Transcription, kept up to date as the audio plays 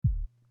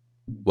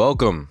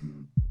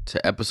Welcome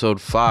to episode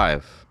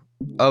 5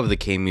 of the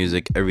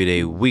K-Music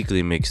Everyday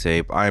Weekly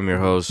Mixtape. I am your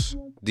host,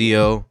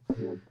 Dio,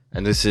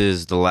 and this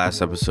is the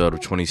last episode of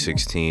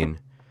 2016.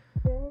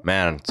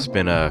 Man, it's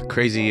been a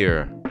crazy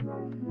year,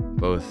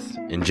 both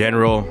in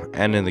general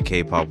and in the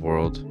K-pop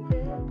world.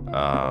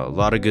 A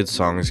lot of good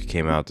songs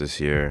came out this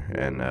year,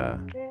 and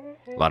a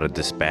lot of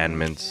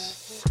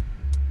disbandments,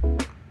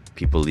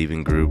 people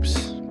leaving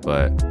groups,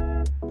 but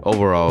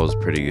overall it was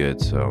pretty good.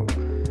 So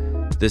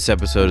this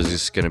episode is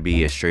just going to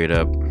be a straight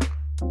up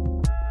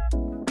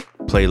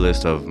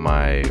playlist of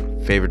my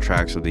favorite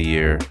tracks of the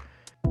year.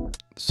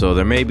 So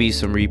there may be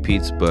some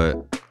repeats, but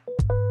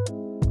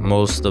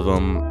most of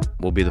them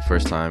will be the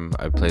first time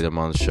I play them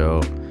on the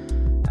show,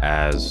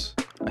 as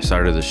I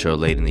started the show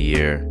late in the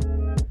year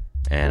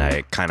and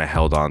I kind of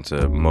held on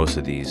to most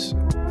of these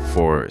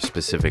for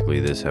specifically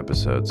this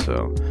episode.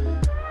 So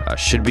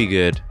should be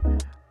good.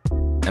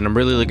 And I'm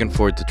really looking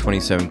forward to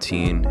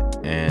 2017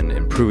 and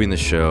improving the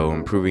show,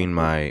 improving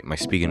my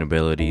speaking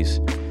abilities,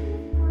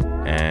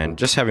 and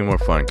just having more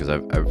fun, because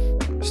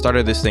I've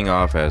started this thing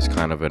off as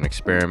kind of an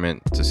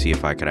experiment to see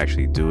if I could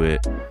actually do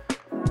it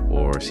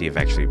or see if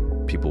actually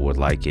people would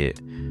like it.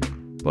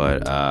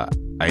 But I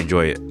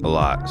enjoy it a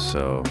lot,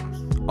 so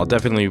I'll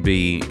definitely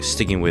be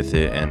sticking with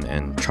it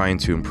and trying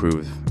to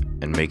improve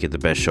and make it the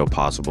best show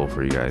possible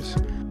for you guys.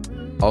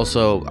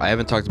 Also, I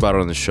haven't talked about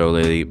it on the show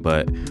lately,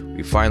 but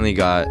we finally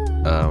got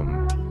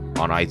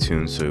on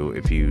iTunes. So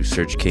if you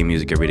search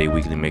K-Music Everyday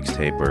Weekly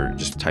Mixtape, or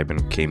just type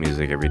in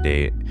K-Music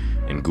Everyday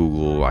in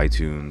Google,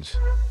 iTunes,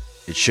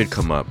 it should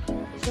come up.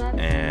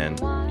 And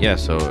yeah,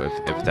 so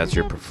if that's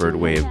your preferred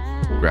way of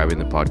grabbing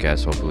the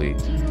podcast, hopefully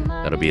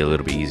that'll be a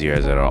little bit easier,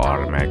 as it'll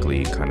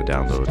automatically kind of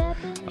download.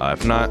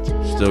 If not,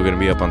 still going to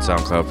be up on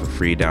SoundCloud for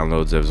free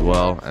downloads as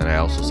well. And I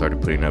also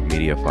started putting up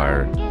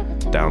MediaFire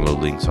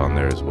download links on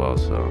there as well.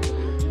 So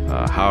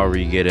however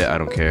you get it, I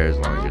don't care, as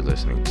long as you're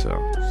listening. So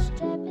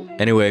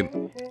anyway,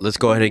 let's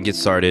go ahead and get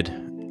started.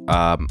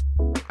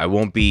 I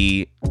won't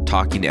be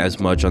talking as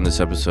much on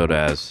this episode,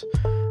 as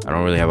I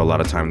don't really have a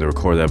lot of time to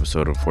record the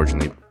episode,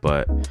 unfortunately,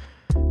 but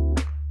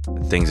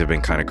things have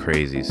been kind of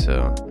crazy.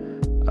 So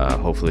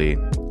hopefully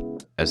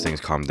as things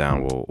calm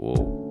down,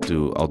 I'll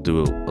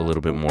do a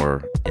little bit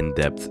more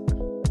in-depth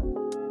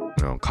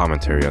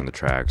commentary on the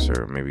tracks,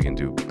 or maybe we can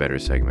do better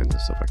segments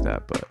and stuff like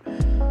that. But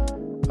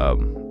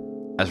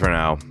as for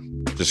now,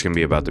 just gonna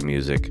be about the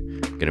music.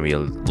 Gonna be a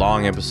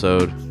long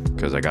episode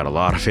because I got a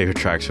lot of favorite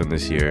tracks from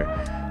this year.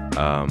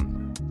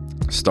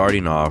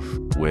 Starting off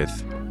with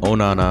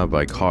Onana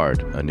by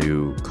Card, a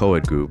new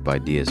co-ed group by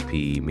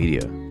DSP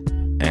Media.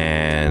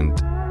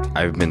 And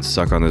I've been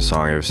stuck on this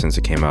song ever since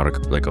it came out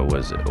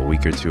a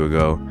week or two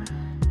ago.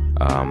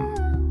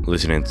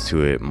 Listening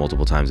to it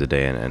multiple times a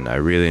day, and I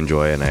really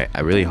enjoy it, and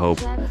I really hope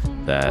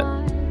that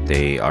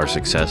they are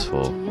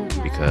successful,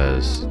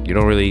 because you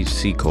don't really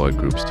see co-ed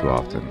groups too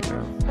often,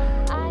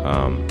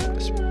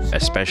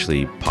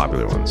 especially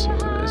popular ones. So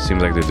it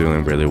seems like they're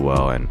doing really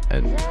well, and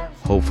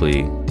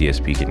hopefully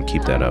DSP can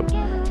keep that up,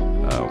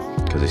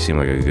 because they seem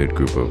like a good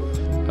group of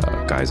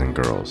guys and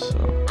girls.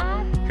 So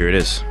here it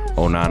is,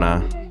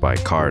 Onana by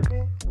Card.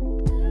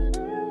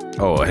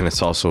 Oh, and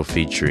it's also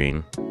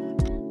featuring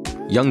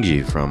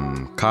Youngji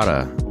from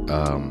Kara.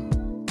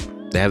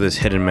 They have this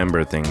hidden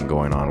member thing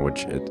going on,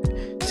 which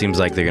it seems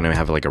like they're gonna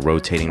have like a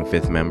rotating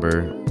fifth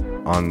member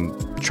on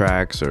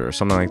tracks or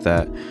something like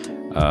that,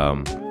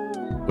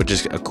 which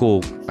is a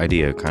cool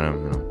idea, kind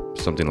of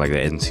something like the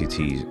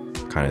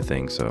NCT kind of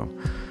thing. So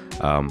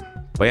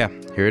but yeah,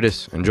 here it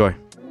is, enjoy.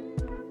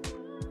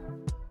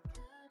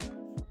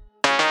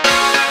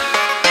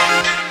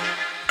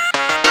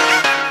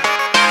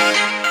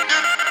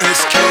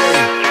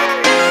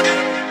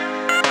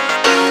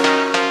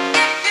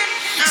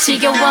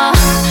 지겨워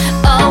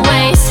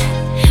always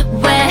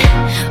왜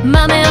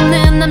맘에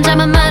없는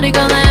남자만 말을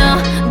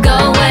꺼내요 go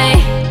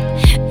away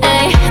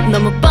에이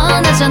너무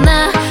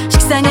뻔하잖아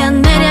식상한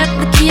매력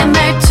느끼한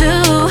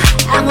말투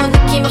아무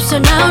느낌 없어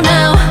no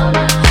no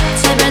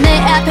제발 내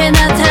앞에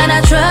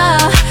나타나줘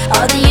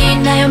어디에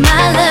있나요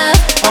my love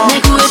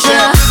날 구해줘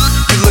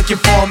You're looking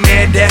for a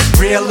man that's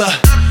realer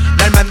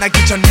날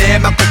만나기 전에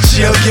맘껏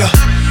즐겨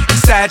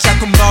살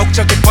자꾸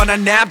목적이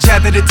뻔한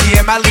남자들의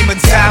DM 알림은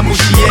다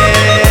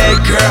무시해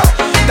girl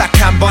딱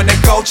한 번에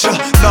꽂혀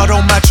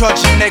너로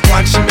맞춰진 내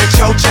관심을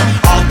쫓아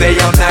all day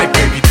all night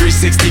baby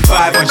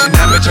 365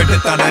 언제나면 절대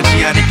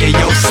떠나지 않을게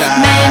요사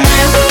매일 날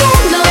위해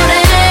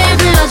노래를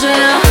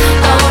불러줘요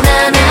oh na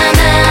na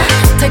na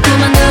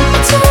달콤한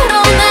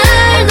눈빛으로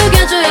날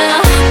녹여줘요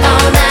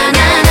oh na na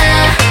na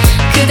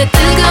그대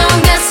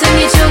뜨거운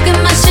가슴이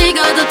조금만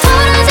식어도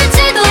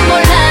덜어질지도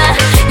몰라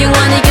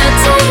영원히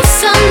곁에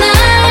있어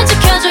날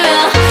지켜줘요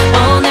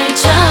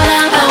오늘처럼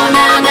oh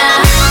na na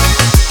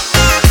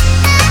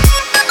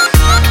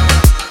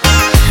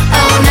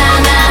oh na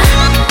na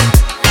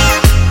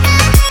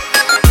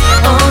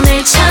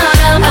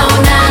오늘처럼 oh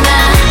na na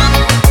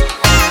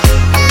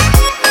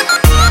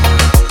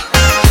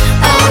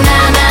oh na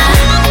na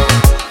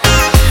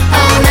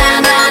oh na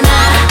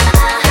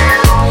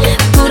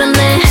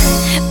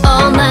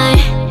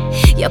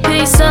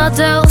곁에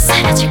있어도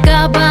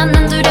사라질까봐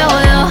난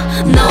두려워요.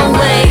 No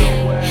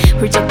way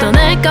훌쩍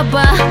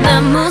떠날까봐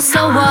난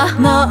무서워.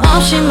 너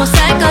없이 못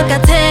살 것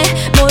같아.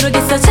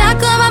 모르겠어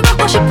자꾸만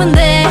보고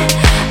싶은데.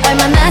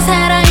 얼마나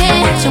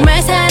사랑해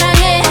정말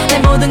사랑해. 내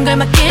모든 걸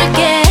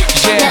맡길게.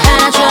 날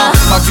안아줘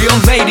My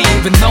real lady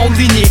왜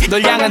놀리니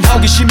널 향한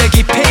호기심의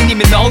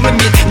깊이님이 no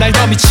limit 날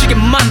더 미치게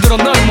만들어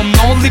너의 몸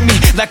no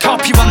limit like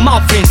커피와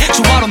머핀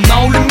조화로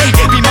no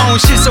limit 비모은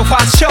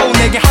실소화초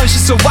내게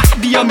헌신소와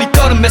비어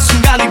밑거름의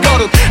순간을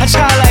거룩 한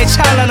찰나의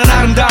찬란한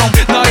아름다움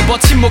너의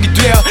버팀목이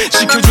되어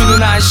지켜주는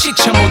나의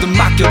시체 모두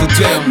맡겨도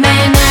돼요.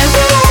 매일 날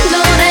위해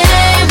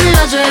노래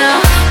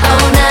불러줘요.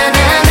 Oh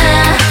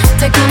나나나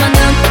달콤한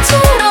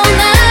눈빛으로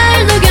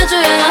날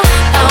녹여줘요.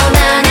 Oh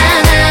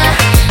나나나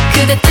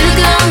그대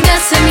뜨거운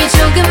가슴이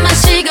조금만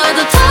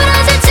식어도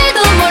덜어질지도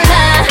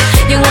몰라.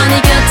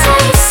 영원히 곁에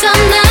있어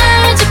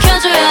날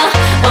지켜줘요.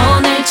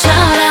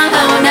 오늘처럼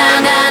oh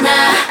나나나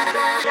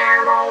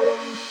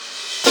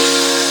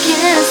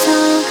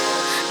계속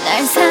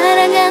날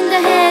사랑한다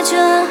해줘.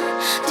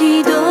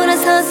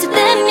 뒤돌아섰을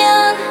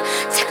때면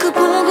자꾸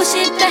보고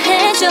싶다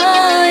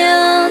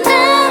해줘요.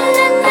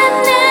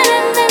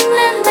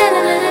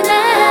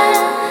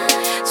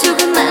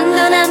 조금만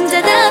더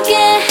남자답게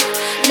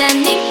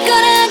난 네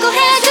거라고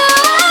해줘.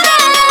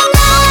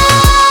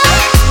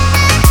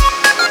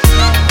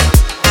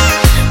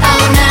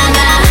 Oh 나나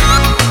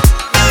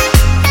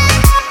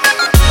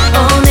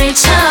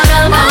오늘처럼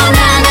oh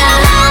나나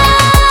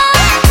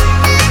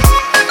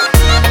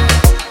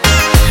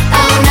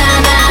oh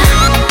나나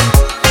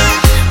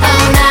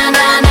oh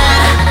나나나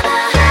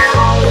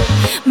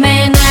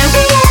매일 날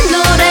위해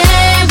노래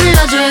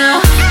불러줘요.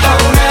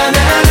 Oh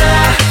나나나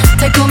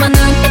달콤한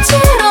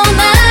눈빛으로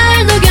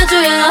날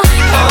녹여줘요.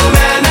 Oh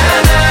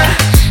나나나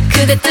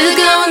그대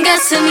뜨거운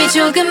가슴이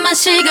조금만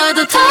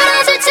식어도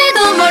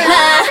덜어질지도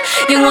몰라.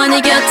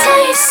 영원히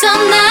곁에 있어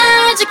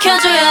날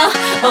지켜줘요.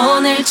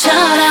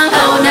 오늘처럼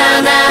oh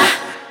나나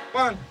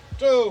 1,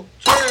 2,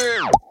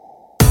 3.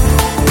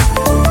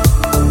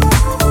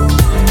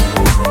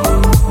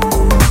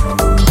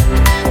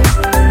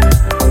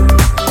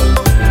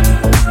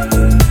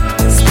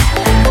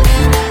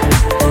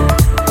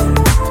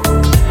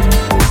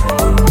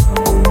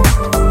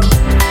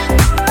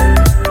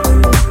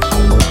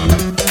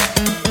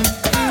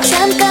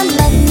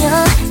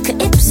 잠깐만요 그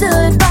입술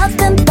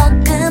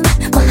뻐끔뻐끔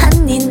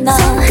뭐하니 너.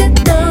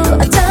 손끝도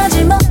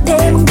어쩌지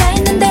못해 뭔가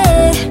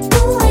있는데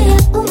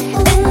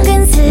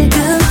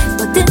은근슬금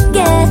모든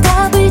게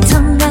답을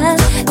정한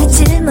네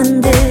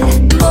질문들.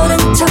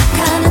 모른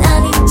척하는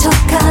아닌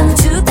척하는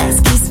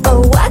주다스 키스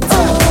or what.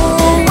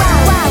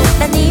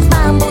 난 네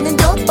마음 보는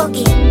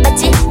돋보기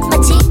마치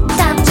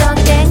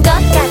감정된 것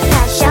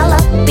같아.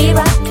 Shallow be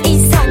right 이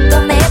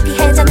사건의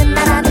피해자는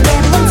나라는 게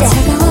문제.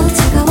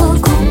 차가워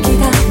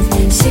공기가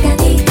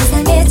시간이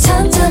이상해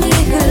천천히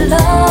흘러.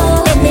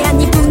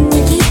 애매한 이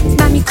분위기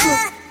맘이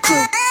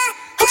쿡쿡.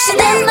 혹시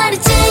내 말이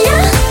찔려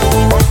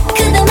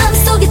그대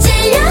맘속에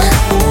찔려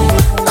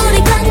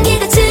우리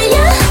관계가 찔려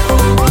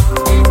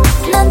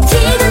넌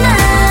티가 나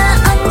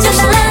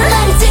어쩌다 내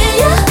말이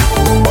찔려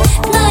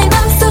너의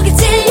맘속에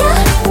찔려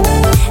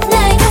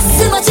나의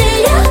가슴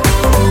어질려.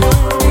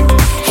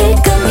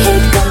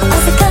 힐끔힐끔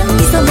어색한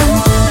미소만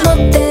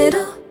멋대로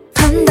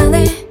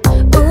판단해.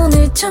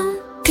 오늘 좀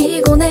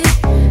피곤해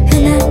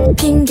흔한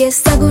핑계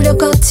싸구려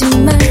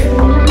거짓말.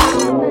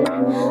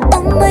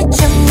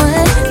 우물쭈물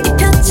네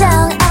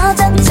표정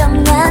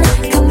어정쩡한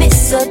그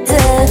미소들.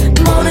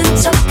 모른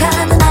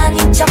척하는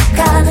아닌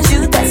척하는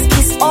주다스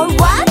키스 or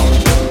what.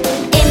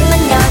 입만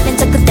열면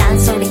자꾸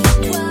딴소리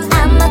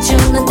안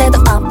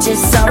맞추는데도 없지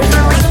sorry.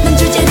 넌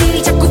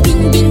주제들이 자꾸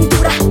빙빙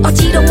돌아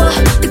어지러워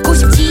듣고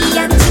싶지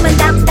않지만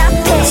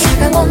답답해.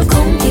 차가운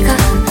공기가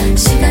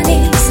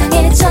시간이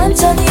이상해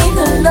천천히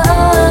흘러.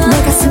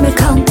 내 가슴을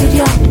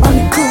건드려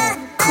어느 쿡쿡.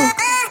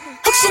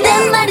 혹시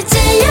내 말이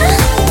찔려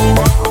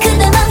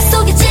그대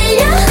맘속에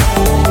찔려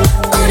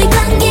우리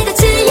관계가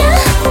찔려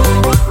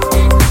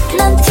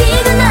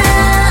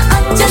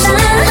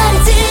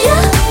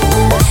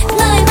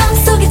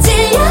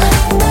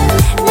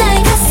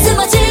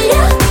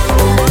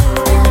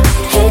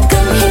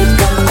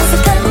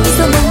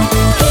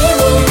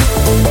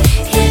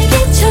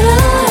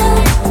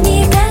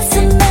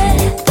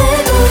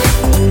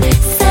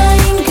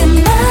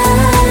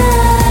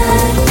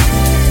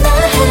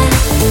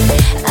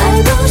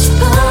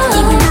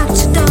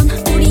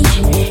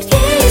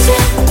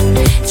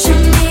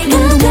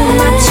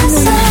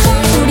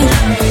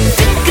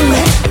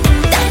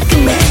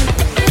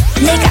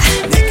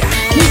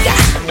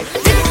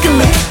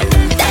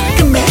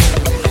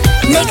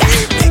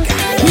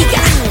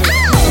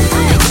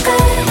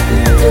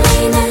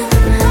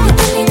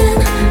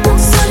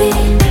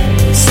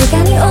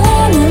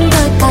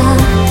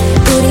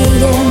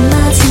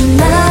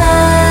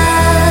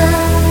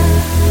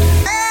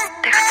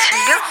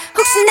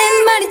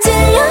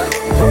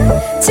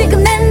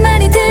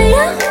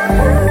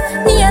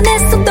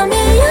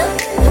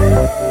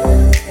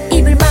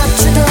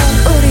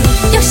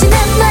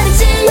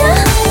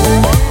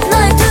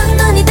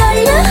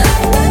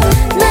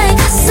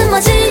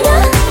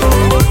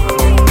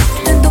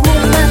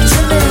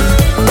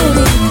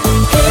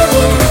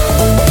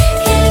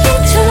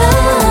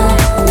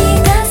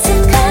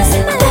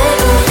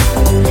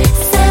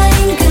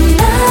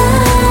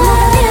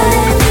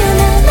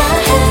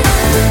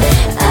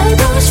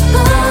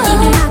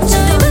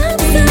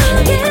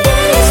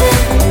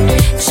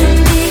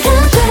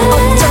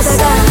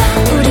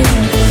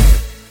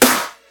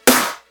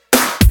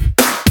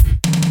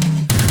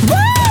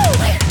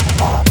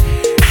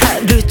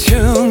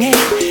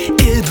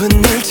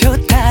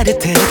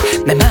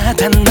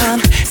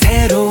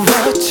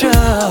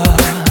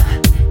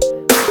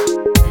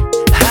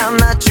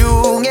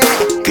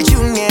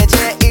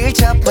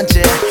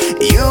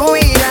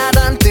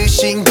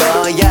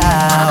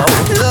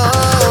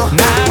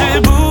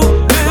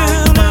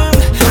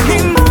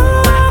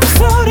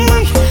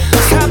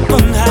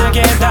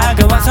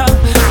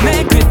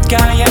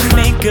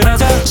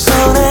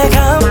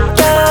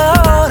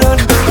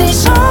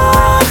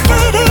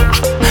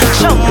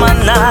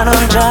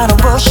여자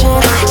눈부신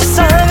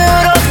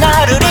세상으로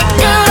나를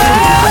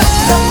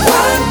이끌어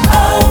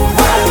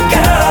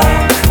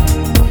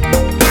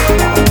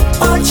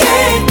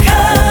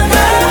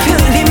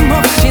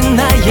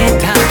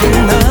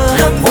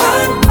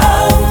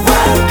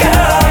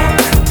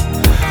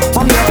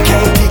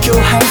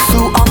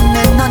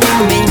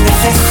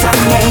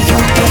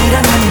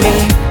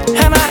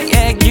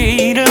하나의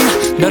이름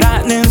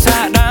너라는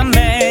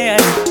사람에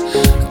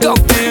꼭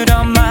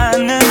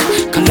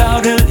들어맞는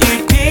컬러를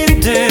입힌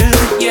듯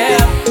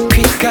yeah.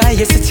 귓가에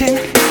스친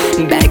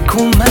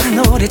달콤한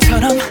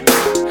노래처럼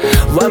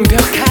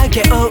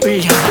완벽하게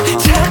어울려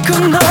자꾸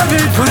너를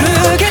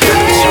부르게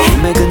돼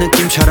처음에 그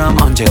느낌처럼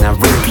언제나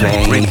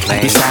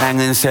replay 이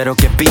사랑은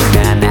새롭게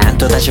빛나 난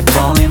또다시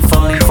falling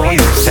for you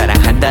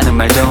사랑한다는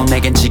말도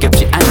내겐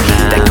지겹지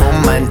않아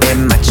달콤한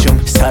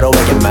입맞춤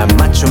서로에게만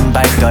맞춤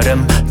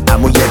발걸음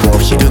아무 예고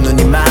없이 두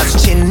눈이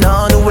마주친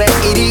너는 왜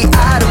이리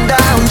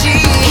아름다운지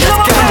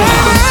Let's go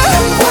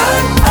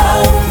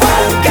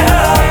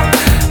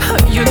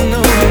You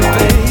know it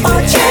baby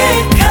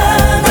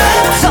어제가나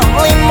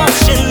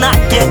설렘없이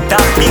나의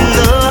답이 너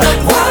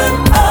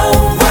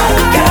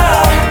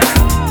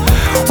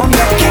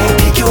완벽해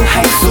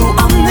비교할 수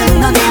없는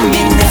넌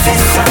이미 내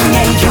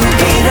세상의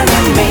유일한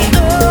의미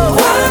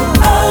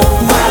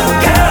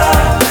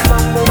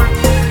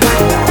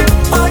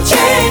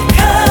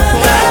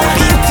어제가나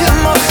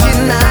빈틈없이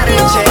나를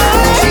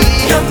재우지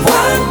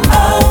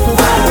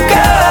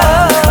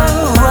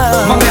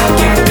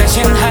완벽해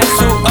대신할 수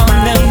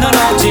없는 넌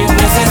오직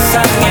내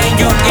세상의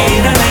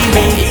유일한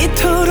의미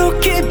이토록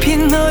깊이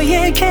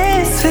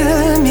너에게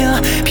스며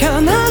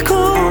변하고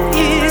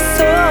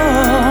있어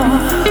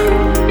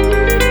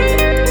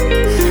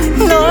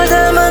널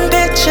담은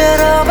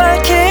빛으로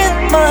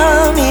밝힌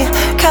마음이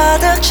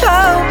가득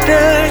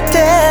차오를 때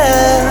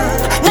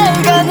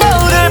내가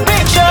너를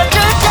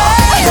비춰줄게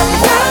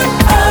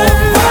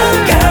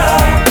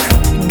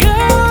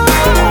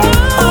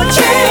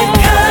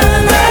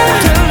어제가나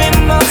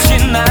틀림없이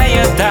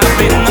나의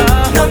답이 너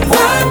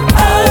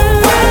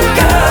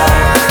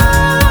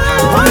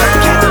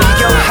완벽해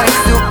비교할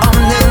수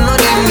없는 넌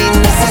이미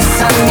내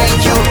세상의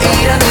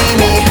유일한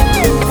의미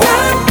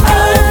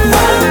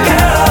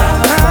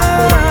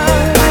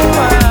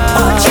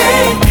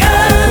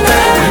어제가나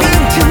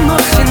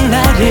빈틈없이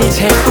나를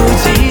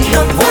재우지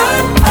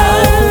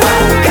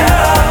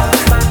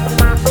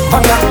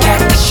완벽해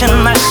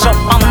대신할 수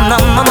없는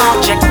넌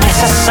오직 내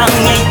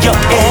세상의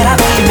유일한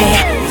의미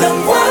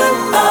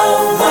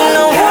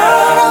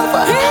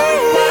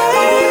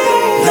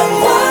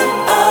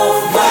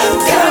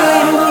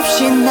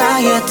틀림없이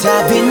나의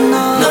답이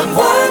너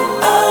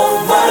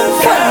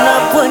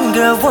One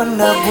girl, one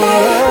girl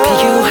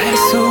비교할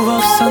수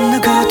없어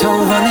누구도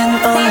one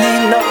and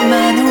only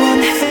너만을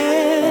원해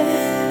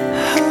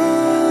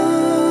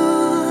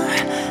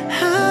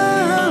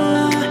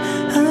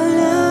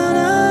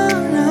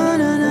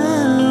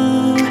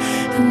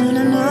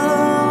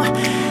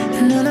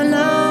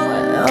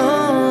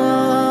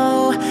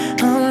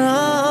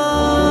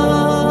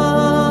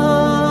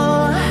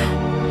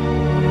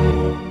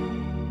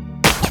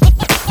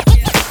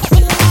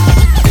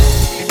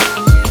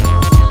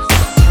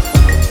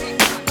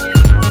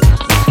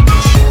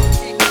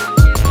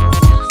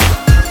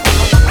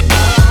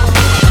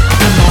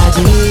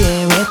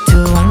한마디에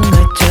외투한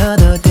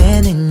걸쳐도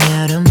되는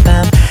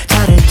여름밤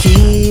차를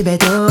집에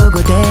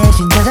두고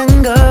대신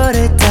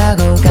자전거를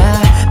타고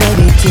가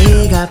Baby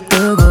지갑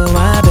두고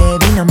와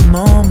Baby 넌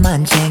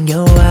몸만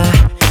챙겨와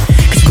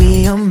Cause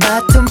we on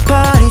bottom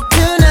party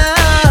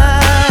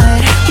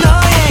tonight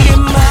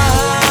너에게만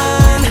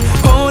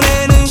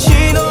보내는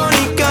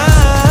신호니까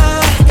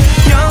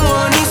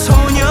영원히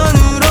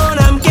소년으로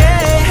남게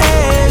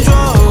해줘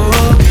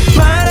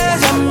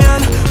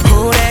말하자면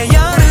올해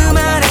여름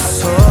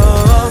안에서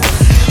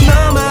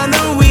너만을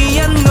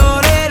위한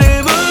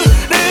노래를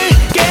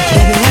부를게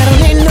Baby I don't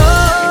need no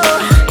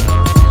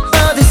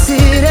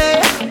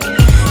어디서래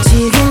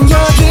지금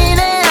여기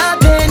내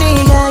앞에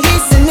네가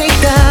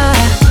있으니까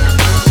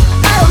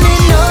I don't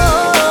need no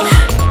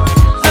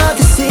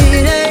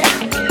어디서래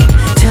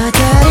저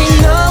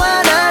달이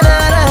너와 나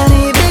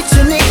나란히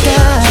비추니까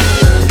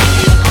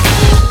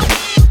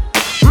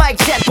Mic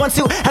check 1,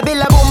 2 I feel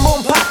like boom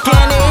boom pop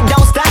and it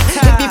don't stop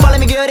If you follow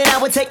me good and I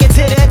will take it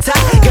to the top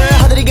Girl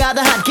허들이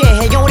가도 함께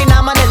해요 우리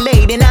나만의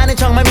lady 나는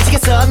정말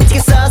미치겠어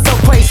미치겠어 so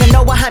crazy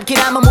너와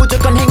함께라면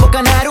무조건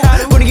행복한 하루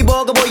분위기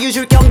보고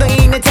보여줄게 엉덩이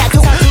있는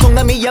타투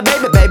동남이야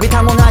baby baby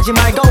당황하지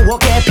말고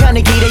어깨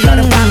편히 기대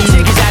여름밤을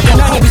즐기자고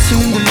나의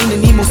빛이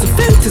흔들리는 이 모습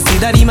fantasy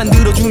다리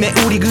만들어주네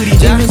우리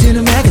그리자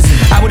이미지는 magazine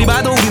아무리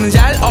봐도 우리는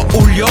잘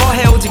어울려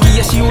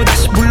헤어지기에 쉬워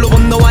다시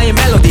불러본 너와의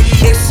멜로디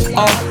It's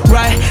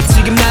alright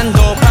지금 난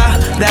더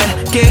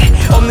바랄게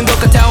없는 것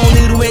같아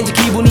오늘은 왠지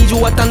기분이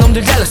좋았다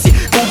놈들 jealousy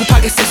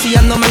고급하게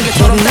섹시한 너만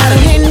개처럼 I 나를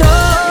don't need no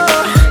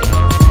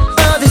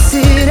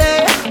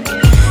어디서래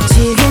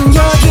지금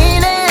여기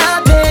내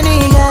앞에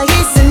네가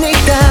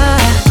있으니까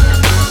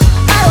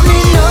I don't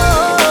need no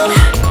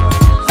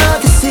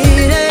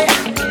어디서래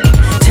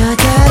저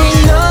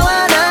달이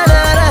너와 나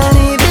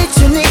나란히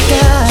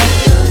비추니까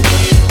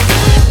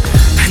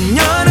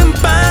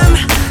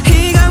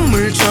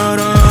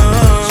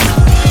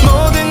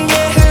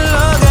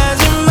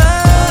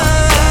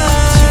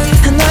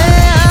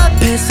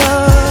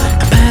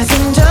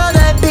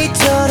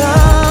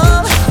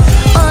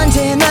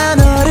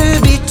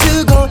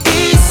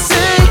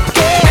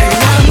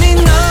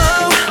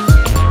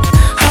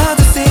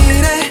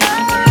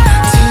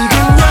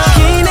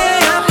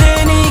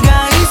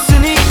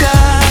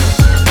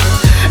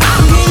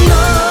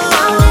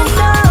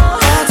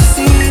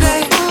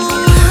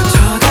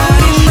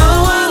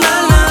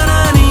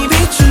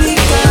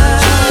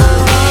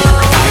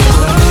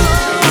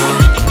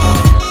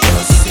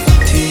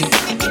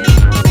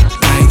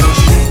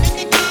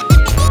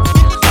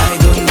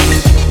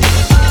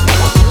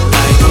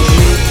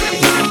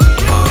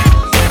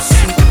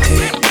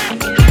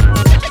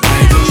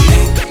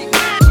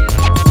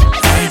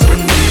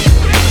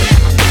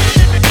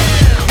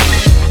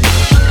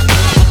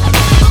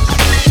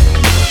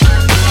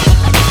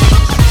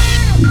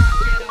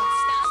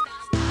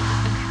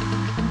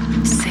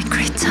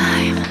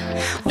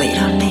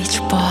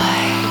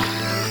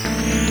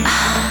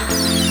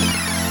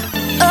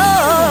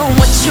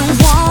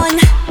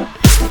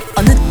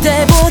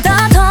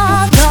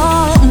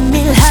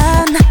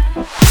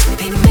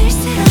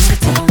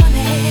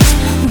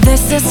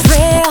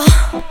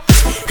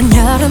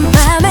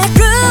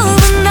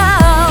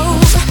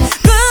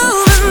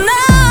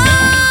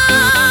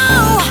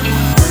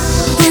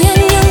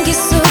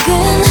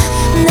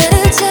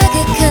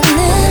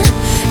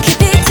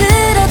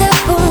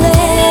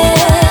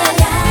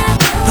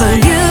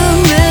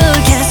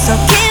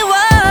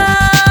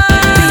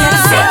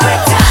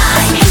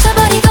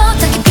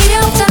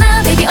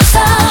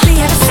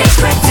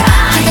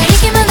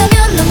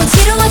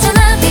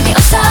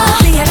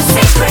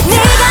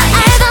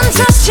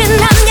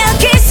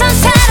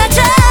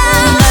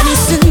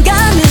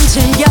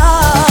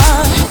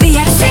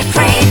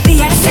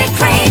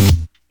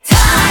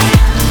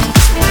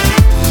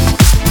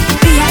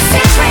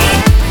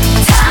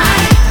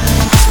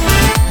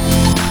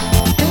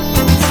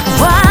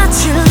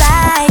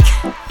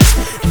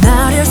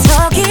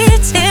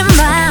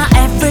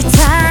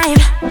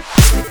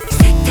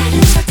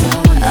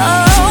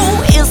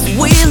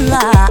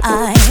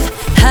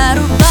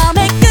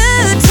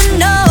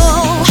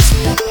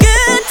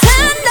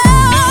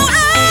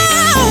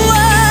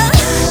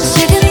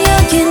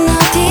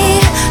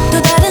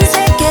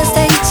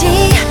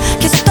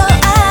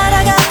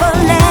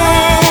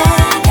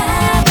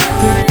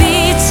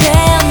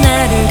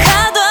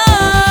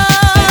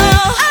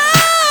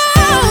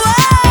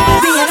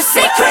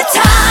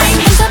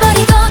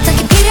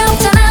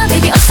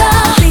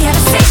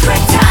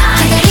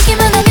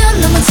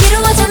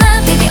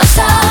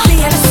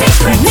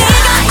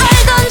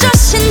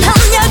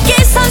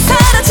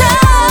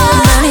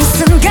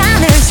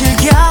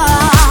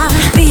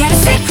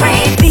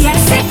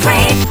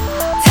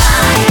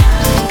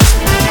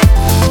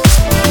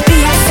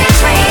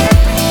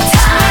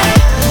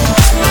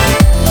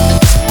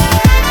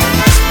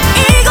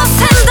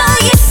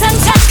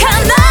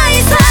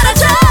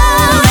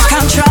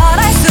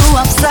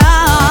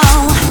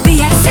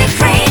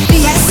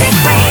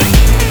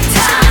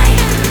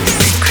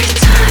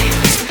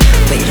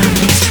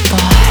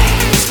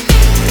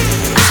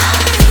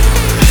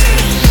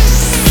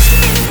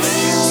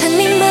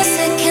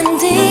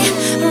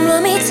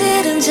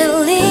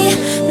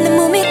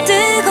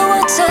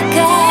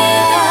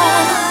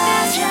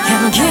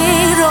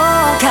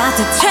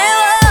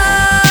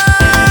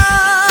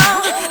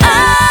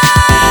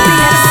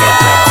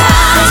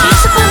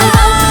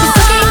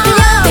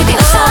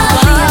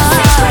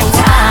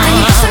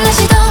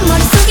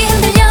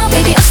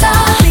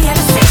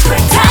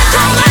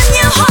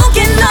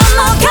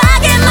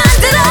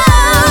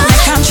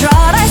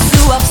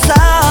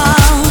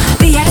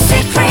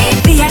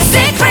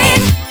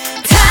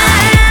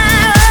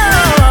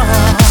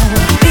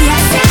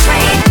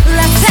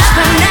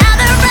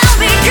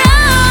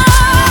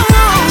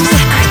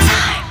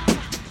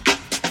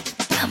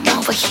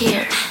over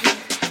here.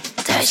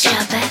 There's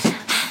your bed.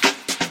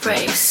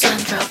 Brave sun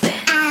drop it.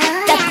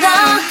 딱 너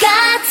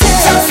같은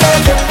Just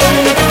like you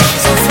baby.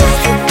 Just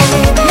like you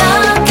baby. 너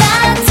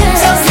같은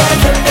Just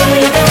like you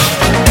baby.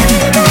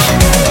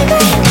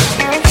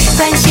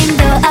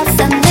 관심도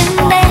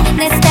없었는데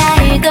내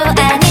스타일도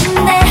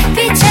아닌데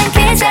귀찮게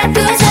자꾸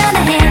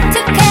전화해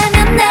툭하면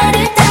나를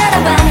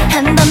따라와 한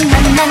번만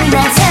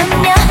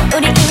만나자며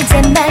우리 이제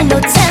말로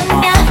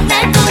자며 날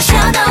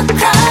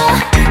부셔놓고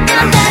내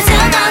맘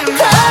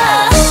가져놓고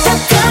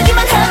톡톡이만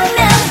하면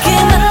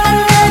그만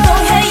만나고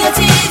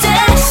헤어지자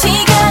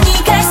시간이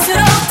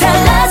갈수록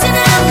달라지는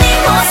네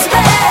모습에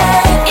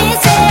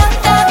이제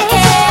어떻게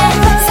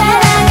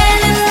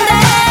사랑하는데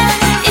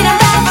이런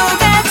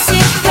바보같이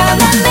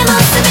변한 내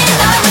모습이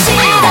너무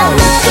싫어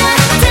너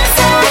같은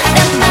사람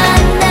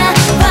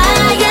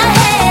만나봐야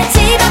해 집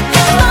앞에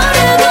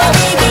모르고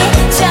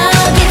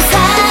이기적인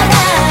사람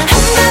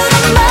함부로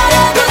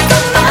말하고 또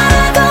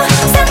말하고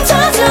상처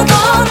주고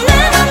내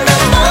맘도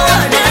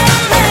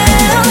모르는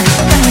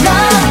너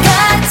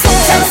같은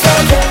Just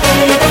like you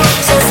baby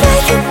Just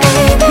like you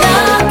baby 너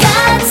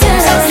같은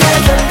Just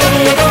like you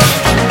baby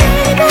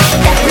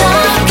너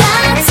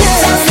같은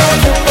Just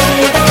like you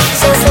baby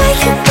Just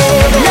like you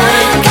baby 너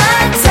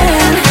같은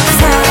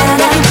사람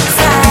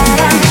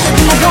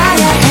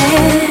만나봐야 해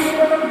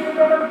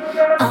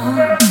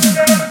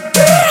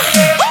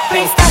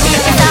Please stop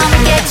it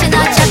싸움이겠지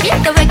어차피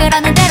또 왜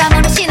그러는데 라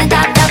모르시는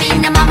답답이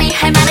내 맘이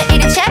할 말을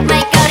이리 check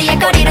my 거리에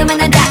거리로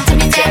맨날 다툼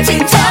이제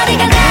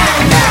진짜리가 나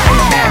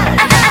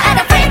I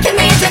don't freaking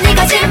me 네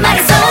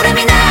거짓말에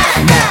소름이 나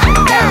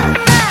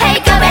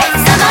Hey come back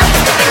someone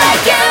stupid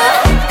like you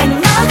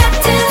너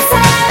같은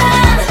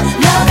사람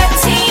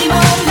너같이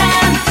못난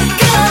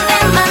그런 내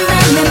만남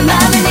내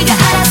맘을 네가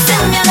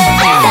알았으면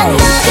해너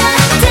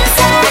같은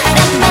사람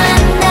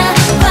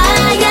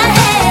만나봐야 해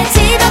집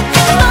앞에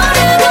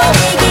모르고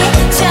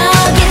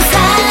이기적인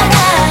사람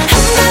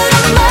함부로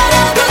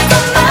말하고 또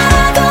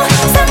말하고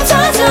상처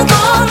주고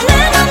내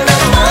맘도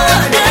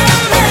모르는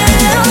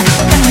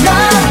너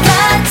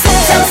같은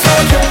Just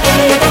like you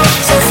baby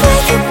Just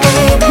like you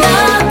baby 너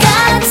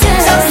같은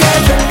Just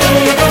like you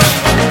baby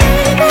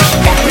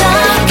너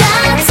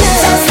같은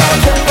Just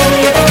like you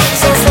baby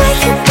Just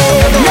like you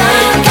baby 너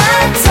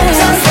같은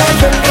Just like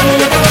you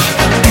baby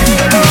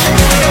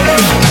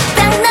딱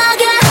너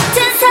같은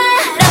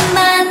사람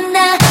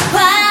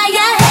만나봐야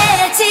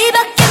해 집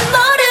밖에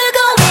모르고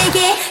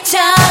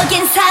이기적인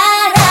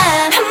사람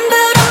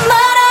함부로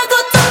말하고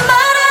또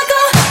말하고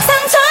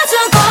상처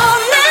주고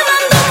내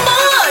맘도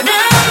모르는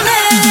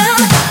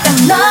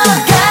딱 너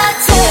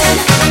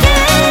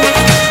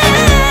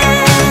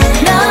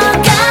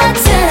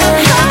같은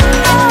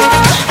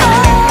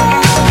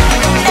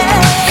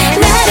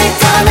나를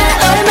떠나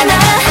얼마나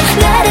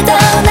나를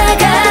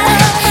떠나가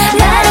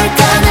나를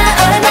떠나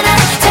얼마나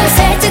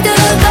잠살지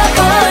두고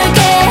볼게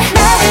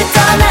나를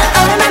떠나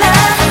얼마나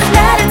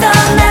나를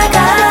떠나가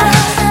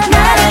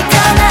나를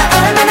떠나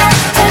얼마나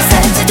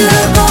잠살지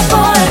두고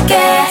볼게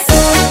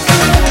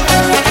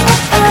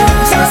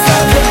Just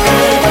like you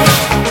baby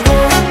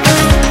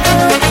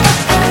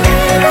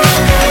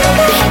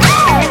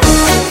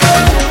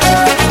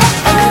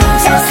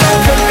Just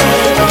like you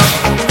baby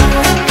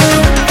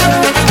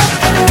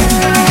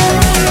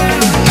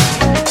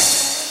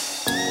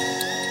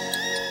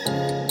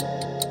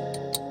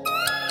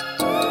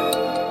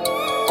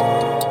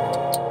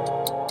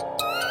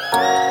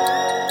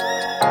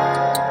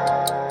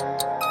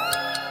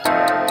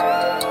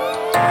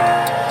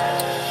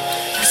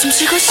숨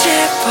쉬고 싶어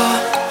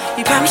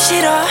이 밤이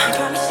싫어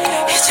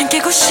이젠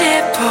깨고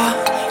싶어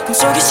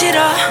꿈속이 싫어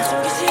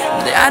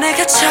내 안에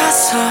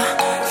갇혀서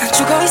그냥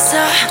죽어있어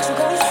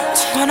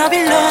Just wanna be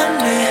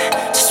lonely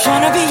Just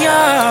wanna be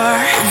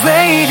yours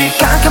왜 이리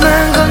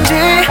깜깜한 건지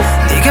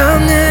네가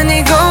없는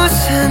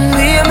이곳은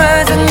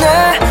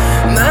위험하잖아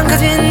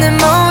망가진 내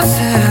모습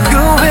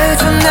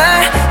구해줘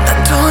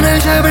날난 또 날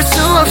잡을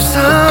수 없어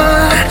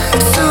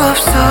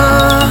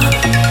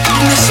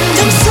내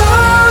심장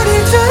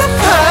소리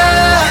들어봐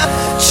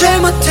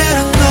잘못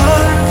들은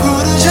널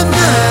부르잖아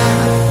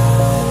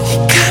이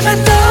까만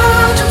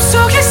어둠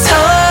속에서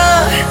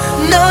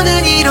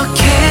너는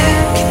이렇게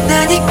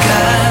빛나니까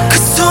그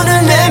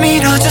손을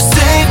내밀어줘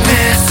Save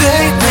me,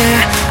 save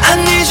me I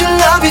need your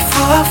love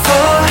before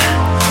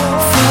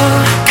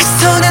그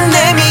손을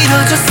내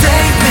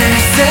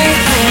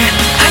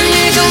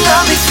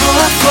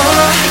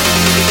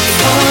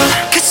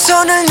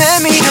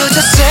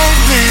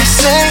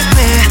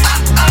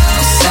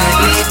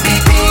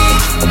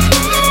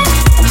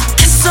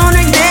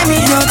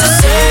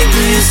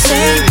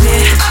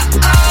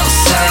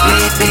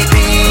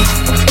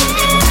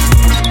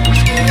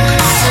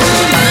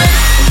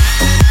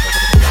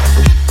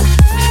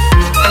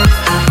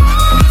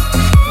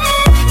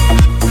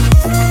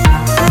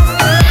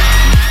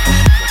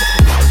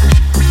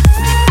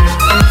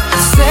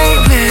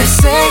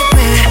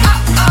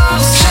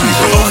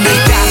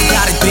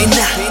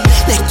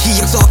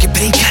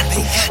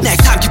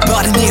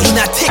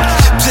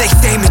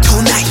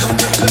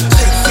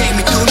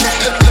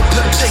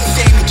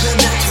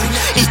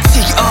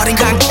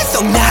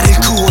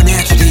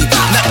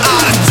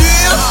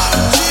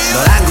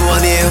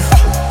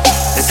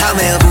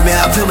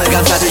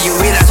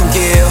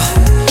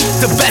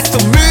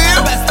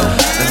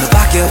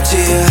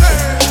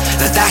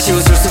다시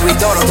웃을 수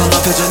있도록 더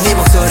높여줘 네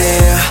목소리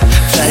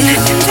내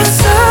심장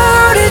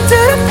소리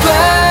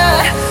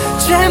들어봐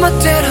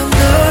제멋대로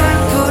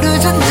널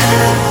부르잖아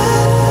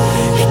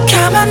이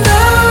까만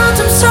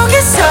어둠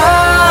속에서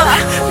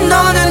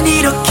너는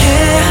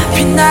이렇게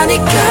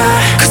빛나니까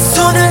그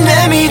손을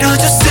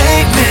내밀어줘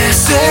Save me,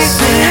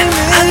 save me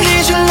I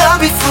need your love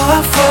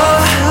before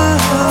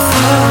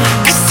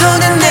그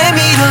손을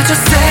내밀어줘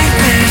Save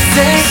me,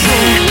 save me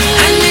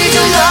I need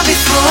your love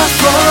before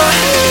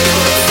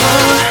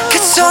그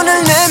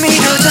손을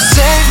내밀어줘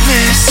Save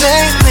me,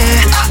 save me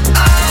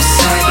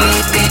Save me,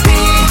 baby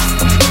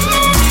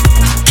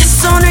그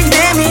손을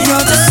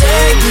내밀어줘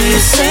Save me,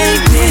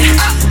 save me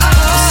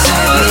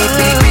Save me,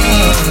 baby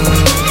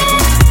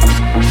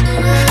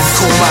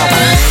고마워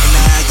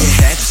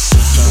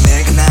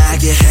내가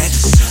나게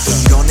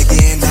해줬어 넌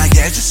내게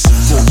나게 해줬어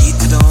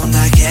고기도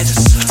나게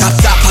해줬어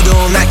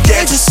답답하도 나게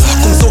해줬어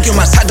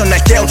꿈속에만 살던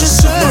날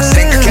깨워줬어 널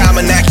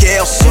생각하면 날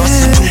깨웠어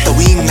슬픔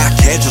따윈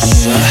나게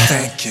해줬어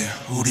Thank you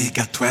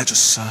우리가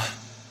돼줬어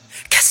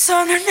그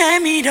손을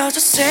내밀어줘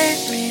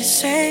Save me,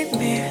 save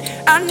me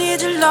I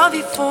need your love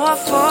before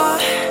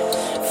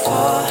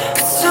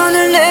그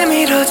손을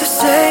내밀어줘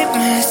Save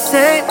me,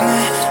 save me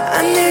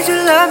I need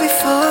your love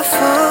before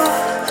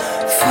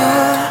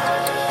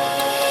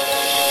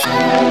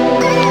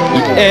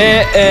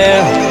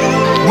Yeah,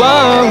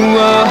 whoa,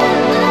 whoa,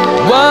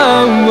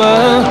 whoa,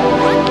 whoa.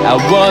 I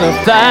wanna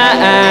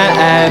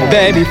fly,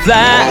 baby,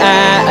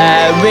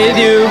 fly with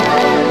you.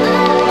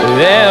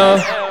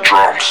 Yeah.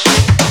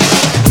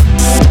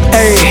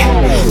 에이,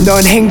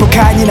 넌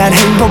행복하니 난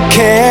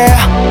행복해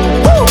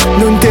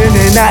눈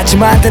뜨는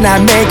아침마다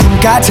난 매일 꿈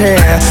같아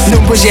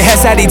눈부시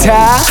햇살이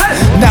다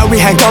날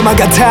위한 것만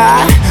같아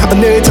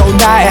오늘도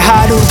나의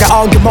하루가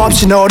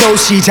어김없이 너로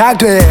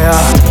시작돼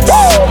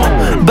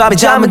밤에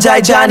잠은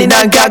잘 자니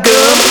난 가끔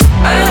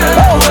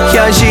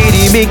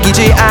현실이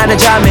믿기지 않아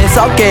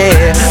잠에서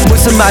깨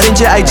무슨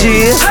말인지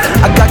알지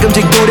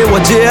가끔씩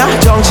두려워져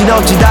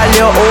정신없이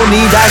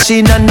달려오니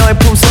다시 난 너의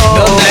품속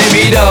넌 날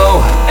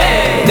믿어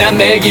난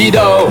내 기도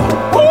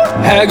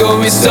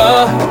하고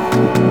있어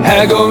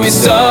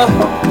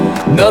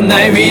넌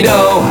날 위로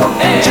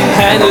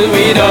하늘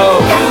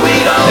위로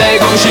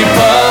날고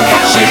싶어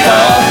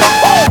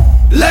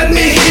Let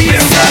me hear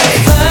you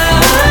say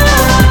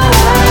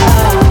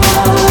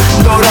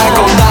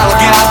너라고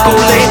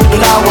날아가볼래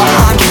나와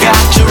함께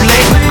가줄래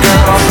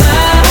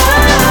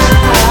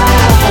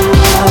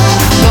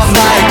넌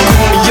나의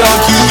꿈이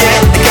여기에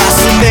내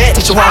가슴에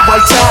좋아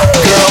발차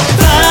girl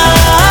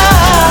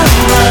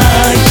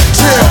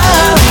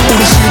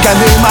우리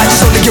시간을 마치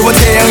손에게와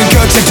태양이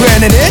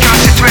교체되는 it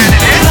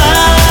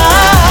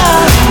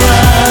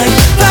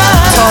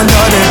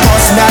터널을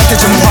벗어날 때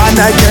좀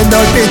환하게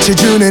널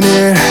비춰주는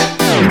it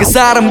그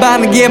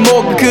사랑받는 게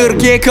뭐가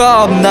그렇게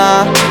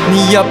겁나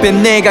네 옆에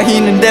내가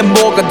있는데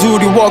뭐가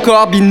두려워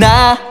겁이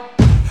나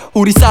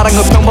우리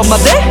사랑은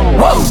평범하대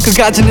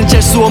그까지는 잴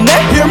수 없네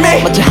Hear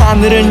me 마치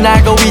하늘을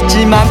날고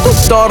있지만 또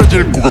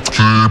떨어질 것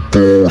같아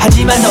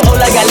하지만 너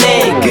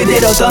올라갈래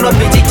그대로 더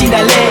높이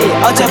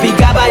직진할래 어차피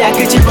가봐야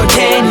끝일 볼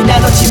테니 나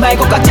놓지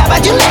말고 꽉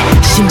잡아줄래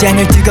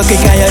심장을 뜨겁게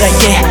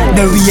가열할게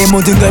널 위해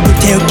모든 걸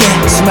불태울게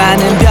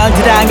수많은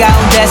별들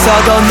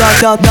한가운데서도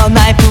너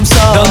나의 품속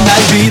넌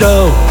날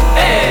위로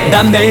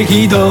난 내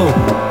기도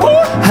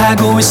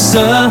하고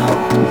있어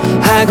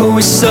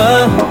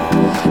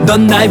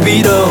넌 날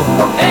위로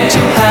저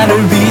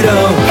하늘 위로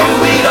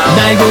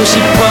날고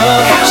싶어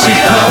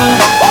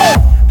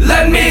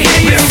Let me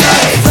hear you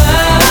say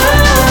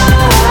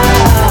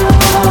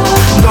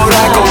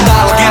너라고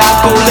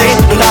날아가볼래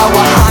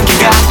나와 함께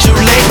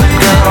가줄래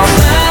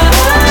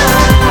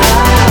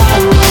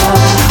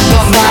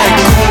넌 나의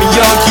꿈이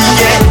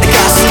여기에 내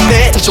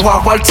가슴에 좋아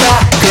활짝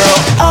girl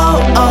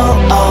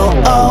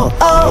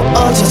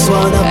Oh just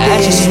wanna be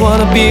I just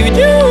wanna be with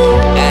you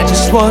I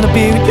just wanna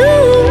be with you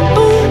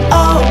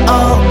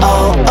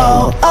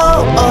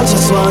Oh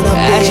just wanna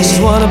be I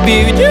just wanna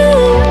be with you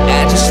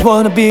I just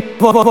wanna be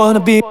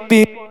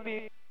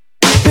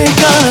We're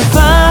gonna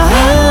fly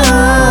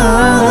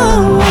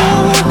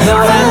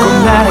너라고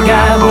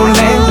날아가볼래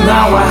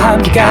나와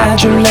함께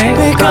가줄래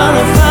We're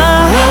gonna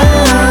fly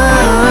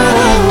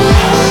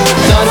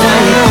넌 나의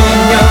꿈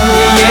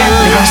여기에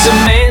내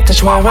가슴에 다시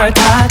활활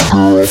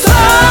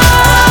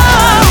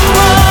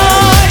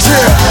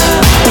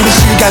우리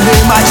시간을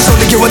마치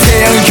손에게와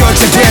태양이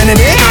교체되는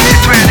it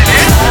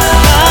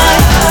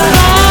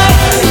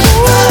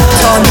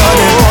터널을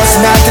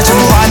벗어날 때 좀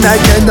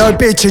환하게 널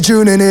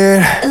비춰주는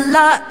it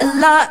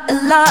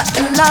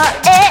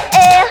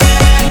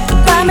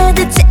밤에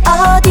대체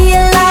어디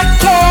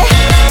연락해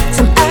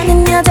참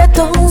아는 여자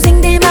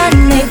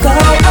동생들만 내고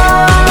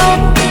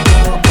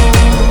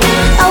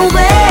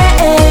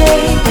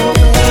away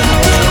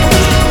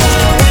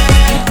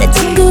내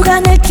친구가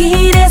늘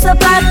길에서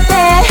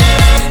봤대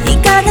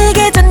네가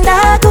내게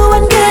전다고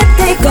한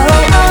그때 go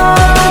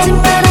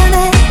거짓말 안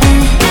해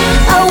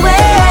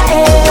away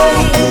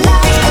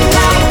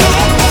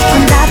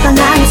혼자 방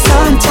안에서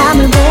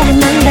한참을 보고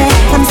있는데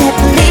밤새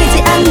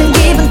풀리지 않는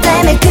기분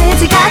때문에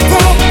그지 같아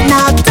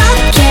나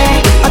어떡해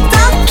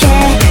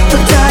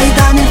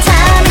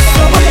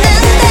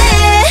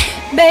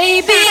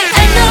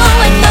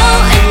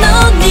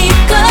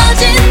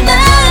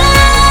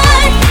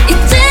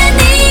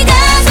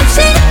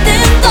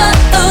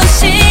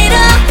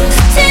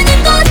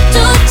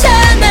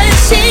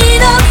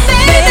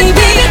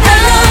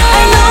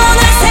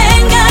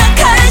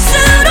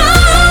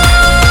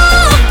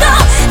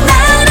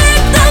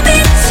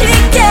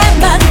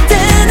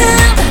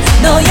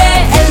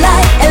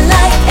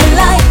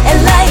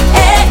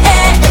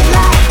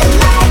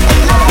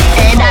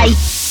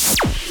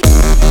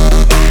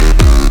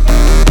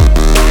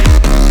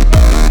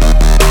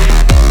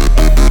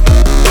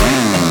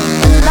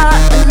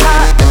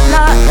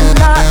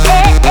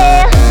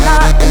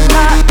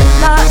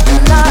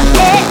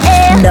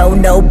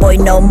boy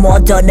no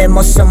more 더는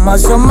못 숨어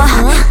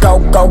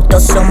꼭꼭 또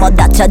숨어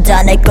다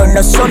찾아낼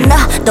걸로 쏟나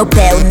또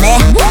배우네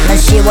난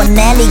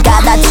시원해 네가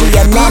다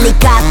지어내 네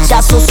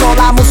가짜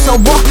소소라 무서워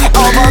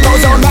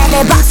Overdose on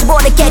내 박수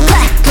보낼게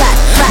clap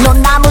clap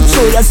넌 나무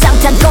주연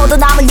상탄고도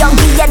남을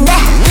연기했네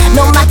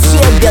넌 마치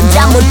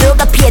흡연장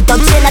모두가 피해도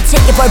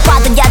지나치게 벌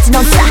받아야지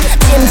넌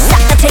싹짐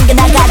싹 다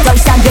챙겨나가 더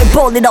이상 별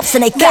볼 일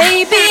없으니까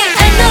Baby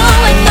I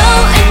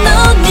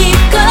know 네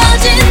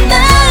거짓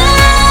날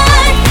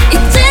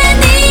이제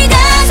네가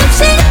숨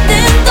쉬는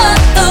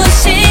것도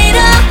싫어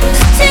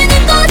스치는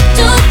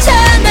것조차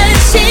난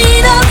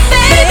싫어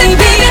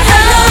Baby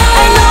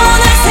I know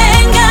널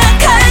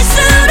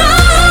생각할수록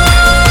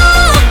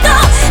더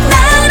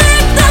나를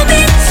더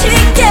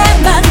미치게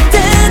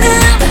만드는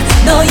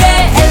너의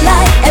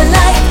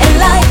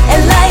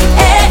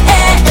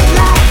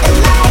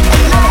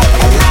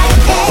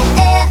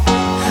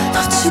더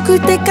죽을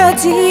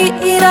때까지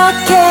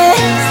이렇게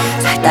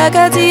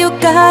살다가 지옥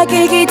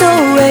가길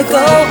기도해 Go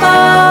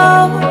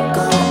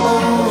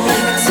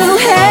to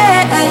hell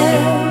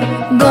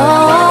Go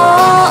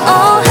ahead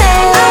Oh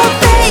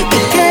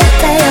baby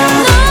그래요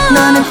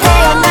너는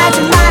태어나지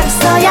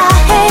말았어야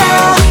해요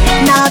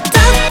나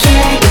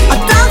어떡해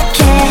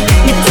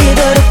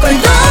밑으로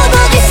꼴도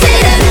보기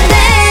싫은데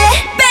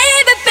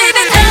Baby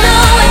I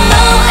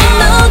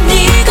know 네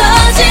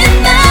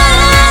거짓말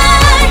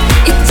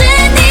이제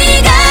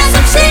네가 숨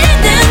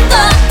쉬는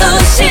것도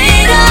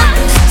싫어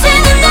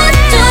스치는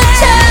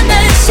것조차 난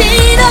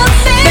싫어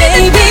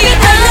Baby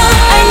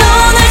I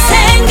know 널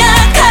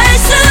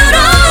생각할수록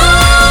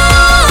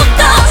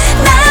더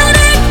나를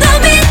더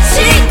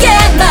미치게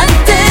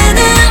만드는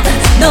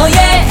너의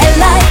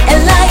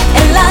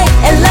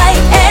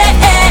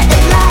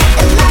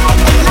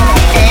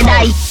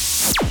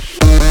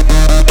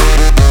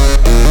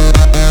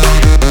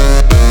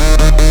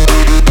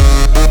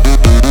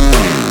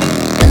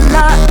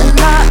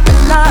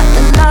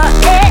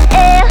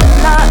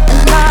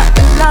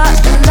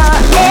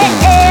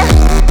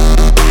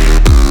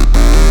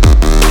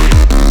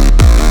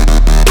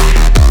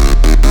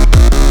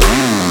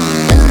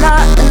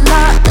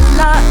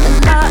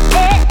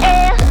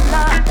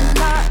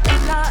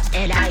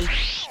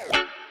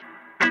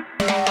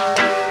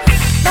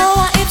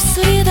너와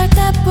입술이 닿을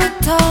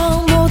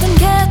때부터 모든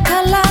게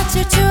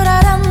달라질 줄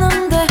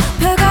알았는데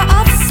별거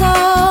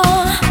없어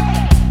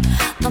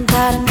넌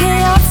다른 게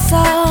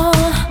없어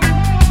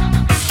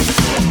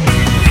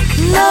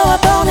너와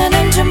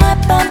보내는 주말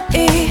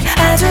밤이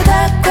아주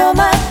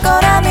달콤할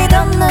거라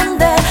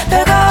믿었는데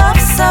별거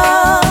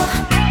없어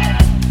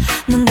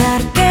넌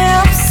다른 게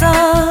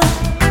없어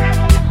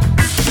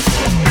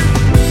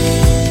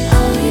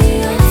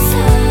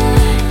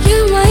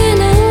영화에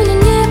나오는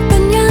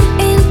예쁜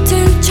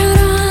연인들처럼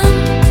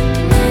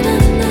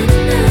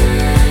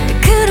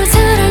그런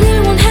사랑을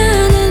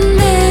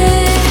원하는데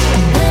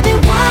Baby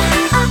why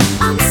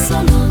I'm so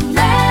lonely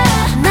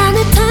나는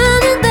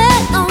타는데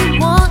넌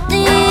원해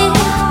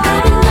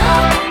Baby no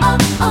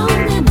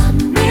내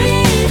맘이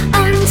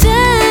언제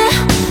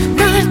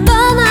널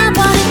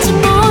떠나버릴지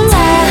몰라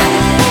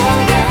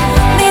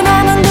네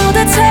맘은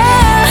도대체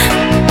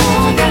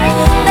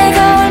내가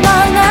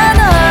얼마나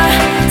널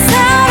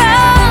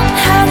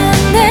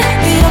사랑하는데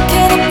이렇게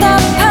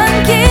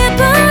답답한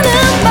기분은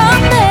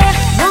뭔데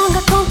뭔가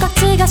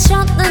콩깍지가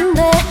셨는데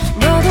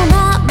너도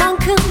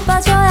나만큼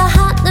빠져야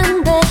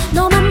하는데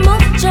너만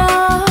멋져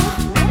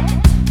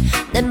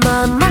내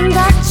마음만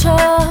다쳐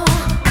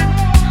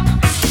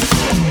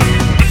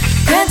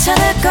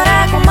괜찮을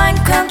거라고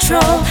mind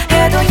control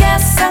해도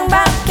예상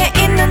밖에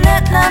있는 내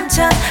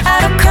남잔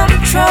out of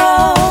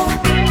control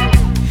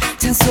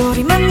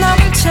잔소리만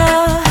넘쳐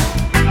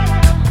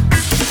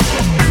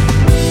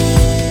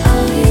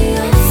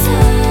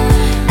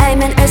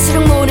알면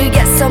알수록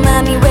모르겠어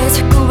맘이 왜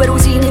자꾸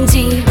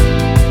외로워지는지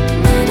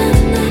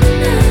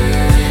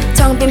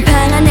텅 빈 방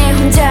안에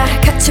혼자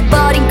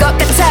갇혀버린 것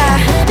같아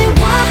Baby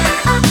why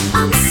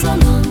I'm so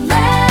lonely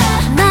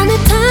나는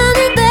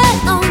타는데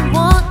넌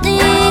원해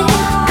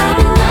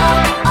Baby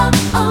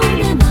no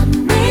내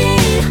맘이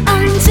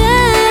언제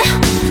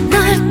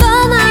널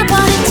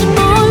떠나버릴지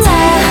몰라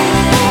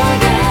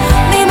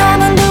네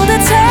맘은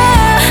도대체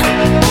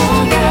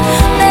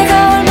내가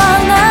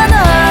얼마나 널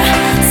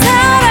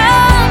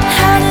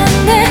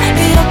사랑하는데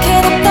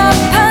이렇게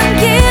답답한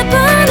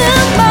기분은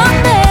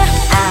뭔데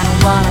I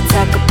don't wanna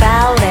talk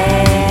about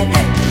it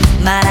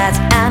말하지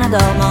않아도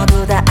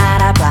모두 다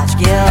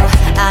알아봐주길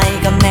아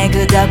이건 내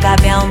그저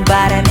가벼운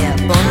바람일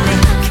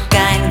뿐이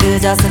귓가엔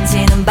그저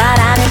스치는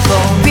바람일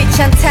뿐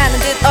귀찮다는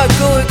듯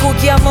얼굴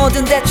고기야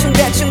뭐든 대충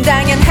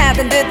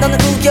당연하던 듯 너는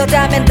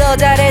우겨다면 더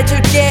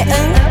잘해줄게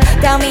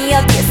응 다음이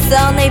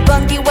어딨어 내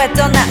이번 기회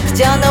떠나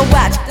그저 너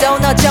아직도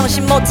너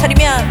정신 못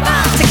차리면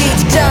자기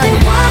직전에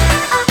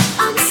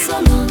I'm so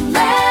lonely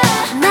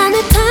나는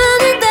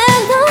타는데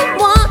넌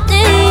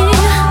원해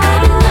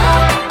Baby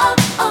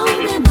no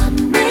내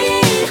맘이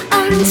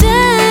언제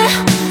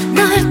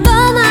널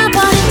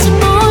떠나버릴지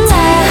몰라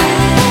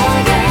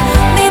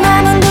네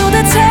맘은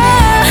도대체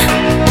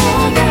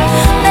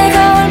내가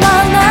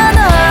얼마나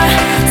널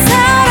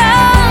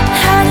사랑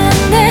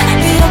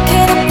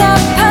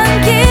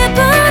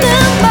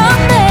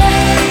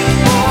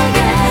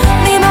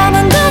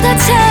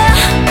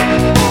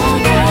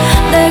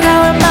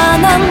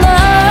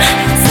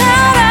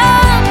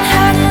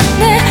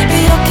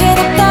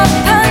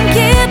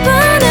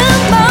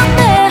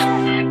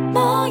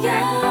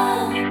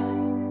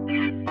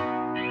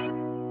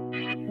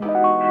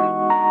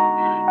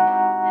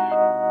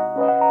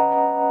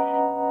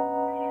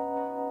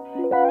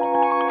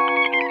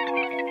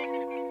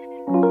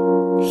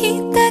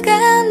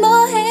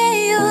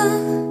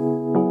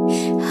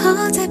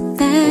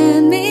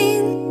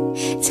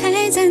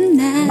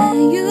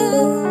있잖아요.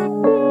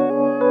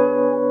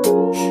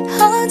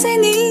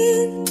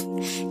 어제는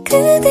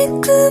그대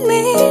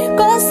꿈을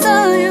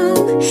꿨어요.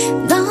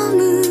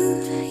 너무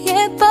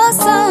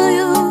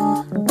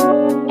예뻤어요.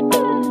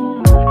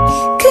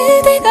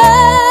 그대가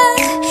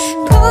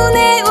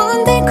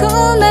보내온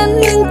달콤한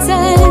문자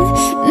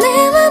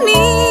내 맘이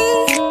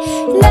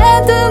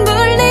나도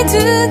몰래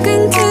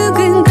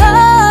두근두근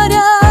거려.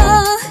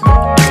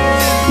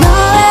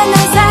 너와 나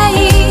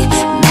사이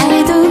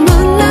말도 못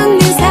놓는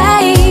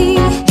사이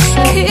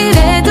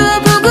그래도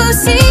보고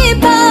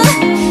싶어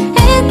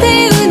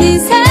애태우는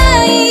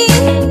사이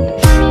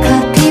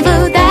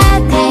커피보다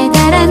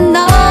달달한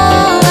너와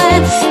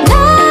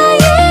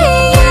나의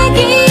얘기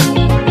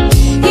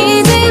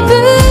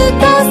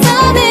이제부터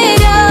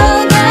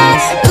써내려가.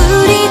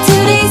 우리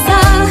둘이서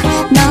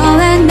너와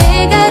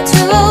내가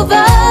좁아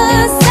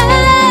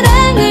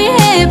사랑을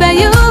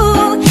해봐요.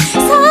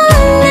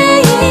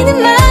 설레이는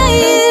마음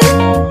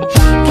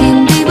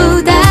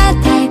캔디보다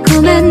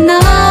달콤한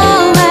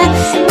너와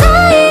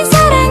나의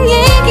사랑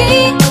얘기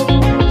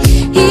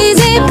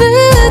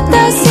이제부터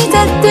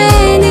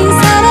시작되는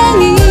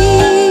사랑이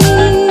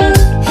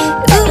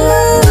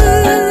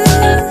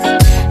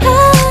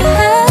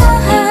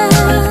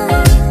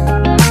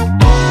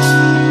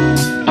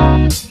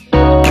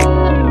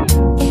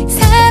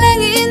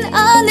사랑은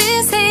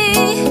어느새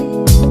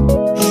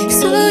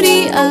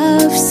소리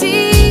없이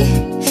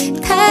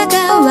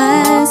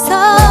다가와서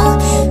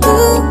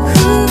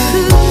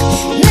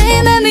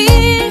내 맘을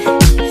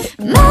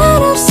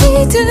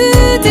말없이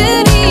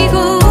두드리고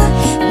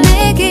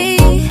내게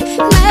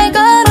말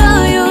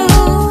걸어요.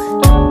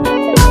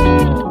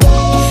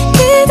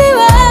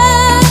 그대와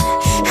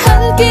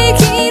함께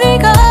길을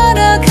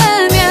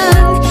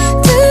걸어가면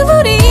두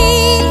볼이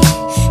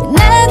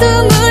나도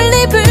몰래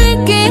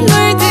붉게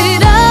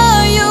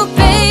물들어요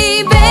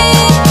baby.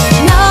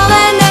 너와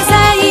나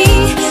사이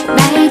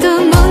말도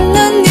못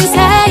놓는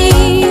사이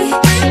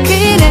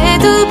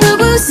그래도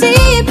보고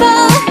싶어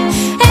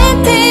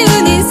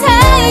애태우는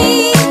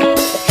사이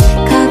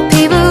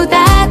커피보다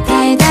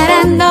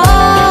달달한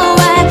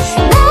너와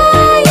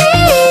나의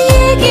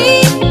얘기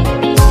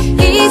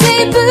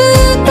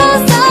이제부터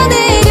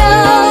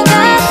써내려가.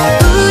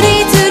 우리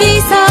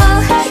둘이서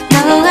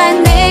너와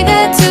내가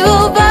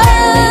좁아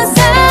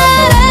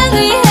사랑을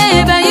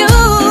해봐요.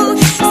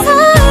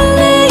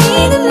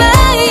 설레이는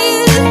마음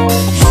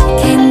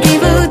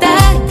캔디보다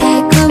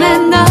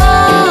달콤한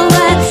너와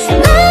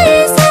나의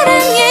사랑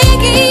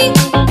얘기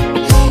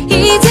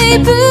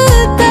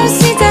이제부터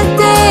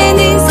시작되는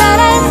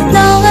사랑.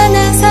 너와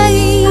나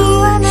사이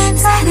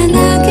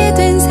사랑하게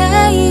된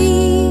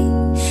사이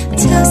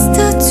Just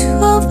the two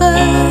of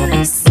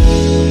us.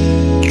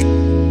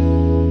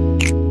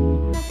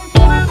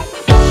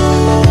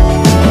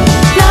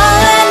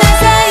 너와 나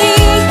사이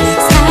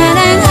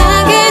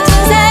사랑하게 된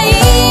사이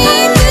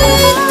눈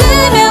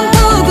뜨면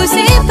보고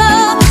싶어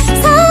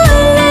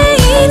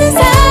설레이는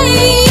사이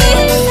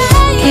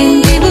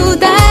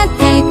캔디보다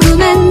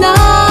달콤한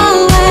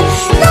너와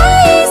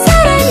나의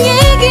사랑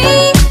얘기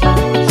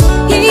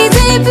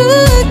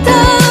이제부터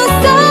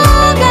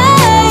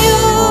써가요.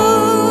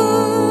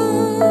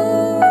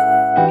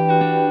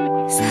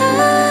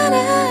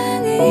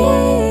 사랑을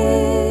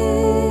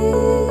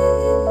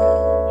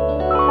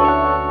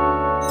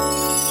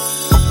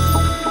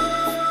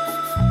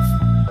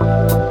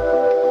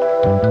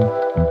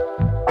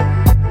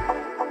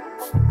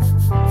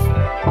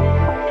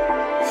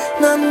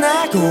넌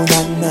나고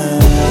난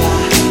너야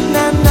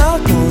난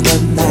너고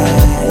넌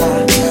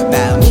나야.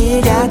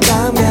 마음이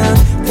같다면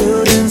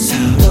둘은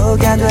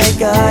서로가 될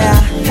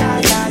거야.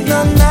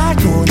 넌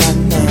나고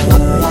난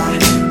너야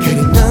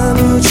그게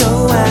너무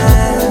좋아.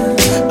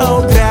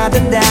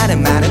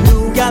 오그라든다는 말은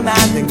누가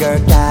만든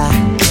걸까.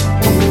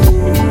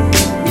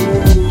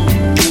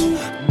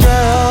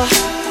 Girl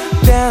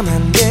뺨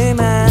한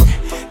대만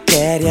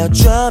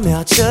때려줘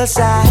며칠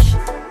사이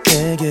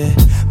그게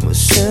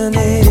무슨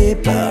일이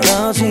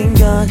벌어진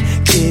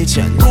건지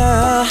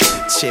전혀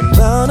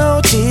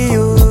침번호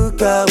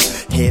지우고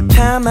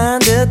힙합만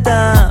듣던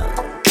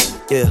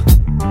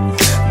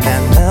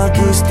난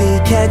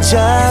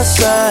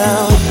어쿠스틱해졌어.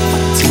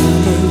 Tell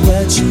me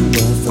what you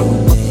want from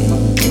me.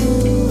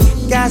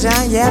 가장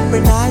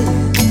예쁠 나이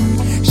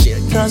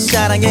실컷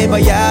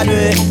사랑해봐야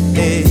돼.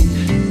 네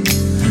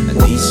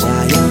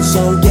사연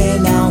속에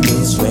나오는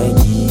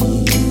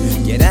swaggy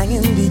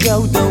걔랑은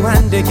비교도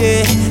안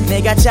되게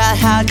내가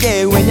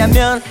잘할게.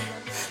 왜냐면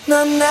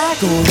넌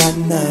나고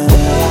난 너야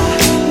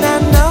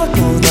난 너고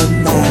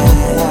넌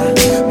나야.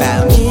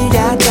 마음이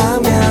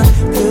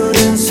같다면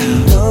둘은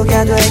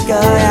서로가 될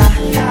거야.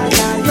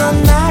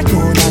 넌 나고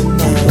난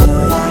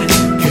너야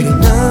그게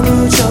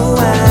너무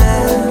좋아.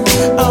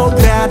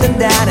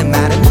 오그라든다는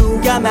말은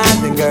누가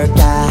만든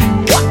걸까.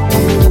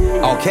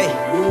 Okay,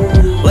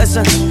 let's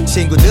listen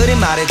친구들이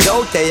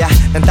말해줄 때야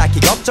난 딱히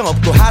걱정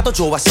없고 하도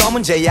좋아서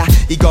문제야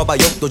이거 봐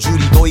욕도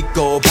줄이고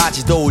있고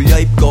바지도 올려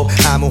입고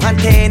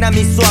아무한테나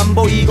미소 안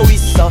보이고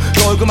있어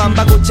얼굴만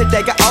봐 고칠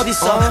때가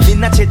어딨어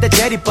민낯일 때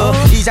제일 이뻐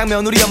이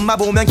장면 우리 엄마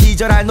보면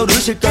기절할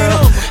노릇일 걸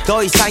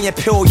더 이상의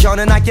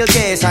표현은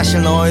아낄게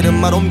사실 너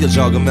이름만 옮겨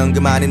적으면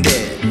그만인데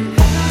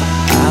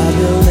I've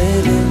been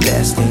living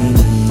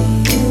destiny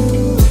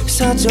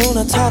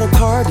사조나 타로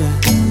카드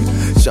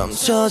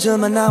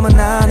점쳐들만 나만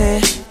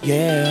안해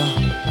yeah.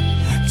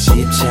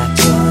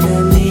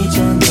 집착전은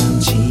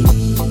잊었는지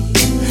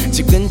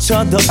집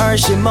근처도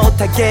얼씬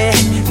못하게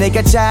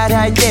내가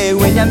잘할게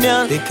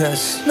왜냐면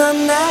Because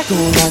넌 나고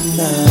난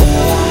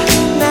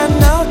너야 난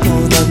너고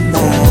넌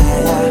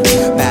나야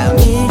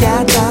마음이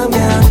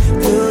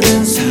같다면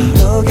둘은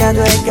서로가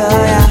될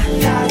거야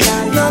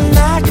넌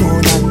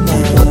나고 난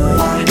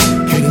너야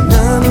그게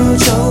너무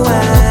좋아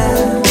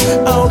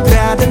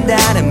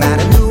오그라든다는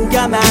말은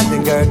누가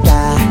만든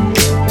걸까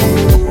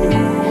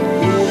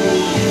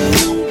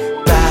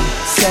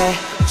밤새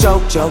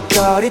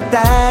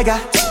족족거리다가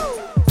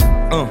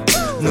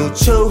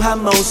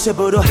누추한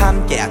모습으로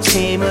함께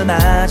아침을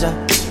맞아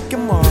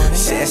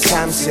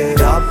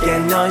새삼스럽게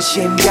넌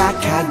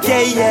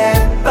심각하게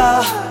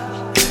예뻐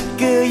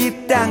그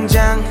입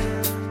당장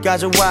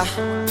가져와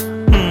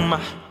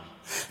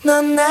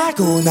넌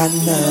나고 난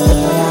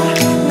너야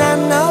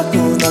난 너고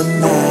넌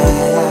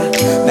나야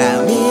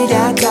마음이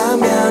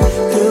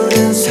같다면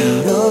둘은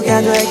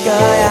서로가 될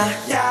거야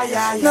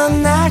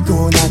넌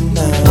나고 난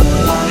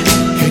너야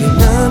그게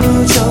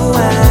너무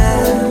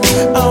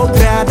좋아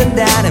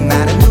오그라든다는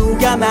말은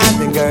누가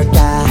만든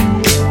걸까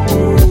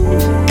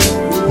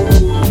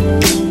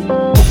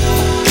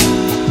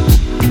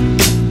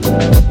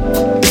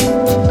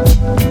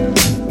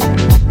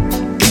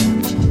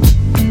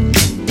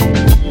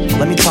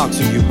Let me talk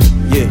to you.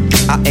 Yeah,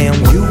 I am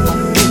you.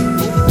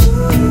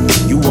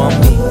 You want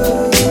me.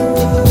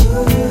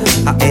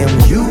 I am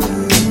you.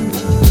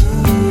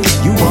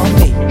 You want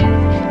me.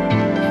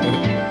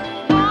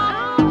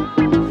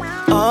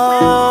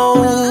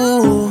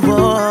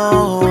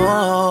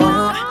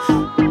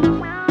 Oh,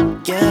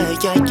 yeah,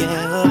 yeah,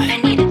 yeah.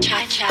 I need a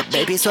cha-cha.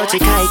 Baby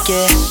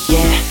솔직할게.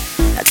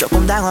 Yeah, 나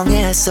조금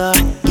당황했어.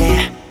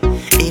 Yeah.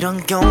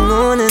 이런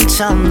경우는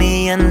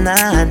처음이야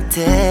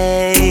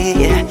나한테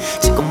yeah.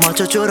 지금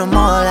어쩔 줄은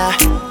몰라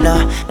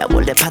너 나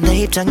원래 반대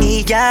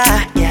입장이야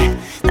yeah.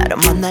 나를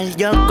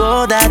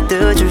만나려고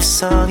다들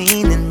서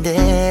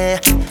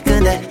있는데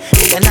근데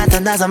네가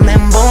나타나서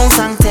멘붕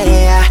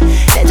상태야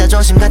내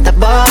자존심 갖다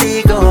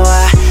버리고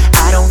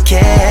I don't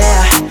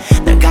care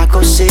널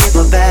갖고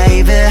싶어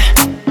baby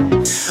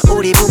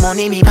우리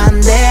부모님이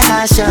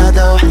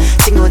반대하셔도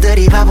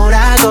친구들이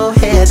바보라고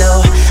해도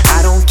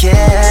I don't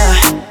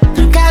care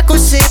갖고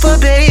싶어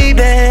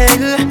baby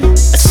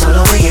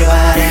서로이길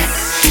바래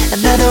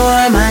나도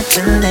얼마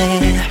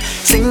전에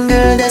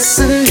싱글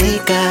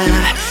됐으니까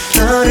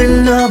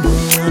너를 너무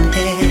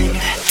원해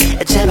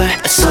제발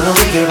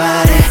서로이길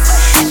바래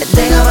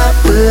내가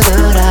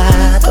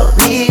바쁘더라도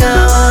네가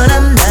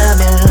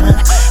원한다면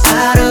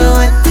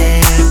하루에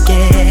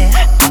태울게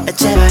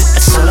제발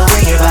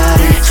서로이길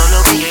바래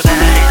서로이길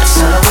바래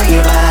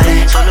서로이길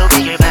바래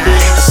서로이길 바래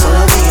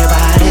서로이길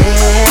바래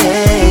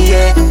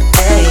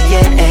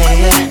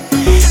yeah.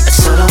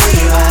 Solo with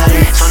your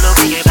body, solo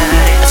with your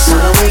body,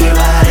 solo with your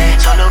body,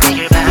 solo with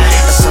your body,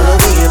 solo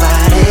with your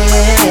body,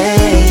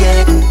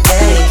 yeah,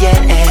 yeah,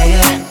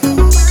 yeah.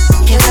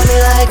 You got me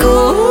like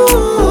ooh,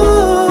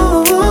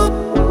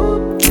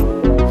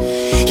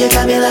 you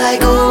got me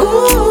like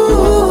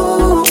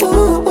ooh,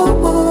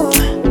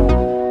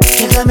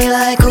 you got me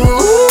like ooh,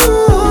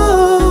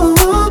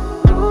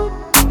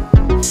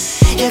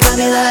 you got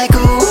me like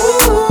ooh.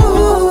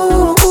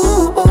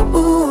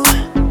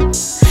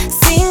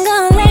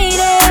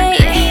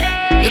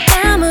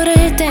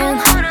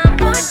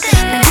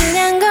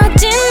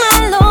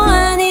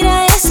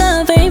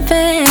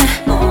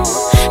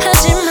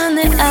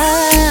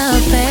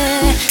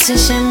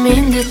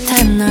 진심인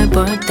듯한 널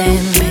볼 땐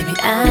Baby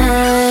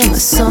I'm a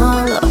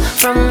solo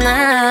from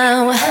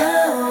now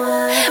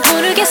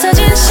모르겠어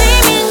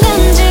진심인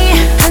건지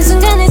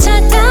한순간의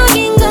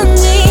착각인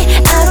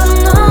건지 I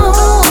don't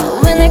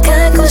know 왜 날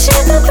갖고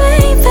싶어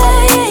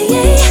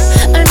baby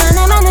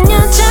얼마나 많은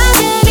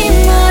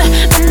여자들이 널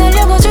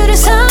만나려고 줄을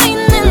서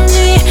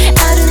있는지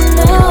I don't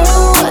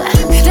know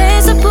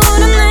그래서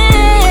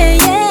부르네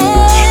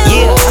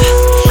Yeah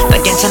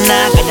난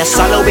괜찮아 그냥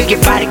solo with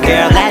your body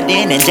girl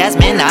Aladdin and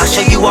Jasmine I'll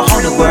show you a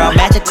whole new world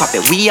Magic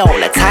carpet we all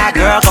a tie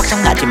girl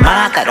걱정하지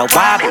마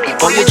따라와 우리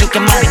보여줄게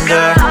많은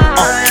girl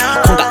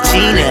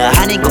콩깍지는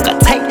아닌 것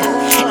같아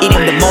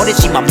이름도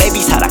모르지만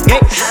baby 사랑해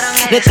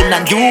내뜻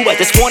난 you I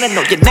just wanna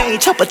know your name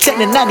첫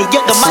번째는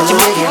아니어도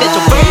마지막이 되죠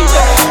baby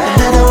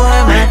나도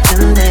얼마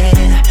전에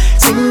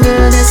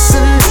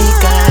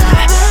싱글했으니까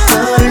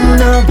너를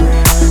너무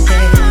원해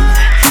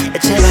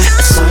제발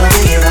solo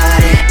with your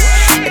body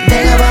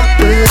내가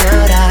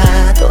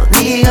바쁘더라도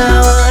네가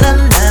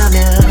원한다면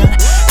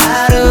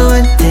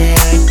하루엔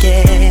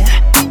태울게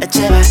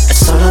제발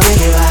solo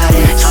with your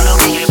body solo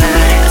with your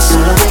body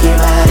solo with your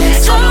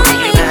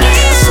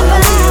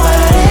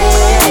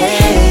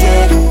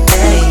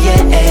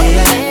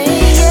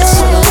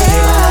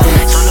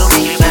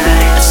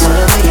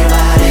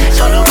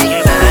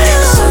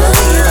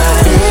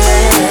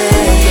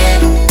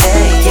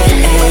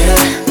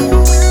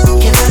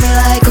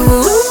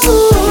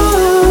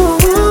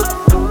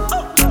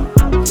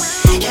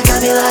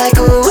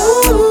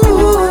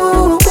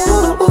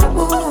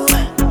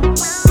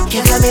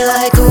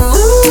like ooh.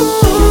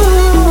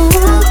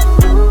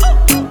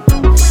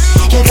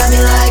 You got me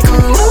like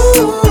ooh.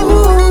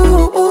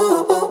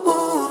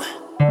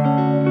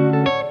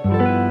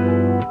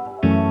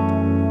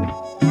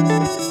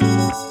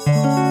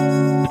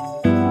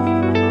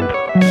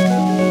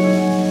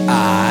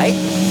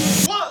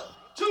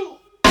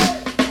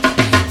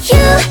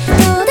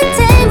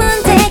 도대체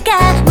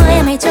문제가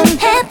뭐야 말 좀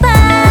해봐.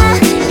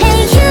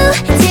 Hey you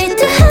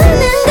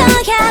질투하는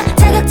거야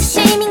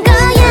자격지심인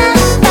거야.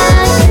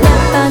 몇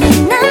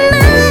번이나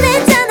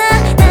말했잖아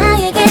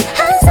나에겐 한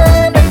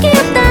사람밖에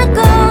없다고.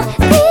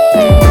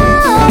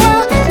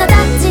 귀여워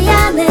너답지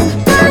않은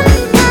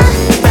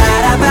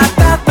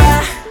빠라바빠빠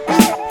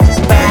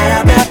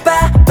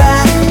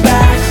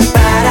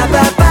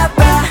빠라바빠빠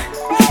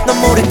넌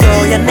모를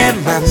거야 내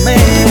맘을.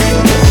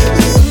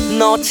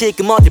 너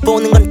지금 어딜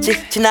보는 건지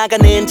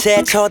지나가는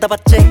채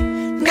쳐다봤지.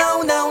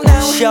 No no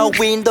no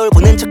쇼윈도를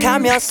보는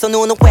척하면서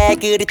눈은 왜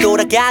그리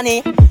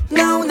돌아가니.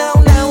 No no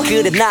no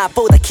그래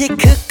나보다 키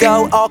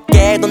크고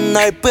어깨도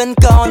넓은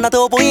거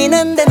나도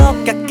보이는데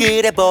너가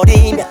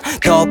그래버리면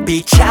더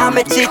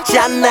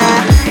비참해지잖아.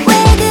 왜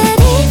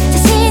그리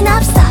자신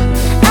없어.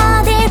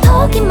 어딜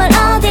보기만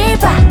어딜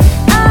봐.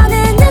 어느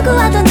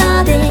누구와도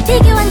너를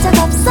비교한 적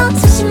없어.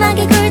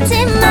 소심하게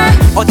굴지마.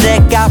 어제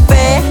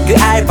카페 그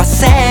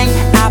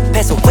알바생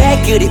앞에서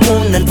왜 그리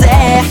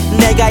웃는데.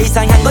 내가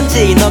이상한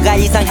건지 너가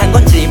이상한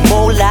건지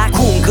몰라.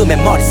 궁금해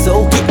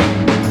머릿속이.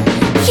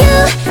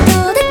 You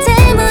도대체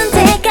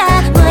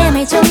문제가 뭐야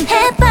말 좀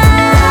해봐.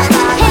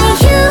 Hey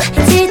you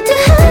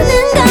질투하는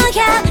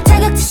거야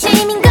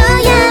자격지심인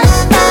거야.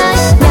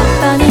 몇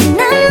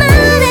번이나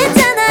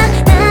말했잖아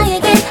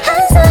나에겐 한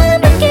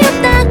사람밖에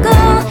없다고.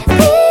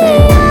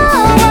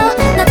 귀여워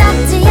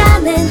너답지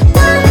않은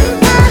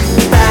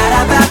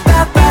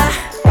빠라바빠빠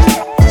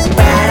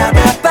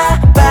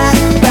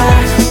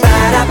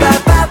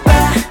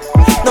빠라바빠빠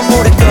넌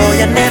모를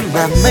거야 내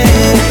맘을.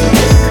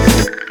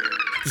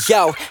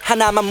 Yo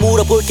하나만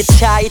물어볼게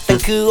차있던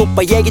그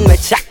오빠 얘긴 왜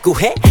자꾸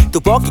해.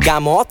 뚜벅이가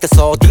뭐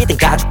어때서 어디든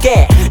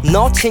가줄게.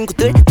 너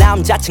친구들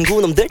남자친구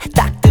놈들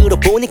딱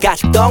들어보니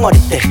가죽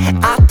덩어리들.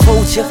 I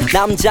told you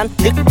남잔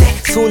늑대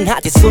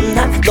순하지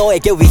순한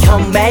너에게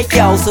위험해.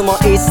 Yo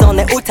숨어있어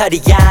내 울타리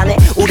안에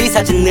우리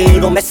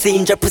사진으로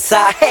메신저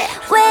프사해.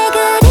 왜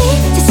그리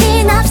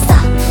자신 없어.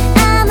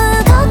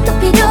 아무것도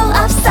필요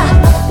없어.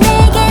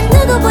 내겐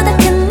누구보다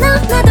큰 너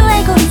나도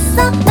알고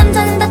있어.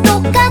 남자는 다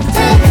똑같아.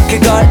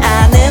 그걸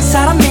아는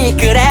사람이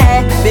그래.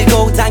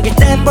 밀고 당길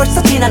땐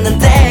벌써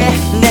지났는데.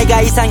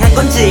 내가 이상한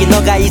건지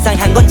너가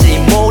이상한 건지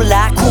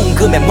몰라.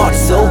 궁금해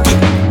머릿속이.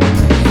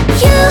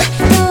 You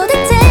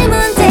도대체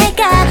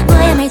문제가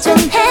뭐야 말 좀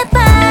해봐.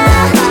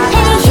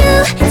 Hey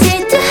you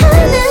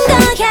질투하는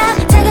거야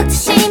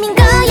자격지심인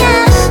거야.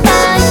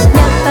 몇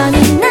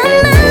번이나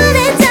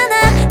말했잖아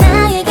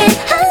나에겐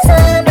한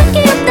사람밖에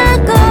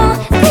없다고.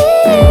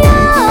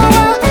 귀여워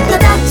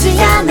너답지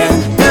않은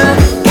누가.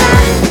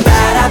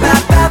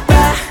 빠라바빠빠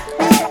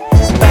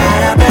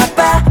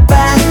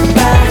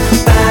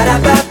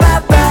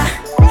빠라바빠빠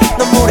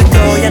넌 모를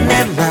거야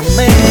내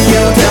맘을.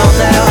 You don't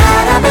know.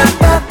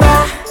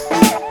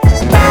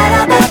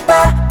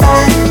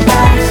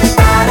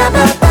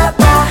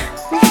 빠라바빠빠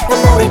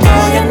넌 모를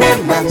거야 내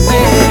맘을.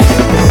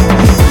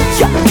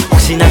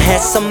 혹시나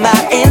했어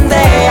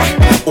말인데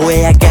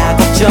오해할까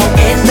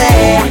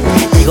걱정인데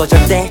이거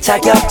절대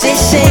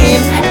자격지심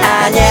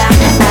아냐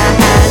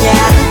아냐.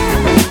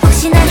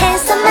 혹시나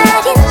해서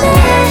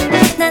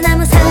말인데 난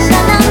아무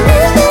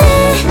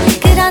상관없는데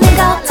그러는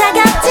거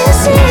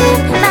자격지심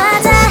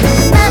맞아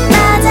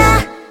맞아.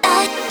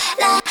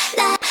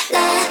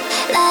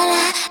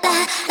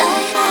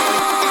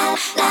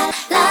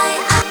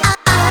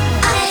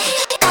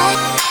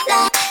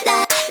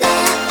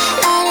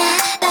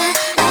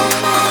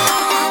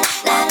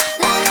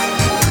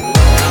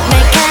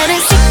 날카로운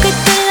씻고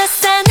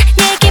둘러싼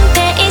얘긴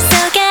페이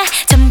속에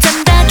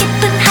점점 더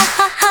깊은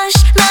하하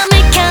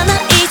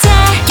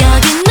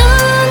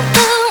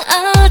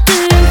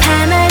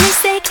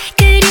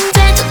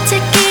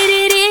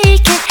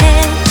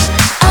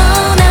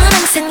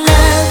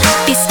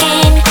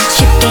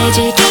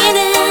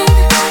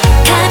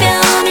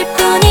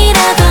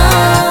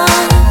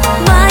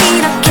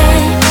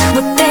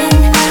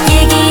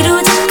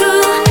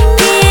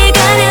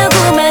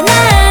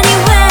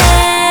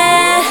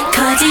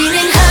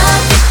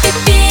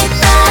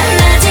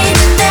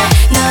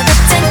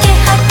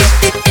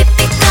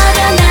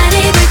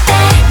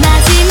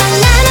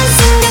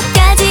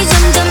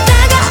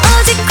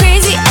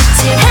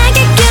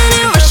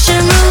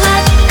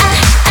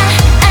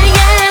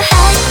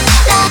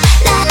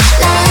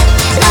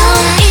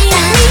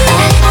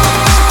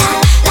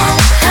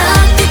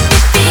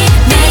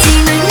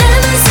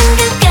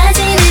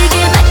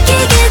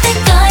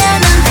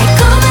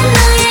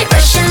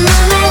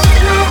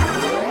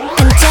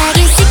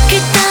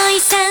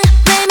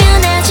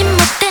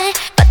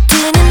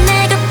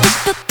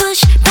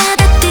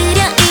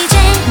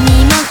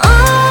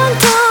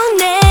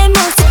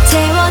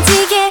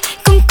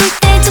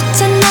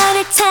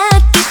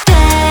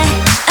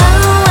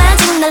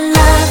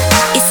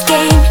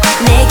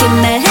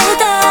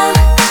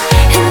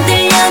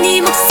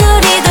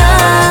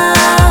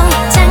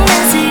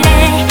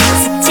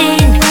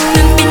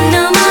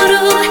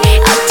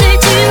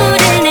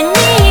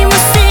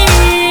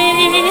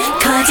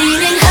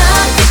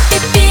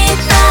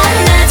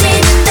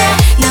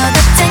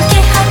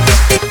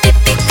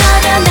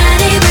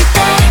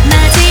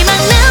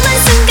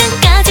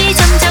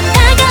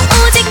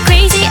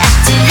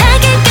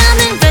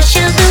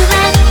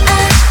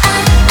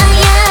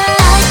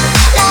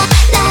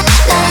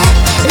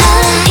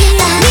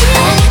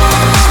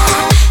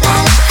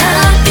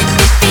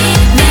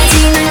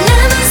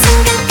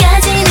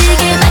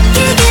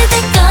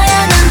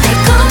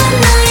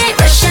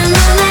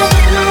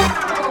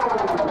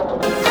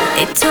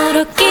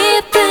이토록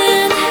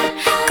깊은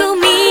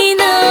꿈이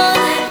넌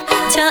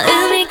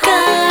처음일걸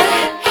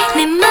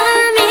내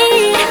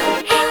맘이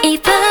이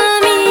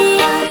밤이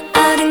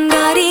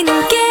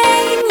어른거리는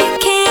게임 you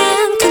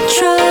can't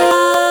control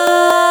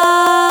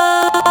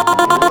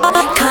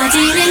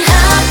커지는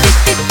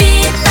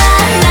핫빛빛빛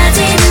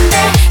빨라지는데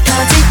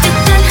터질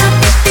듯한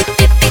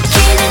핫빛빛빛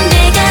비키는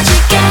내가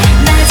줄게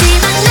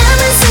마지막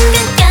남은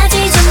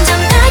순간까지 점점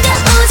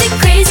다가오지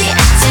crazy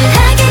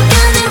아찔하게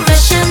가는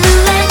Russian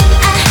roulette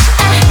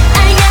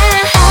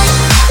yeah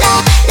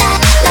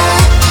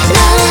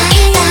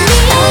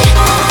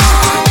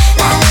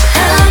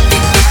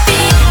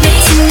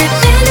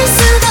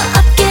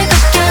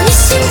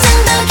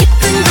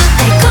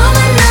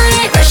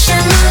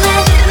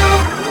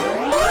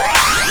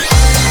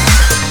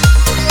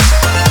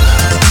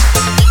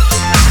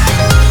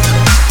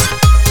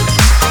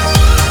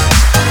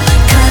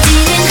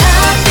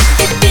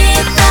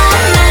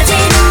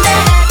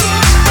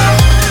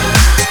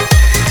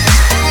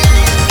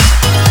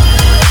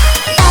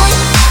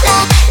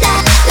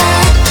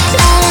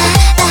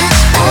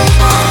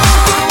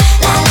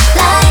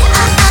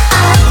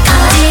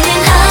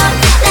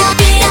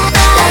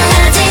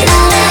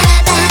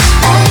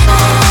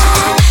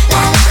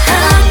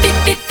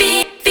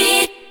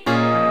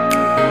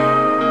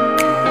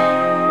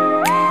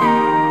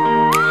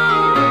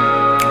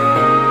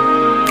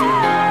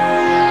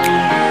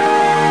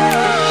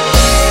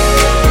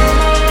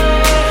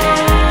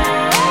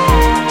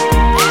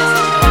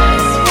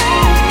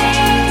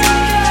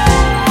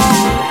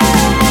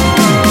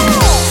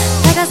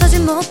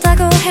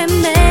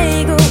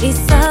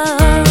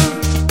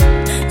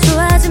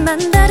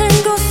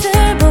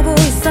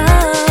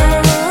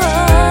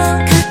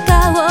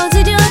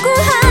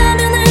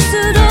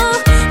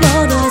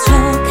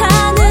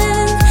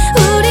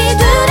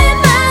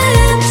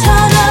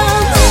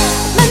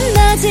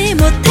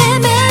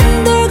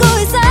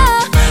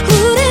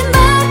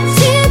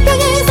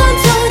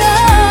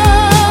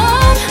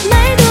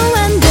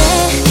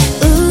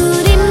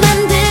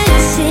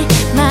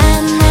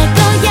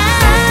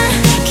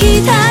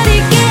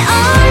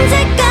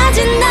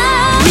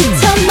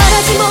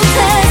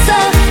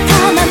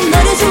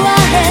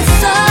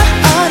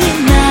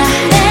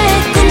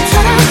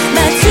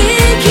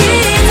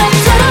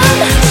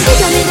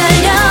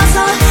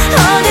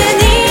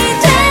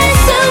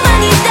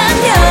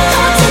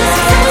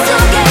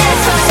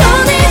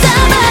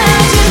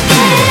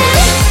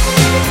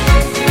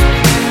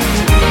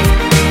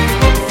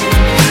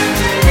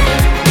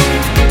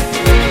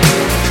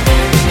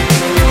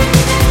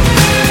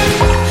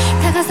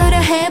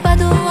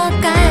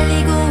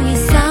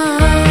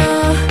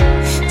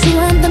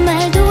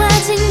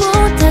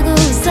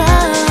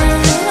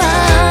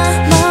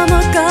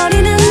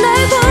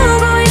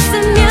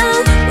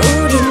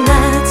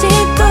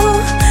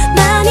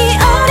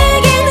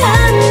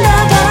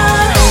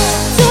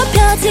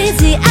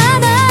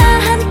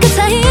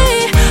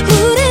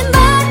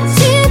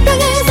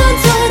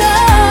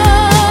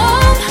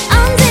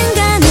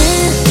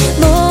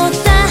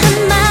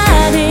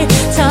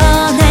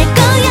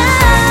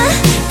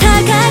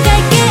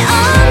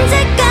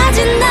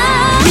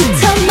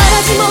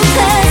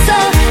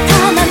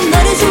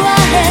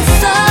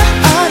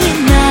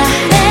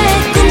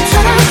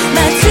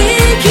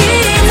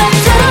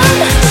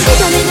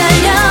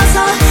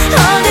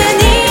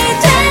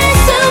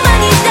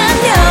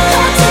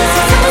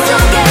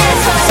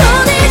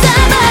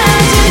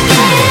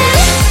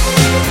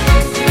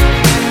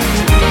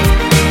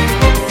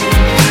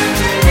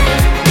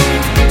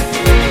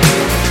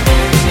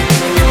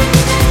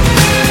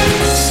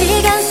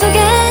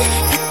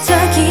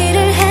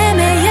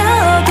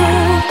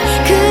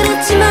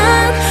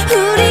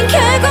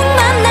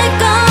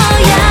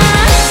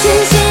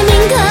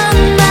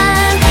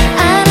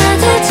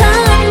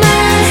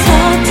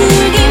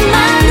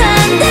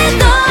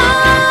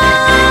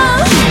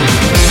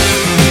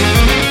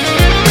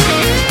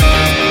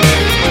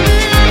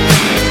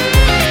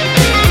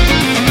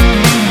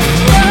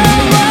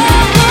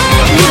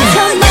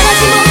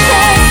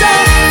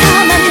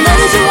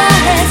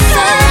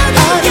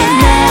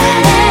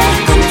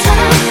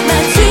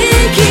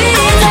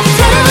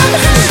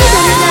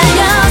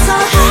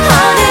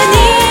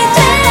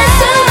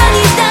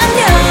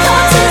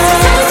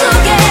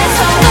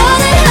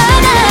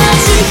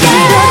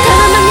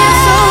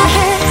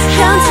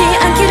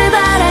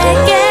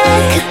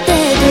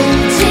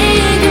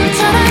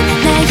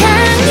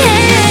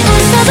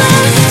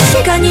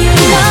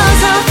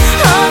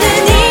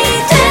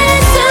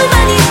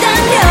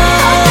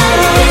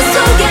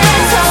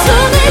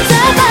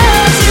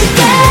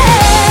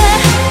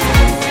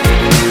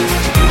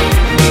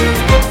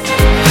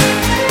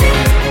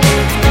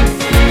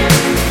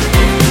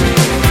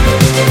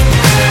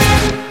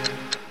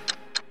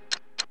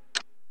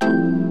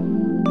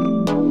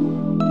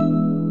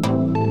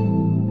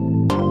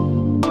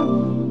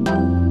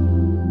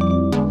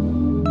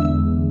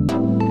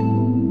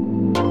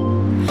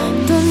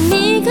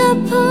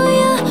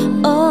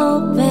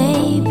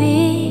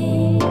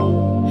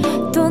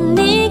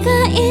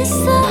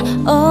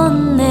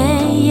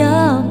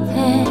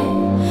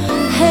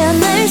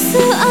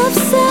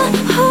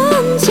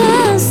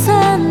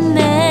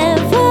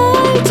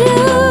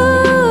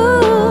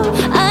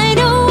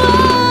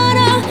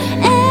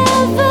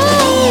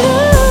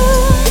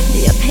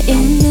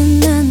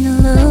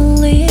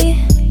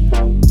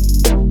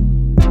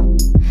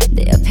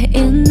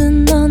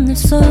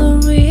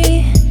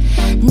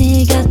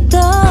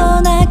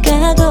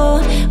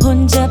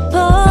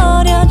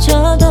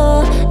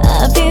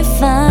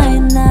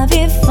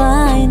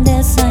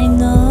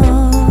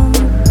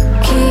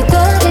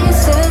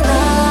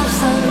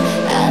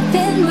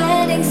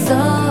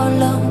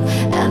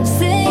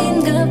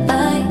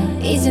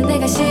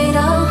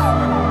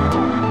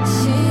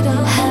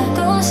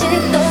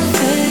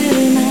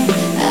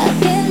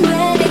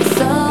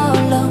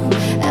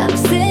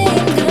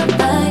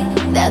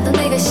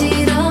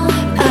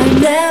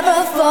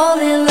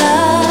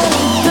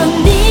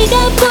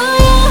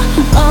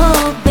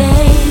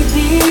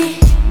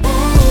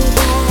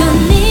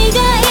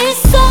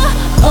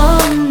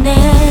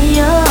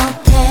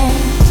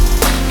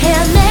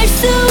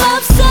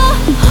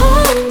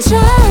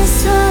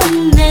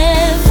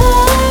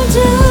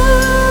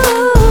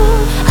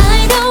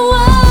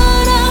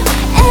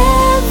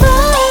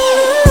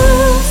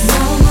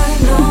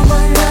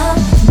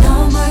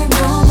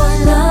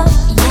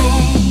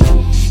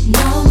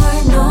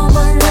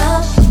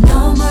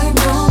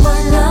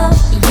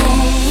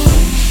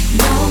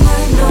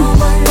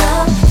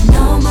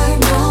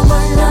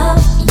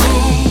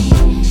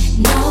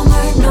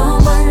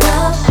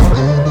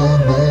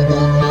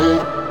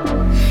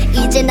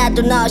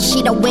나도 너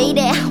싫어 왜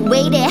이래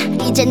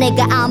이제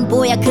내가 안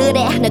보여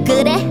그래 너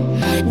그래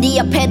네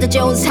옆에도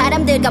좋은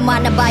사람들과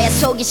만나봐야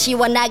속이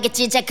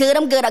시원하겠지 자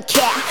그럼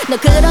그렇게 너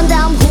그런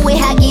다음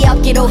후회하기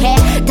없기로 해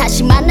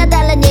다시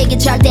만나달란 얘기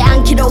절대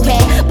않기로 해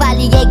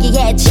빨리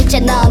얘기해 진짜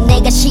넌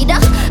내가 싫어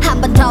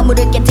한 번 더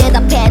물을게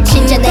대답해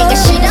진짜 내가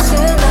싫어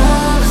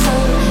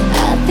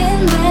I've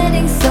been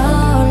waiting so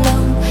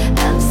long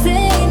I'm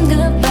saying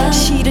goodbye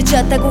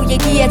싫어졌다고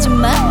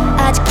얘기하지마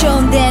아직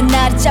좋은데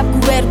나를 잡고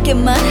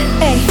외롭게만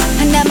에이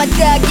하나만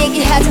딱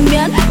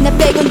얘기하자면 나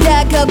빼곤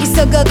다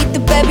거기서 거기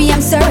또 baby I'm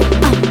sorry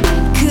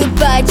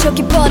Goodbye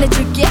저기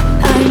보내줄게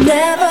I'll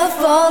never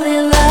fall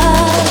in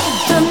love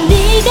또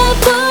네가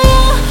보여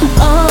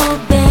oh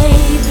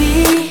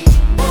baby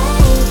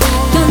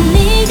또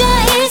네가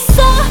있어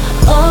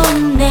oh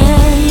내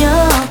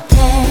옆에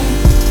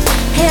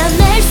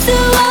헤어날 수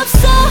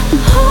없어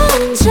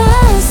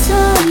혼자서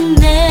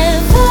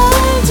never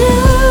do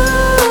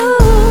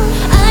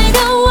I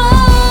don't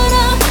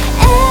wanna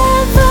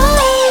ever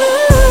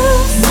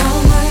lose No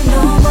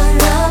more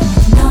love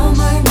No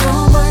more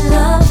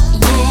love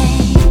yeah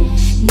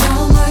No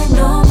more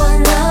love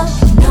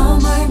No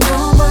more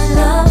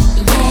love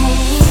yeah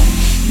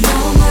No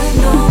more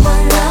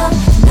love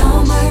No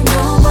more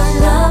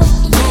love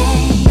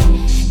yeah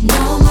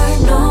No more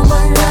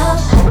love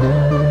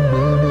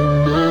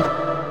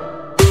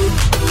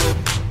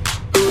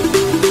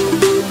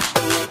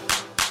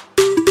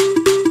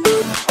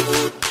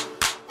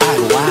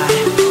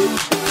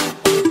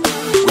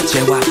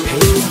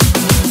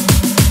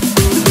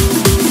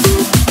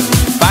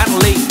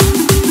Finally,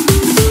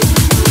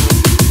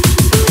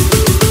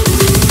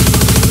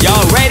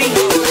 y'all ready?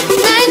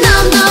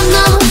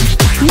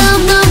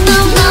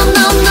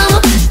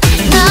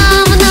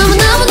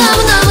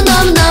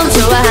 너무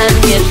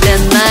좋아하는 게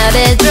땐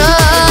말해줘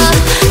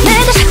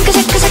내가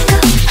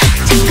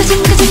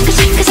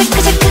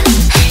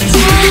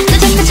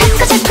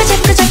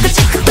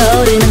자꾸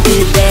떠오르는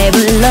그대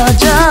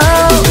불러줘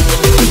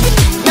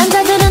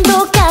남자들은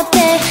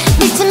똑같대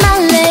믿지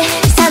말래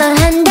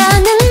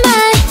사랑한다는 말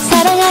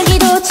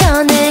사랑하기도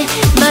전에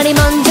말이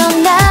먼저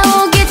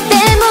나오기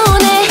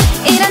때문에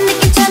이런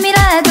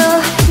느낌쯤이라도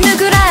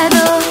누구라도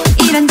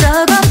이런 적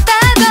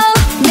없다고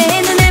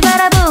내 눈을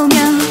바라보며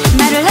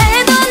말을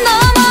해도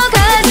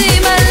넘어가지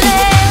말래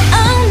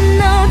Oh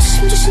no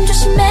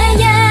조심해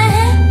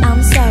yeah I'm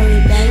sorry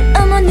babe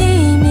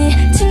어머님이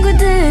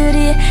친구들이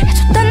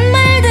해줬던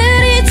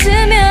말들이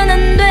들면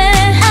안돼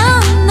Oh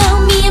no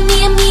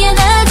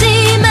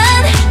미안하지만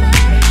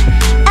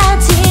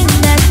아직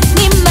난 네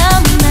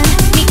맘만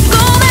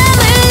믿고만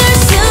흘릴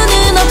수는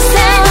없어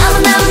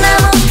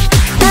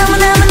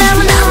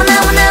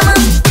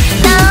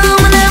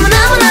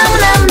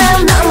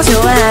너무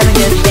좋아하는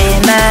그때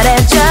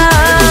말해줘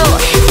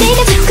네가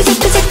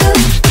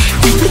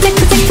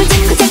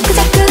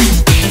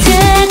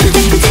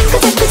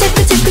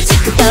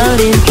자꾸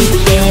떠오르는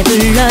그때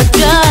불러줘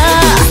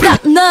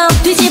Stop no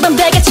뒤집은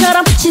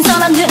베개처럼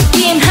신선한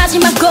느낌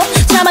하지만 꼭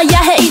참아야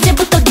해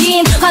이제부터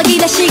긴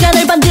확인의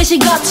시간을 반드시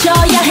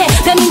거쳐야 해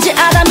뱀인지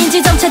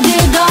아담인지 점차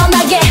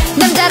드러나게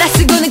남자라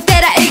쓰고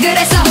늑대라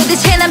일그랬어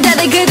도대체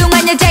남자들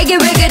그동안 여자에게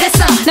왜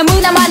그랬어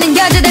너무나 많은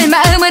여자들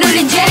마음을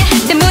울린 죄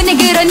때문에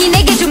그러니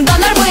내게 좀 더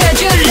널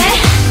보여줄래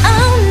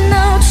Oh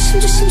no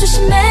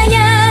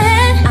조심해야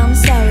해 I'm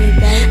sorry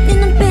babe 네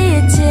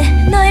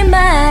눈빛이 너의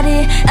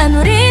말이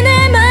아무리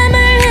내 맘을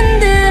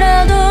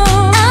흔들어도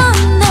Oh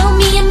no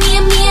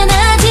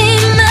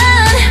미안하지만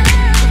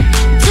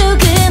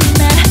조금만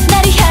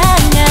나를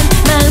향한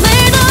마음을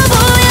더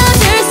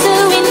보여줄 수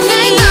있니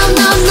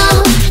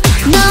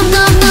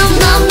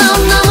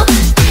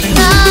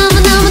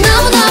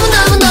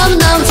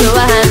너무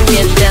좋아하는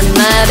그때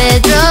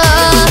말해줘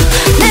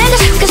내가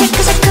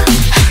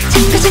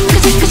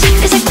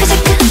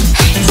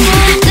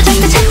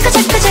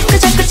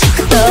자꾸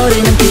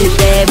떠오르는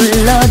그때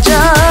불러줘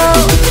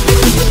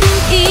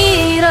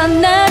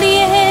이런 날이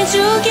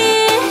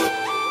해주길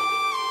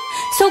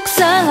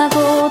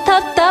속상하고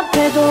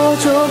답답해도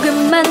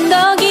조금만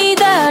더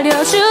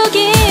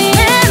기다려주길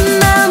내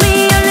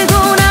마음이 열리고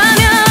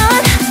나면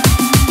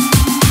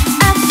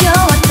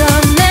아껴왔던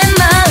내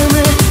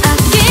마음을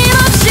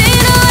아낌없이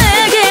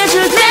너에게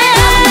줄게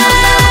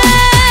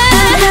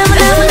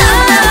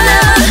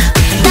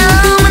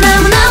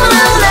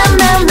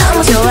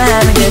너무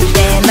좋아하는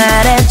그때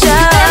말해줘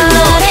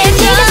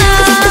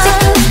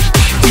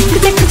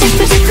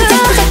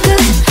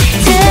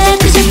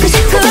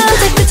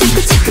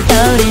자꾸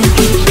떠오르는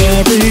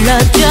그때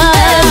불러줘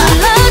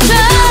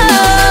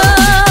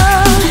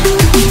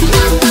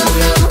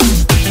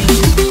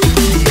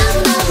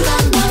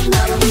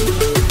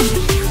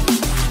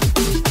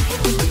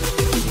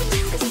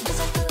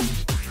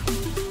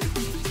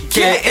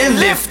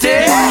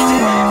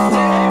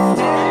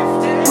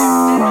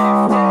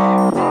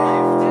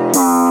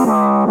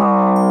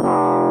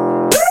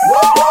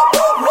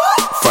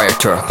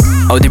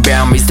어디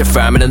봐 Mr.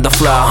 Farmin on the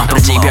floor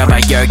부러지벼봐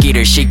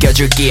열기를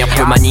식혀줄게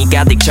불만이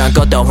가득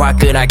전것도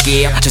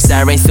화끈하게 저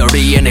사이렌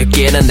소리에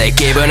느끼는 내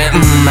기분은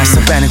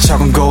말썽 빼는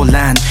척은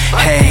곤란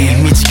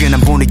Hey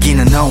미지근한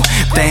분위기는 no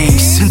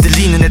thanks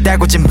흔들리는 내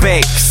달궈진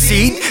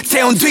backseat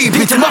태운 뒤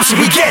빈틈없이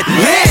we get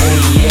lit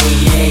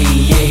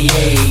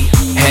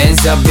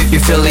Hands up if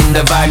you're feeling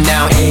the vibe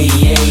now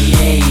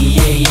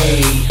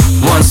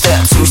One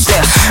step, two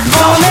steps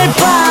오늘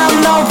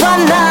밤 너와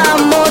나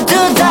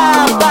모두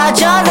다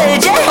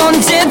빠져들지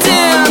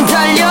언제든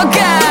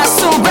달려가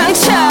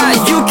소방차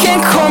You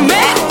can call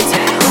me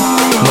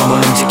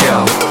몸을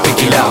움직여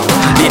Pick it up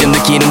리듬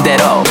느끼는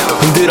대로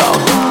흔들어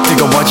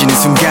뜨거워지는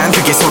순간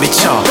크게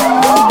소리쳐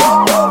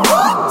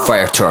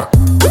Fire truck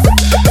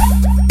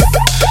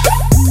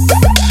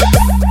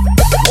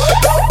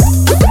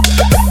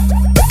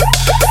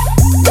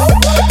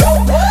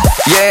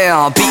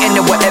Yeah, being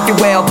nowhere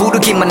everywhere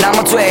부르기만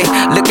하면 돼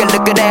Look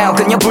it out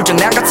그냥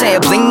불장난 같아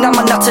Blink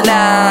나만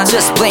나타나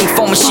Just blink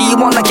for me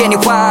시원하게 네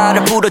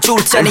화를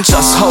불어줄 테니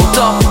Just hold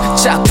up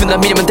자꾸나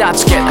밀면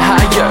다쳐 get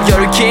higher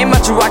열기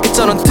맞춰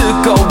rocket처럼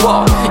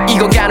뜨거워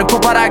이건 가는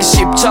폭발하기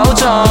 10초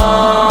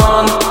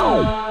전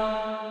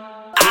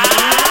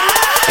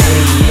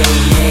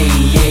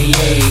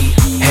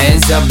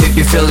Hands up if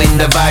you're feeling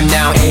the vibe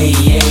now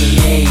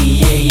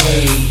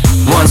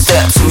One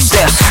step, two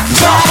steps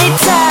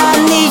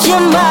짜릿한 네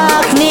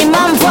음악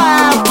네만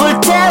봐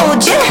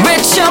불태우지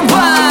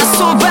외쳐봐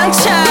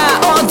소방차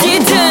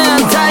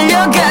어디든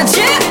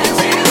달려가지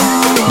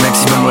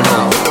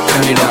Maximum으로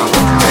turn it up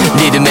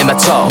리듬에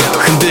맞춰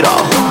흔들어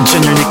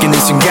전율 느끼는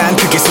순간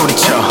크게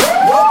소리쳐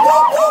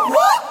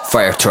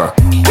Fire truck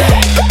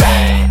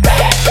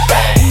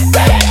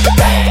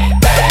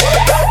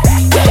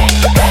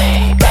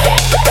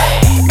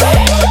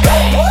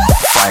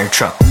Fire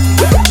truck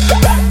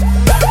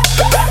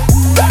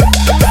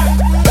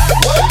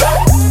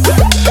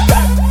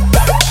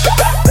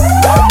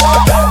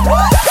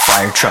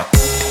Fire truck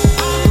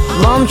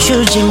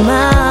멈추지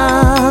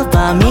마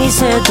밤이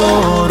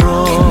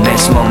새도록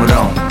Maximum으로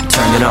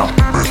turn it up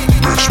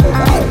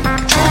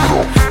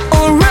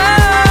Alright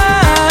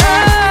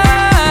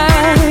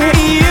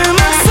이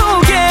음악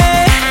속에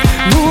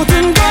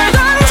모든 걸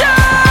던져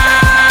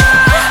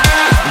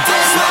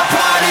That's my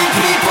party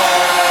people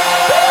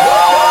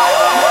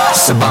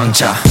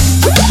서방차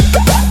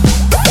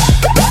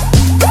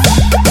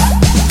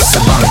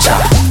서방차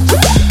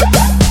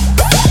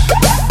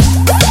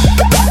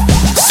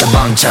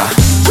서방차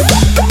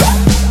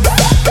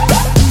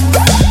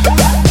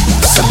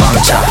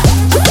서방차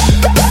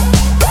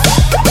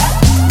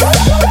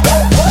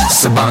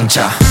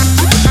서방차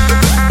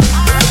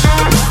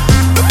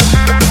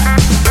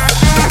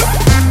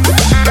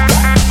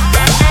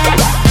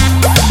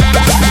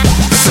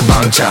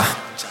서방차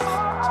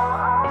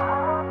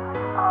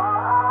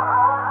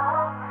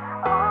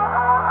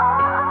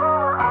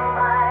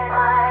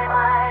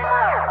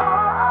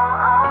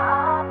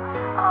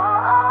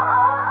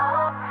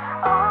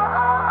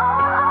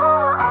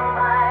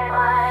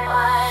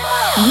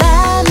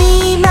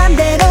마음이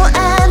맘대로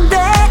안 돼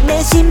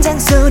내 심장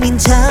소린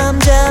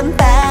점점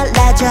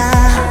빨라져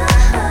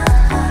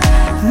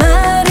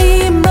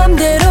말이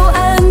맘대로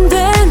안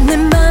돼 내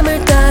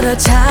맘을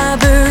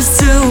따라잡을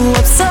수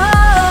없어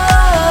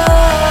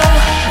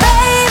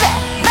Baby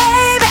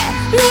baby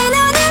네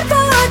눈을 볼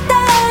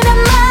때면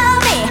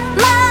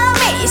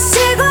마음이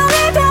시공의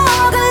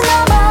벽을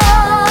넘어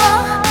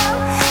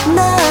널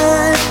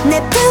내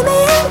품에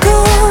안고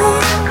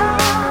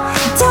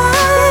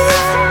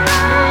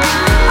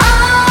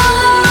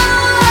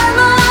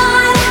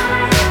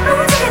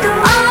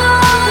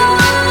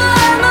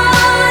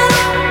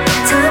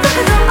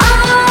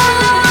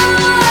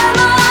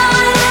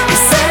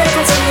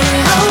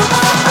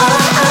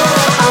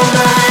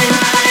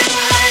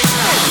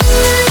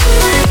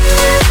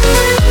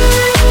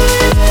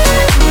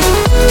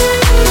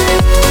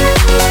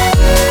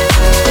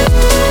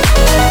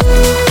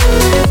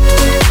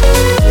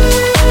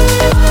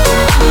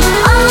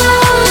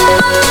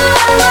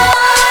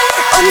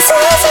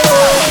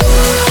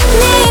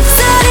네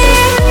입술이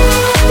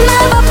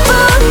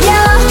마법뿐이야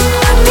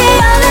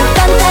피어난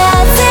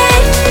판타지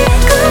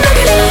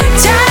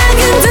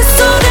작은 두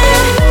손을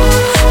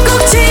꼭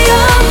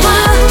쥐어봐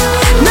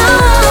너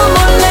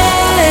몰래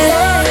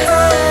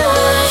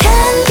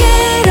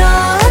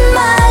향기로운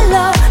말로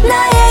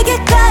나의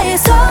귓가에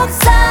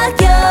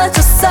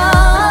속삭여줬어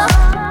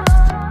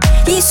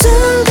이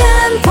순간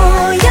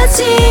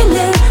보여지는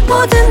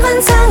모든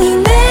환상이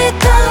내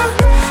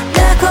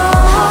거라고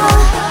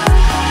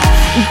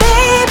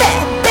Baby,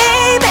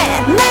 baby,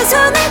 내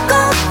손을 꼭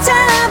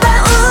잡아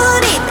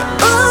우린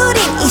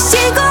이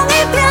시공의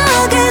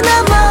벽을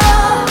넘어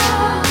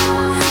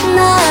난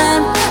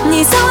네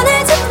손을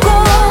잡고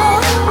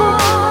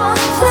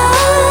Fly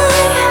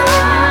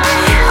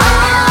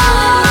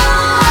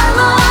All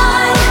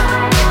night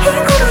이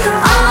구름도 All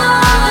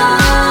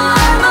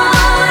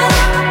night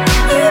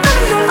이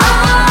밤도 All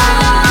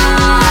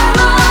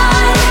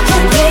night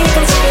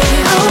향기까지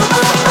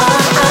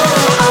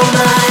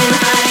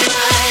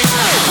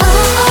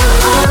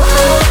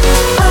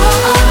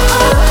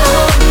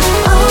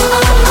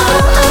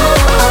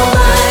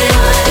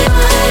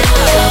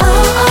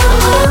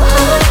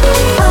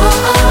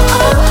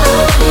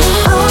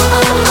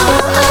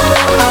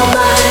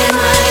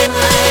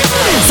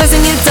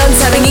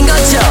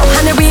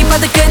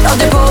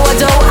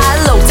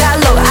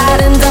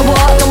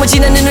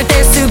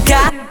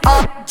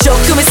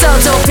조금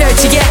있어도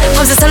펼치게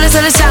밤새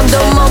설레설레 잠도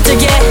못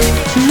들게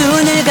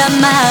눈을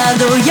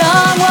감아도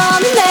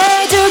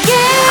영원해줄게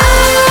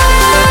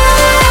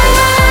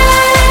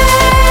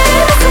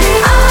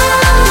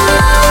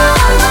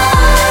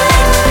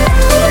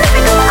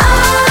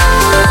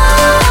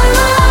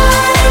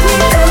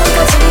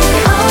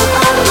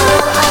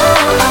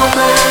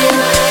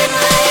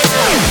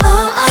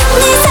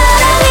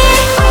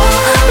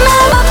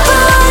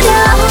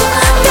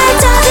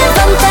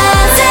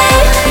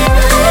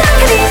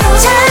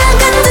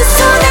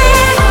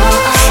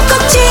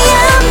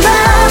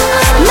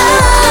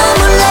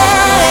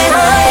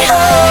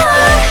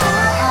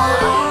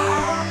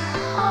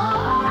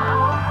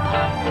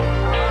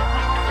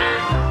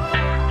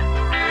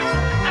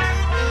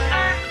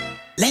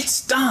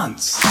Let's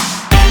dance.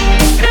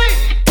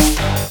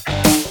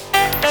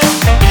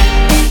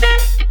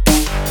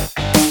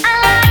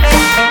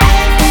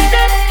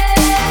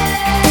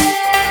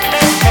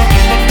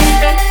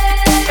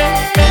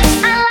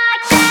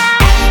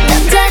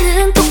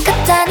 남자는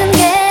똑같다는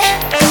게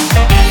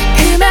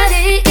그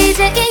말이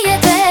이제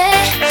이해돼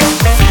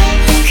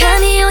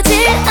감이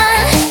오질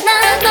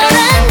않아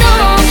너란 놈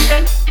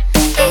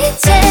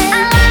이제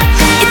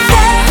있다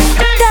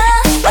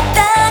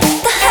왔다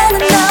갔다 하는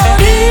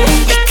너를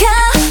네가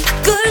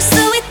바꿀 수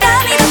있다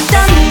믿었던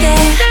게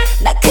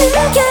나 그게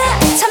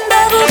참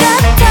바보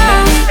같아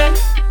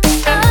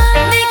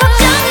네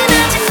걱정은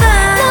하지마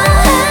너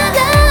하나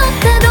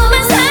없다도만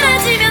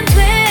사라지면 돼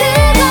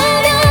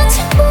그거면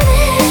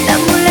충분해 난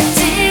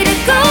몰랐지를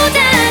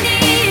고다니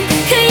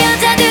그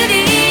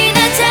여자들이 나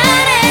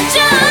잘해줘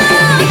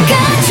네가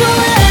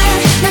좋아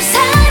널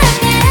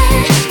사랑해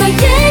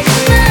너의 그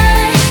말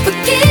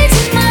웃기지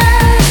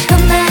마넌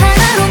나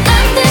하나로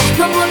안돼넌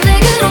원래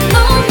그런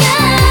놈이야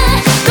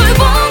꼴본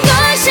걸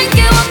신기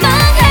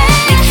원망해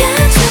네가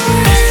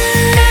좋아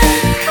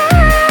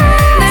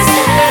날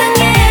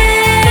사랑해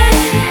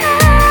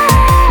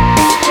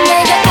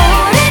내가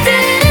오래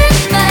들은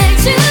말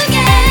중에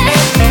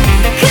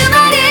그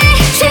말이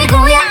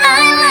최고야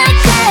I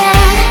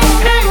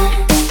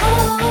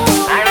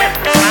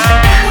like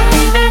that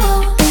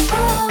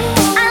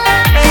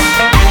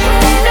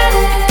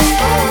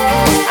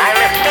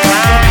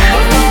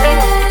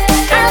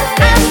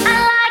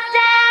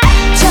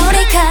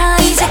저리 가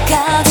이제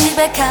가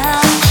집에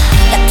가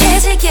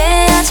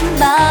약해지게 하지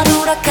마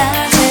돌아가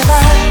제발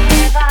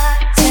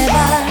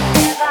제발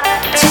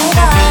제발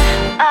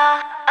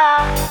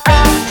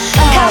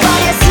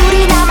가버려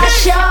술이나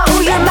마셔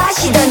우유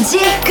마시던지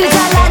그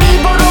잘난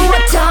보러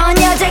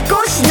왔던 여자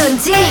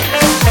꼬시던지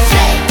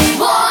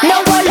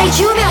너 원래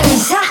유명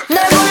인사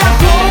널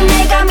몰라본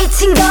내가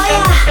미친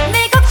거야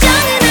내 걱정은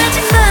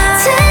하지마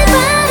제발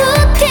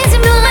웃기지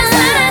마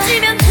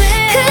사라지면 돼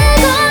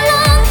그걸론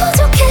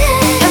부족해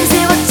밤새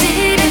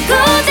왁지를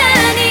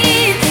고다니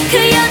그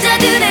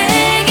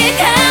여자들에게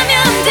가면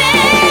돼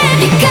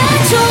네가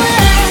좋아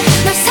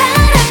널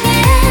사랑해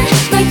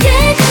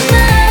너의 그 말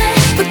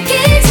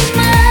웃기지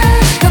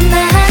마넌 나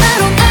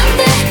하나로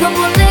안돼넌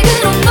원래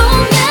그런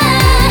놈이야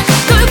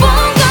꼴본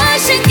걸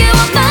신기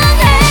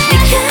원망해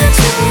네가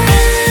좋아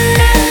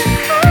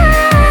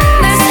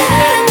날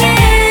사랑해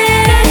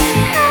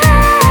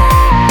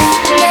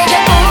내가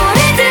오래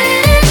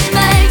들은 말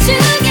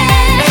중에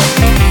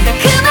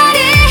그 말이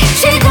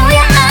최고야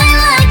I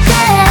like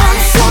that I'm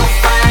so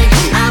fine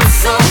I'm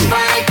so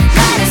fine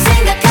나를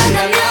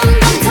생각한다면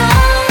don't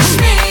touch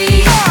me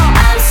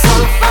I'm so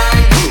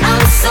fine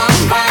I'm so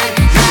fine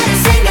나를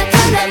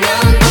생각한다면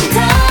don't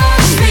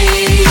touch me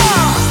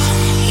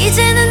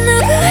이제는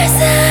누굴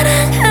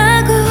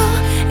사랑하고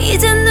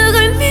이제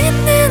누굴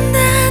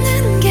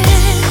믿는다는 게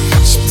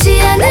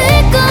쉽지 않을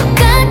것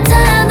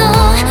같아 너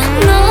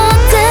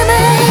때문에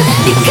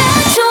네가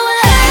좋아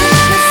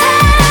널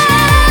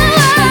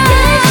사랑해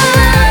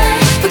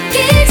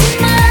웃기지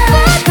마넌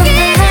나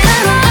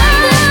하나로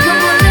안돼 넌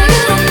원래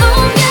그런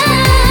놈이야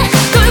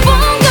꼴본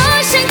걸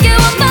신기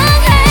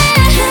원망해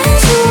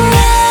좋아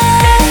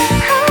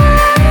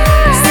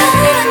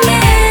사랑해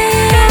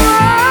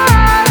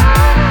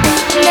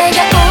내가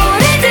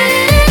오래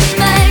들은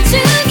말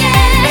중에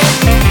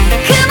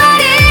그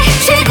말이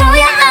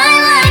최고야 I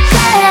like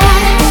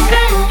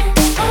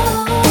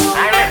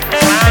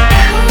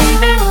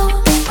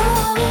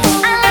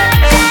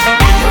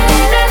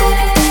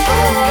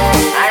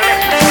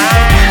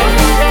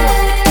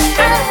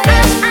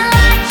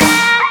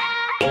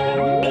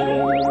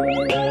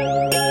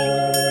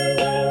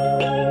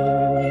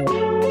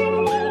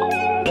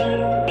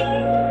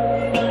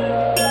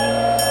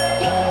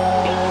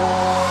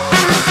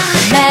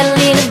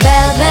멜리는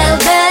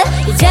벨벨벨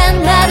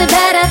이젠 나를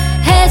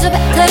배려해줘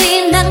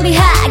배터리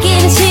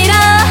낭비하기는 싫어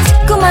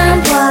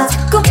자꾸만 봐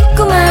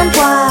자꾸만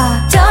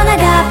봐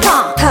전화가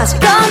펑 터질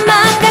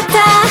것만 같아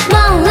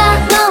몰라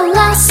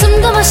몰라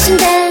숨도 못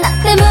쉰대 나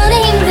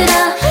때문에 힘들어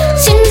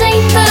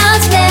심장이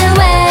떨어지네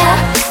왜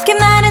그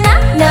말은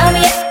너무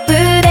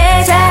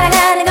예쁘대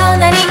자랑하는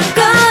건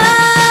아니고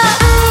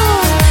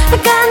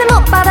평가는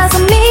못 받아서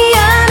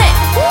미안해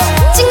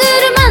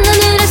친구를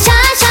만나느라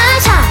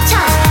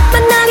샤샤샤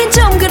만나긴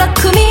좀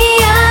그렇고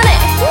미안해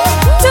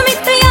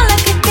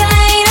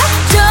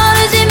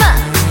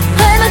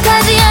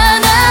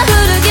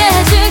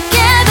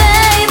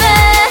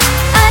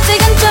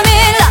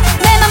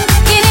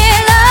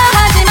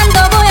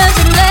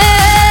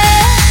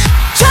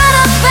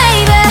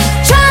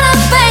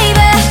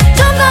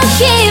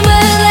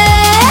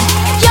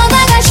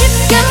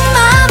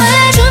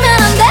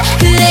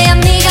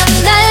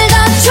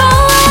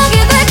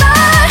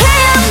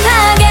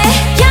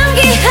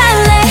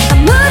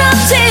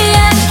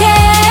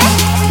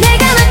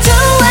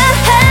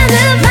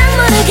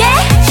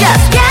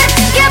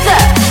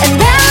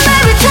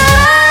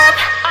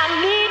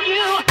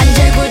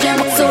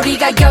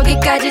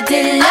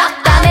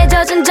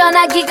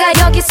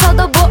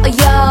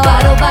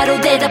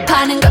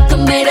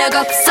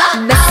없어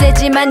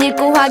메시지만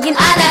읽고 확인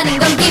안 하는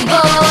건 기본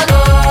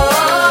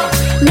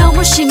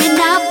너무 심이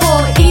나보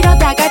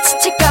이러다가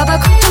지칠까봐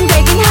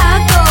걱정되긴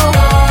하고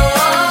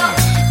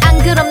안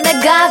그럼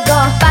내가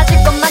더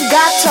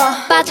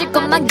빠질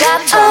것만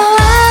같아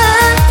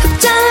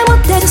답장을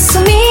못해줘서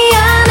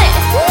미안해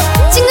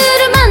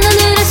친구를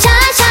만나느라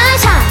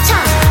샤샤샤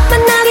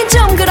만나긴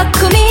좀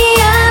그렇고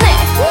미안해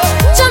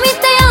좀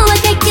이따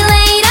연락할게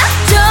later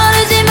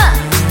저러지마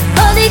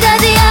어디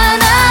가지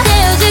않아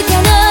헤어질게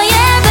너의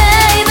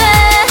baby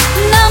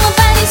너무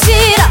빨리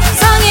싫어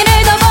성의를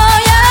더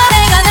보여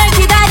내가 널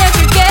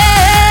기다려줄게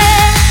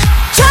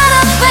Try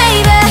to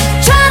baby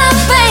좀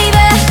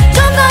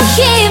더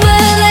힘을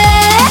내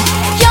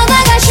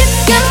여자가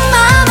쉽게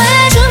마음을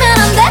주면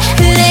안 돼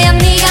그래야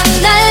네가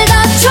날 더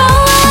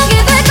좋아하게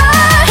될걸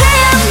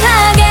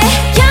태연하게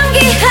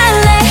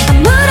연기할래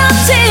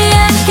아무렇지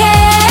않게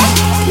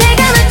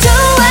내가 널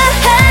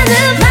좋아하는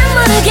맘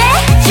모르게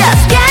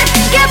Just get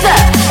together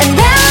and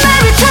then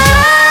baby turn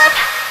up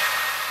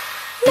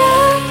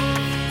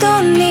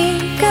나도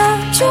네가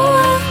좋아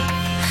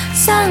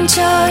상처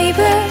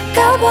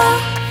입을까봐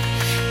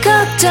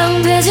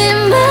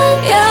걱정되지만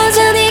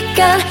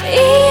여자니까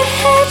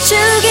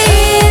이해해주길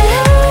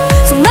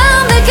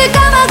속마음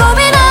들킬까봐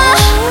고민아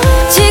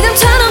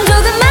지금처럼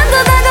조금만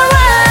더 다가와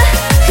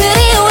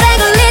그리 오래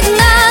걸리진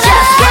않아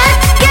Just get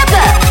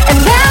together and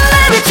then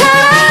baby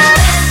turn up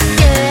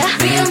yeah.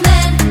 Real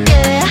man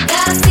yeah.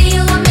 Gotta see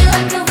you love me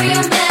like a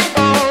real man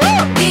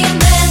Be a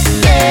man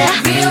yeah.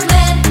 Real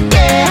man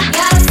yeah.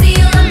 Gotta see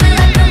you love me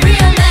like a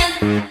real man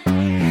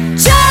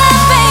Try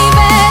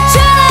baby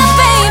좀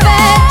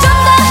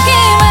더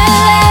힘을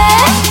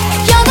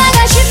내 여자가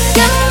쉽게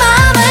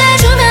마음을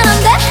주면 안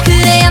돼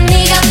그래야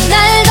네가 날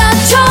더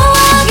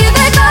좋아하게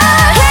될걸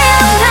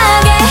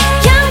태연하게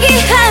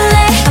연기할래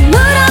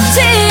아무렇지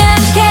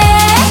않게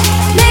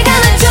내가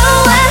널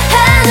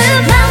좋아하는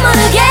맘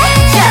모르게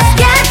Just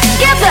get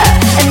together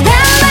and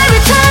then baby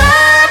turn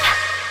up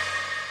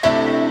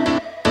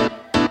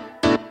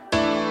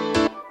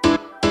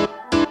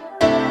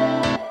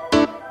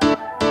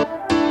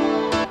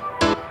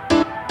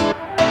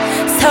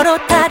서로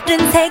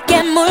다른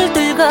색에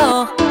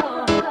물들고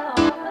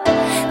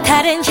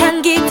다른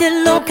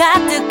향기들로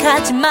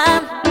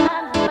가득하지만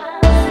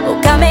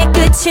오감의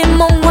끝이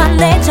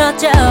몽환에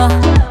젖어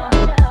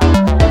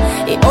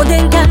이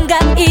모든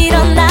감각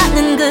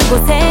일어나는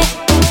그곳에 I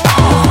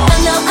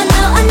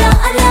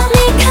know 네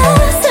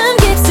가슴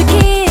깊숙이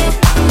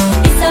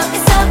있어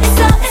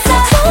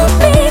손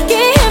빌기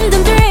힘든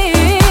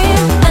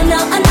dream I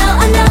know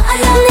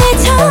네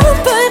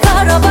촛불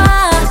걸어봐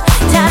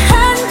자 한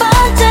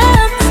번쯤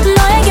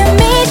너에게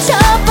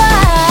미쳐봐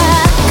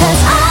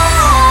Cause I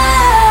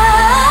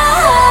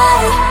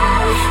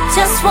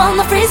just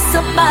wanna free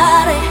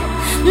somebody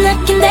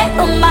느낀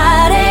대로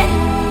말해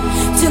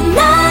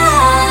Tonight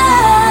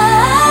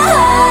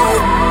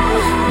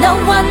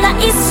너와 나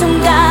이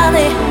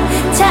순간에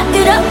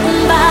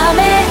자유로운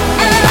밤에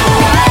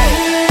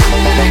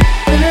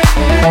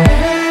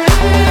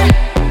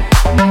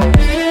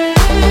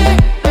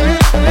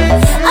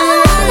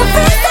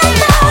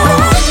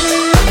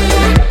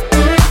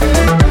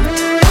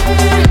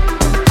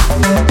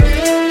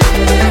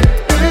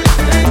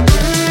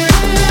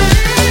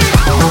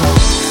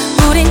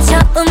우린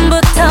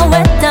처음부터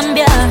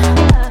외딴별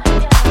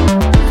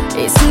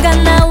이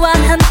순간 나와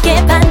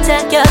함께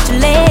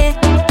반짝여줄래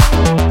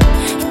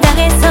이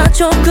땅에서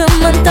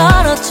조금은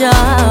떨어져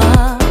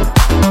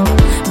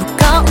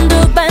무거운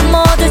두 발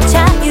모두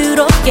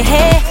자유롭게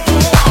해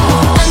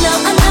I know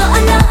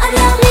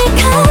네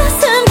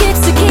가슴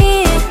깊숙이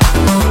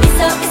있어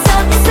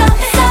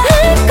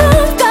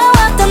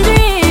꿈꿔왔던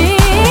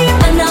dream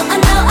I know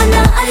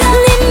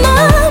네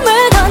맘을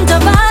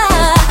던져봐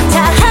자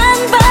한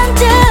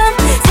번쯤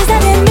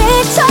세상에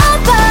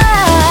미쳐봐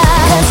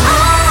Cause I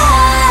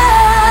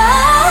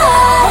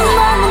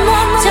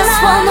just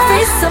wanna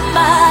free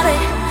somebody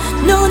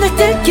눈을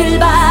뜨길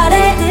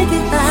바래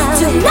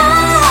Tonight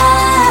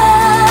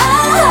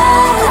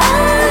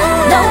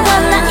너와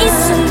나 이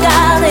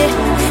순간에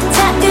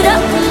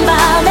자유로운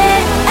밤에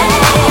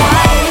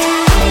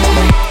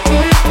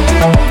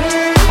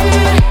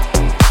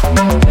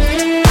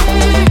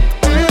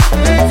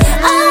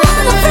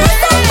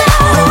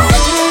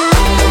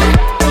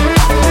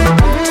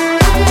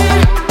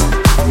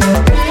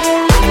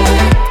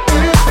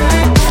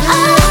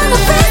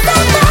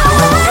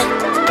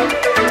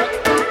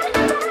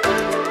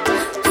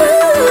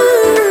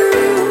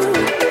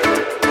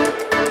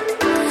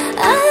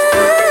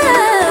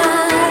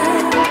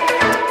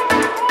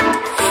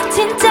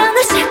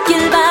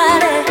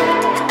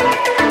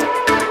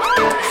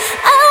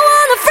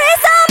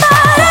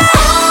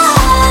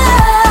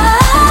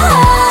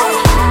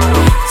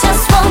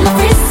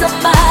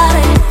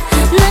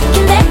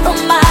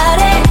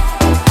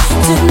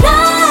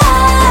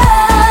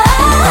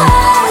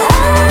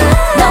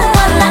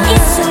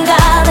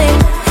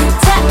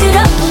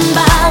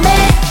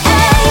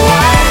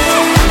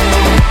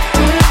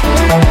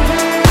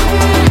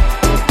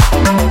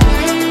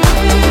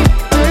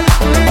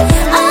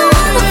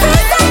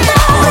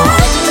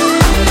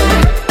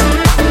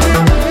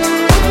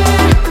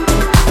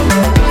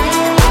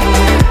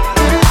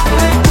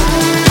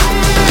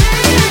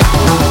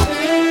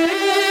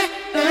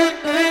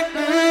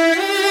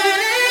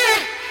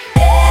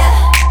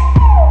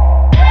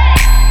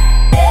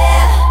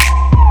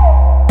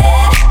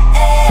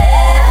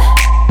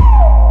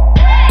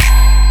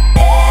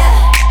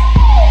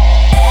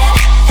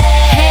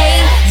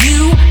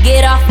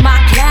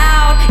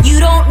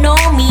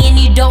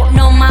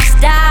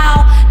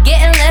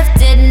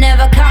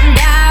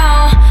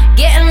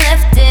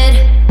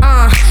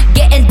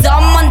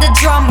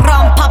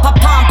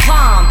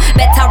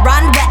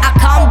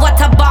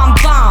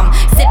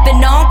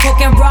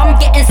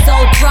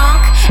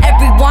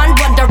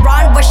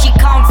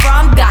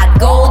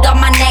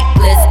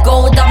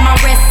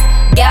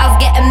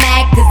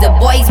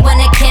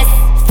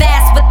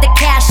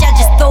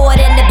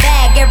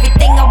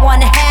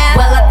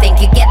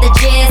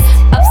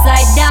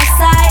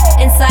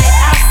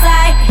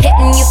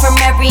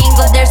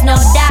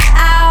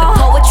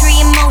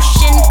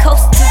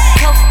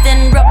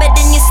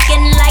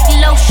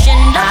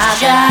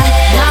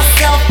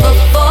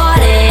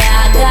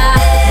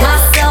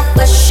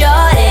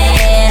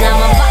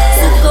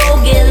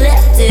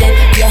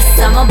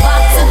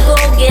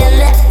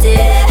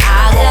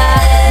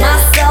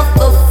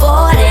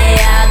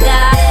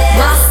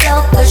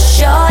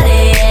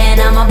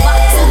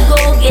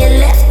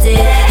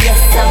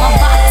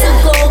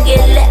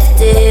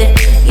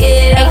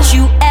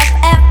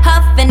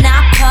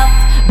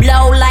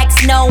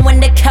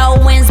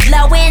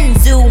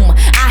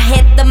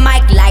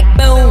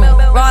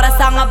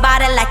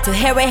to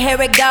here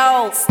it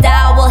goes.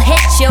 Style will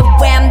hit you,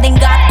 wham, then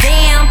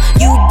goddamn,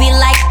 you be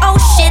like, oh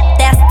shit,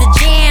 that's the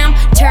jam.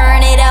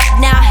 Turn it up,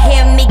 now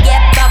hear me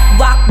get buck,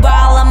 rock,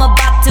 roll. I'm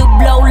about to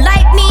blow,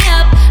 light me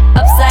up.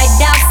 Upside,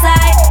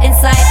 downside,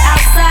 inside,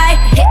 outside,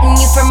 hitting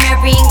you from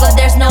every angle,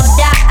 there's no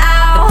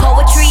doubt. The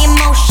poetry in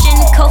motion,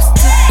 coast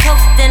to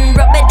coast, and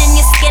rub it in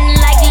your skin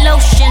like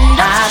lotion.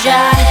 I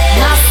got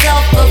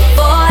myself a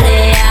 40,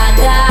 I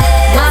got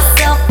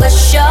myself a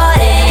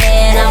shorty,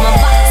 and I'm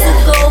about to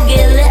go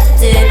get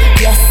lifted.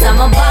 Yes, I'm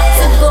about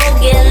to go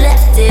get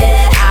lifted.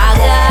 I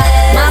got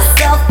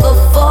myself a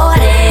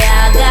 40,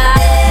 I got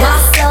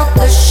myself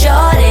a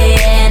shorty,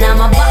 and I'm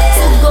about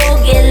to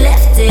go get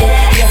lifted.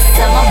 Yes,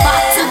 I'm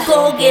about to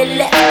go get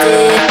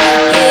lifted.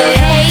 Yeah,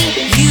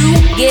 hey, you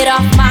get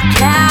off my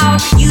cloud.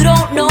 You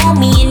don't know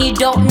me and you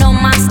don't know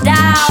my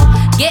style.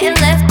 Getting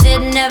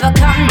lifted, never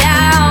come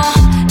down.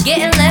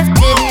 Getting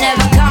lifted,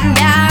 never come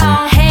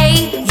down.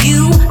 Hey,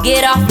 you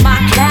get off my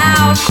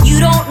cloud. You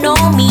don't know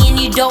me and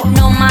you don't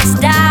know my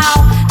style.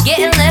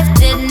 Getting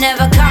lifted,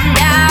 never come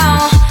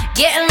down.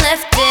 Getting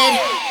lifted,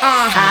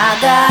 I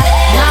got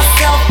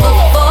myself a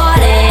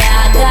 40,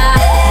 I got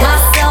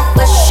myself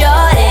a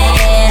shorty,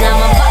 and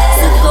I'm about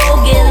to go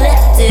get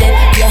lifted.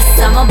 Yes,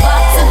 I'm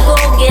about to go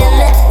get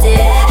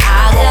lifted.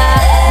 I got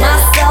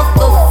myself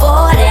a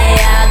 40,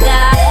 I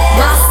got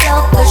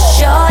myself a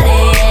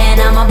shorty,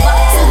 and I'm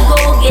about to go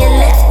get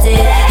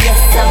lifted.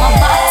 Yes, I'm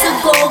about to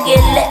go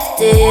get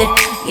lifted.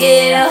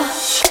 Yeah.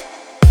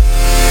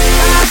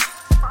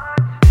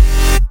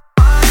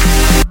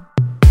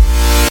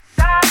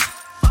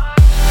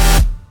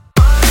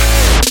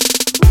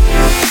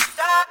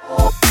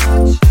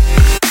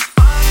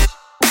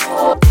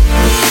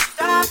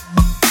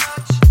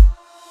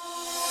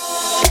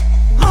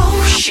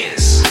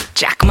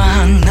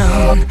 자꾸만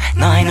눈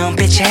너의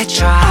눈빛에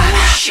쫙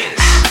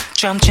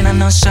좀 진한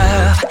눈썹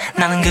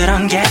나는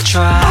그런 게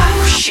좋아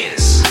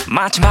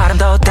마치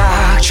바람도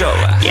딱 좋아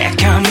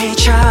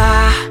예감이죠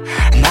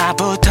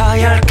나부터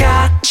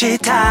열까지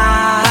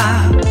다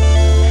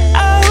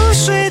Oh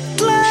sweet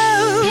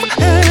love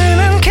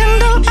흐르는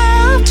캔들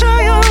앞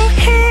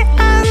조용히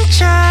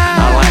앉아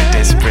I like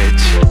this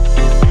bridge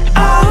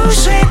Oh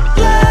sweet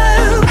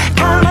love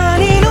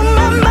가만히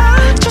눈만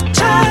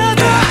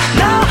마주쳐도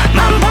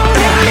너만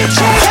보면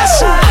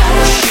미치겠어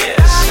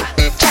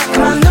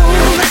자꾸만 눈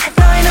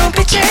너의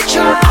눈빛에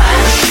줘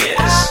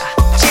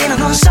진한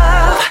눈썹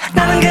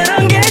나는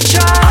그런 게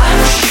좋아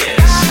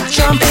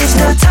좀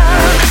비슷한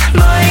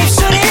너의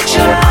입술이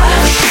좋아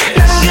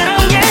나는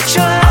그런 게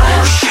좋아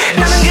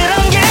나는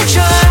그런 게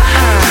좋아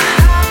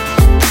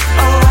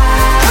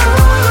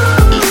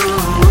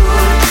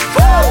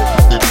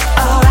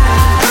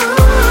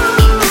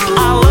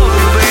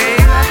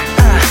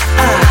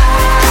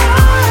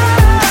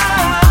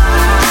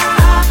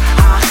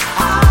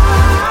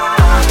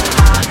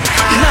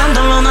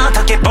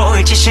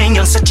보일지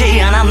신경 쓰지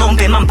않아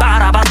눈빛만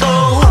바라봐도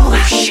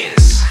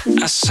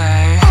I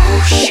say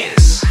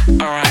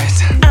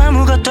alright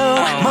아무것도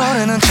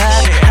모르는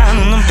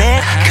척하는 눈빛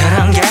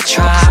그런 게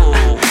좋아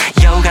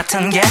여우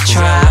같은 게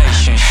좋아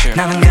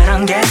나는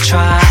그런 게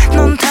좋아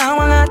넌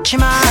당황하지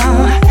마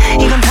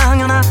이건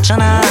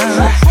당연하잖아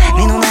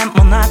네 눈에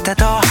못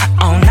나타도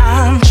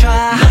난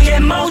좋아 너의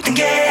모든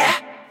게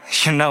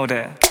You know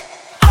that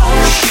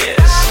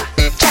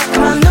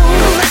자꾸만 눈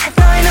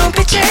너의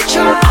눈빛에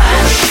줘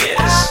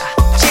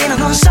진한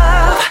눈썹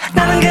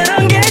나는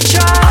그런 게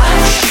좋아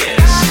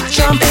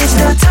좀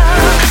비슷한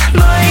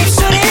너의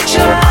입술이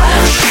좋아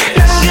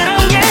나는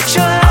그런 게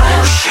좋아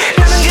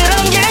나는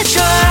그런 게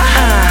좋아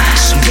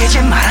숨기지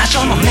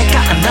말아줘 넌 내가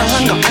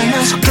안달난 거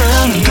알면서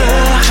그러는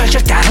거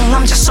절절 다른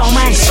남자 so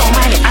many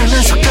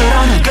알면서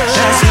그러는 거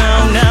There's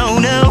no no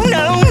no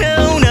no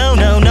no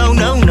no no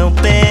no no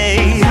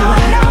babe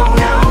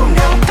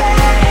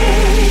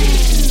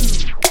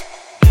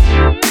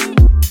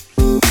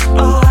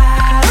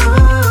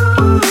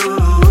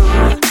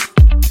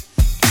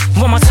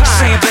One more time,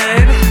 sing it,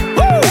 baby.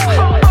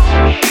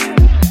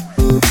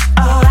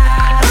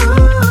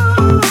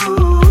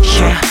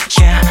 Yeah,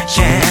 yeah,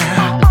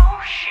 yeah.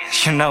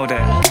 You know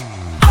that.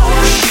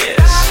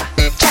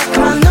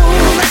 자꾸만 눈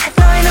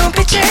너의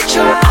눈빛에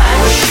줘.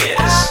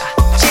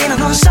 진한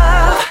눈썹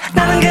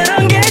나는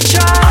그런 게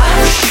좋아.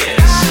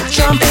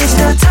 좀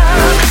비슷한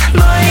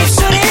너의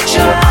입술이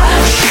좋아.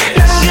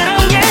 나는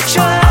그런 게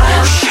좋아.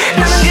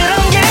 나는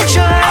그런 게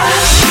좋아.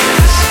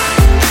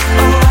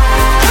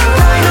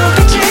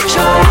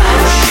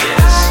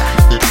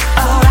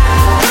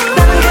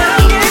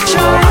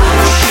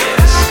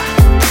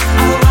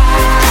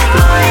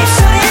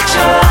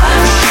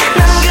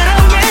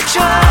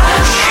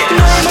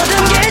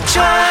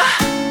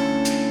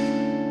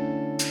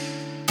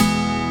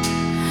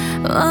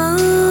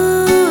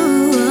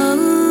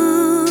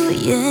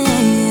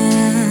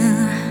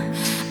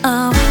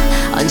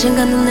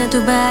 언젠가는 내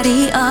두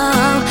발이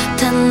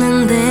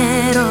닿는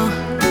대로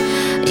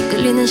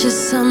이끌리는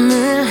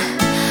시선을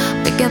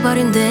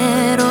뺏겨버린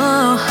대로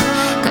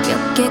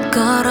가볍게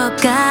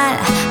걸어갈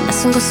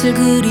낯선 곳을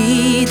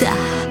그리다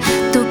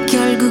또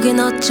결국엔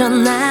어쩌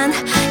난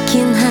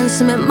긴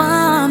한숨에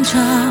멈춰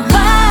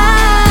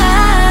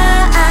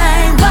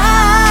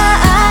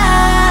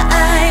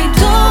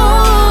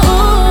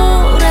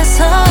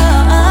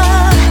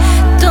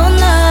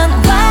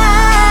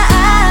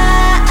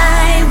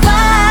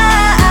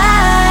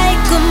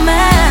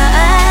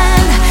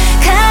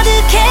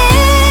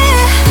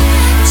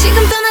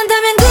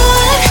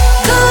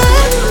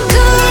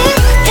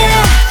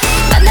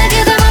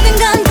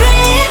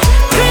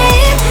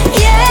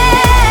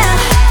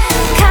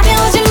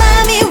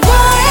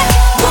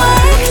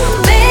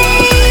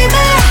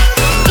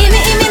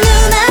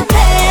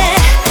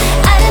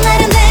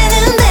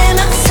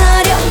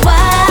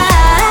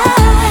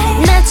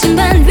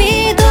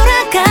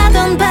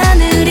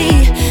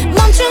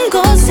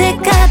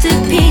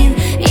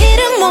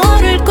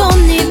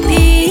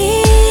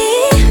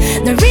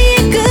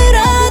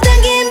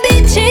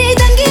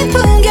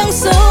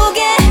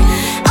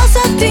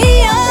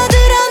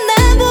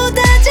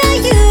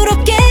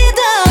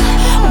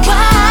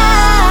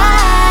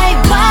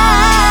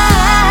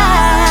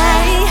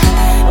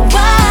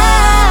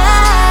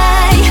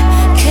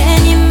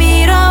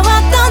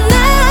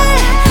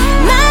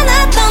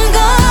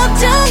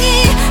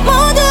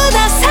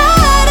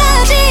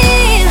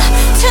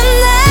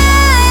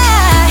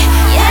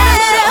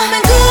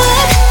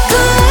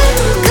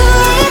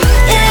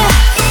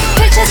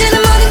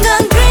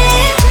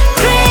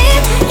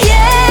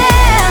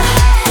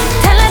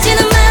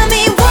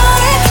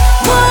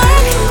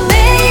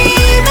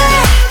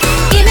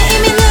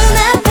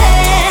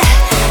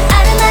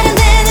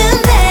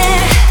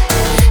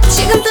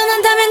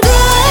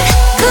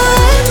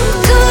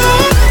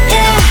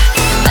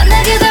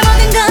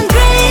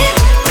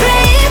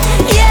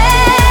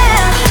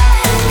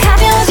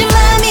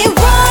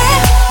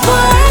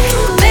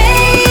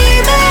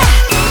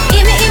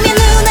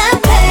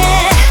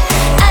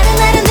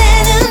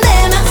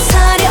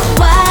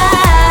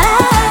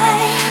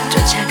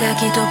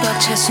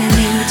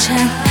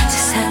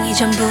세상이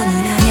전부는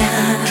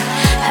아냐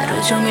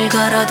하루 종일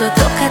걸어도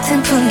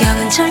똑같은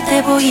풍경은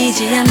절대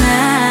보이지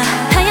않아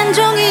하얀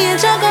종이에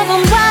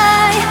적어본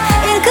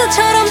why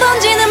잉크처럼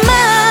번지는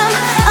맘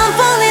I'm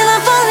falling,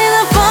 I'm falling,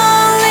 I'm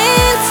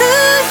falling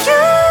to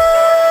you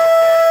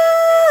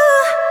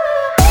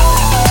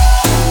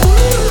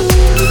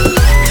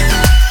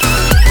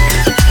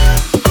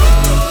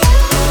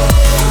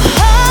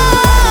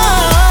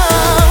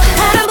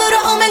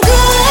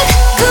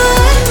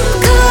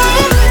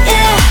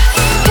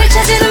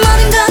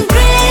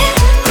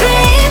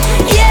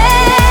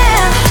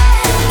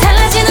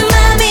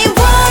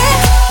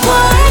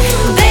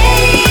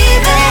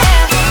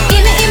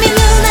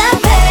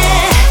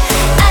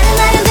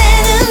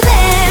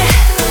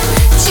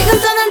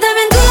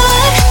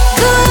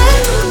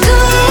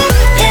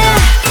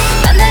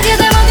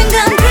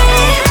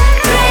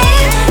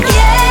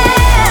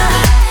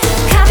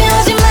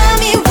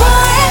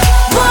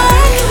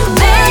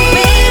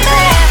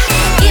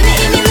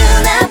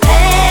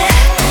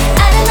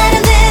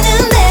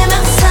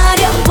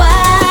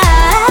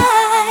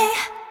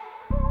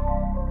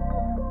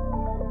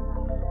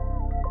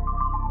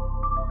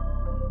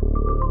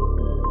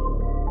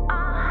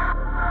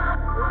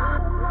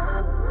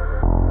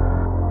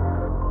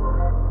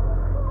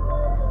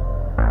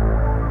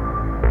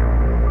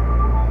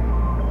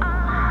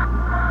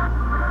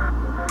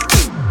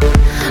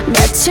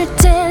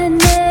며칠째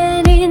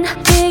내린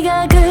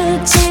비가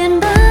그친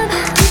밤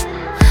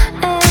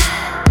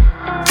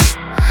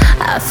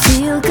I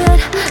feel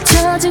good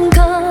젖은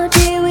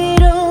거리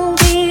위로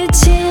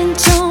비친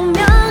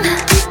조명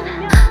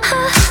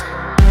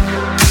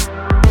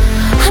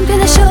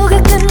한편의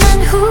쇼가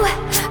끝난 후에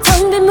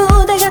텅 빈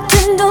무대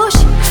같은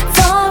도시 It's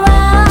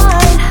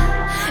alright,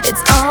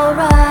 it's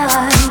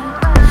alright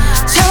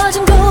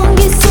젖은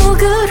공기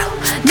속으로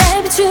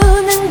날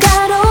비추는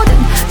가로등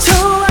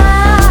좋아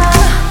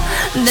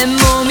내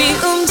몸이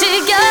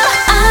움직여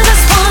I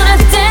just wanna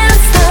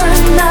dance the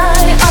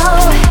night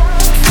away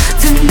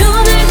두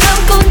눈을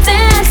감고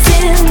dance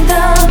in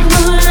the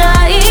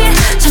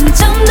moonlight 점점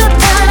더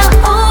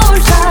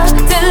달아올라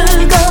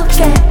뜨겁게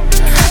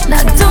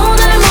나도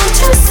날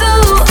멈출 수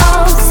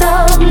없어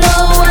No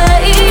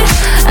way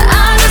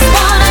I just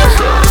wanna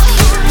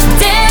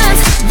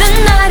dance the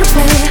night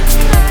away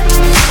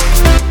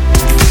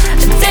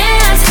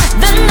Dance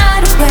the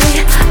night away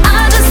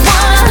I just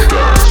wanna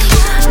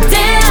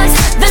dance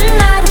the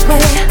night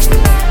away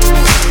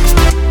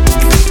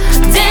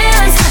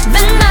Dance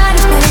the night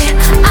away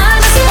I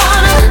just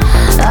wanna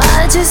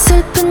아주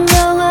슬픈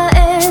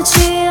영화에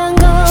취한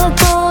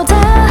것보다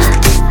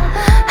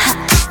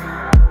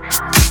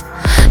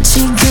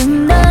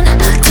지금 난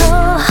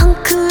더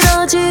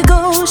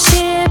헝클어지고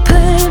싶을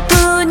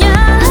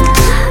뿐이야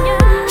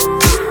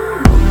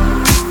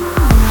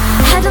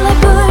헤드라이트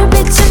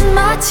불빛은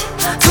마치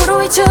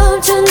도로에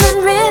춤추는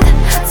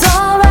rhythm It's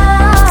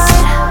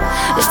alright,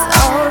 it's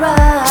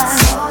alright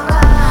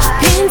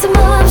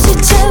빈틈없이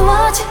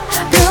채워진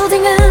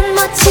빌딩은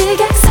마치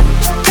객석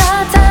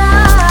같아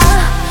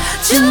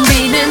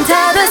준비는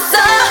다 됐어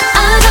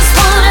I just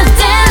wanna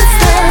dance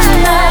the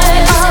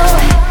night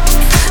away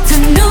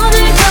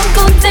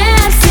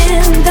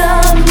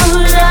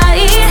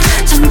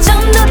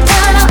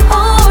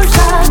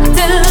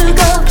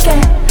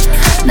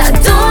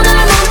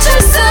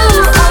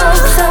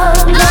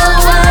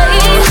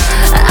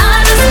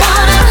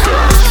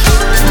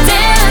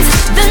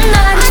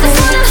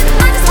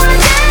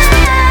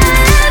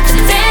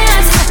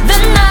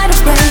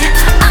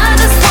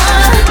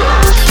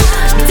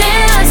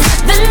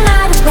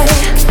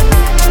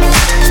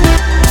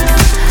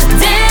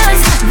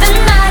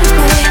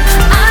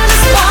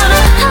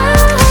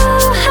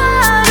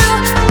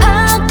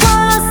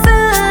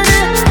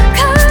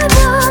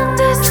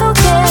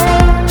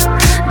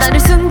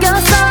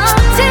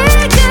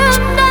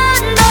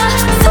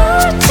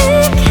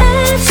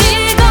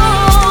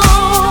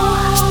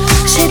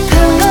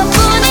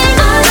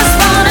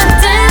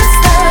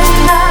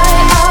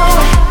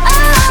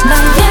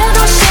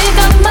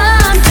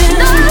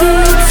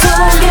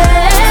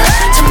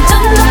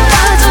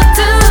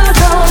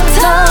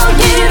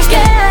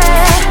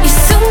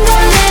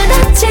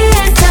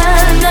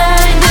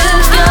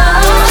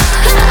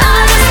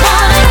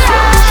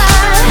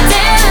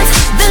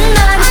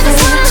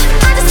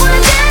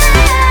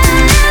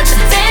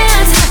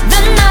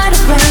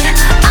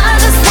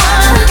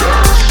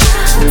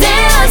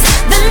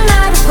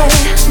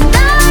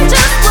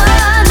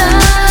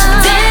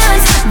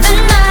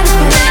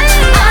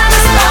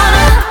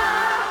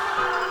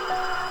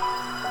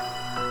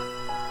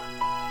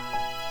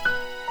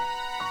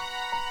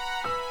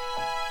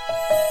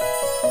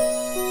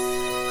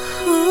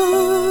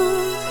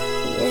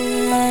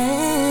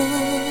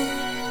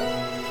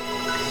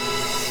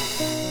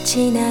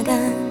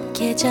지나간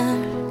계절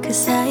그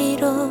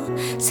사이로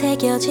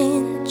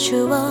새겨진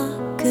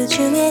추억 그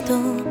중에도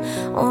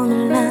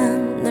오늘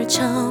난 널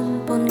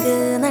처음 본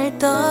그날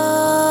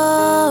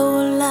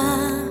떠올라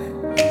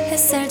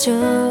햇살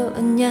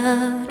좋은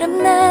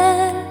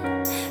여름날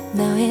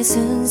너의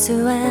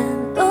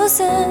순수한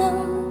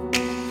웃음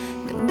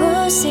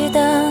눈물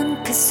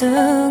쓰던 그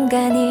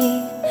순간이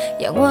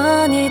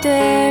영원히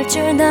될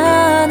줄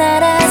넌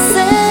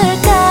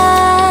알았을까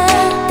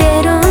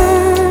때론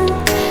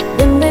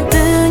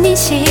눈물뿐인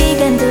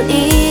시간도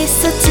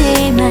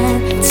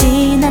있었지만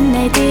지난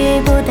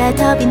날들보다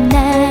더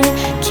빛날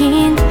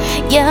긴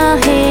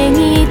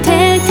여행이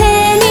될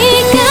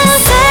테니까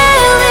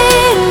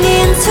Sailing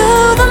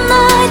into the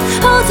night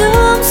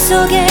어둠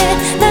속에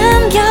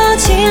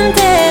남겨진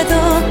대도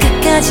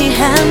끝까지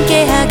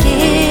함께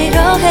하기로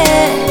해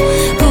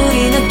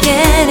우린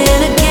again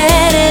and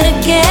again and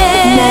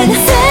again 난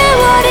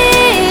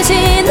세월이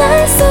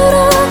지날수록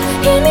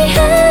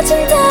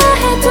희미해진다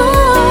해도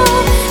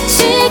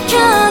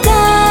지켜갈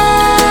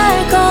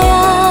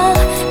거야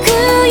그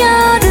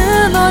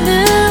여름 어느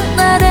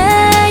날의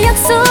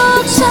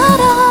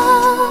약속처럼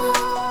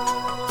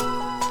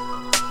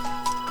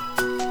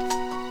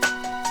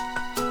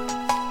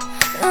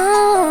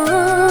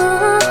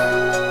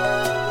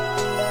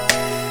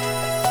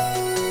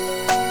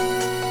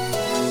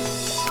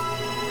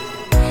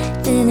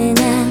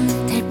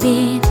은은한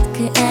달빛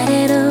그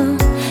아래로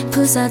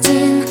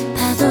부서진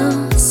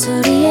파도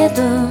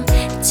소리에도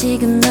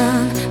지금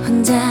넌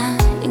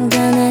혼자인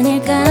건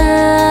아닐까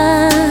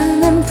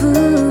난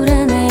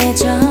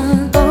불안해져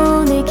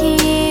오늘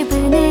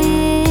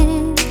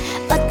기분은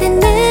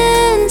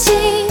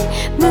어땠는지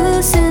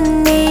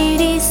무슨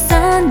일이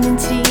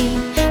있었는지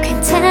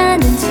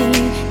괜찮은지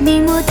네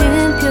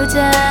모든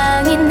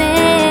표정이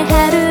내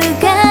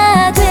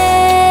하루가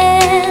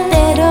돼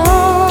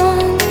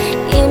때론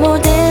이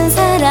모든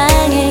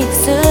사랑에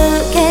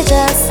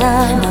익숙해져서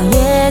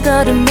너의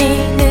걸음이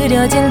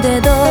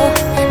느려진대도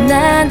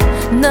난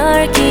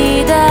널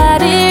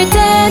기다릴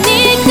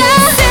테니까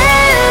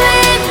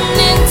Sailing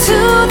into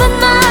the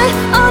night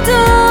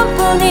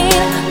어둠뿐인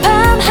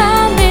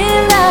밤하늘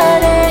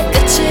아래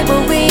끝이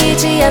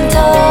보이지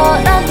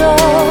않더라도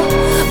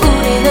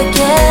우린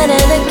again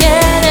and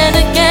again and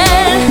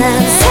again 난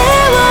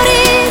세월이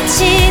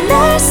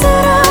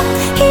지날수록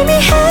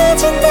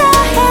희미해진다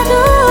해도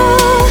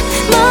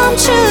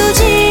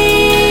멈추지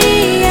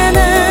않아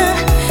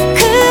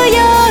그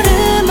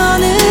여름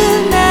어느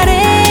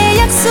날의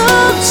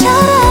약속처럼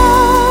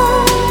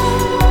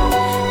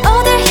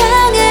어딜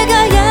향해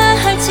가야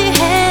할지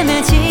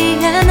헤매지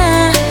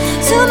않아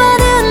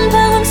수많은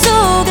방황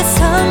속에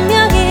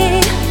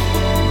선명히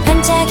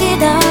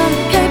반짝이던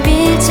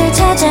별빛을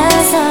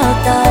찾아서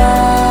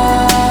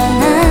떠난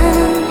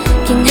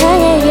긴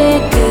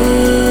항해의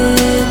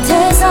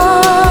끝에서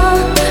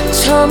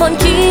저 먼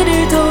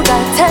길을 돌아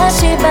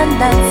다시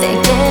만난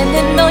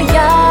세계는 너야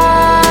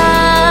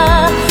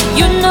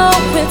You know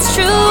it's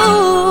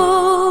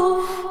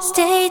true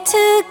Stay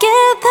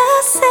together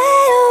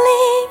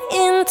sailing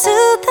into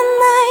the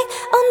night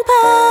온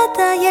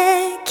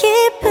바다의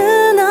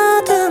깊은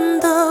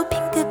어둠도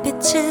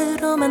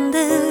핑크빛으로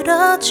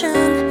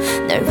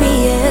만들어준 널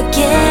위해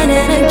again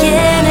and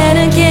again and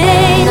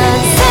again 난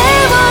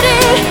세월이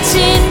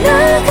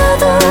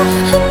지나가도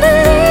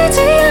흔들리지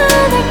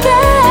않을게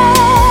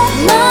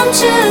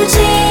멈추지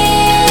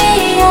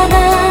않아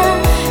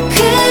그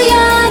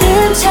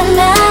여름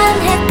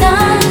찬란했던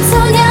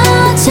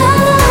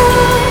소녀처럼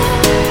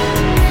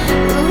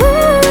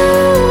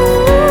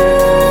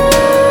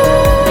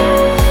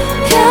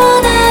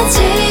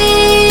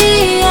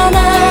변하지 않아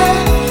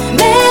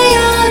매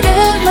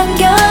여름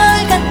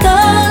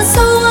한결같던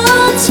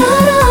소원처럼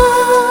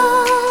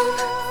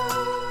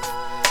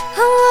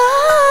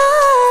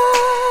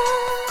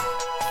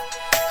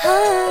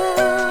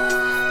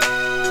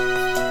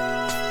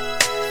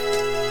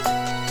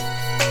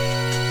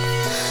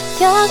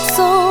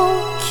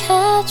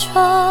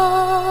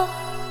약속해줘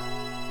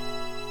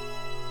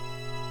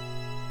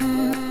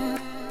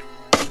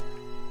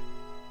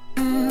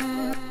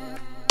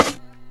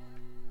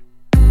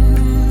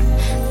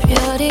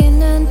별이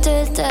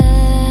눈뜰 때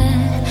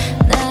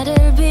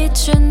나를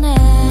비추네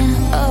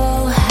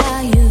Oh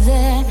how you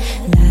there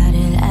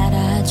나를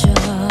알아줘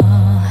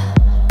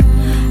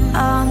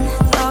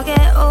언덕에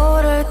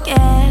오를게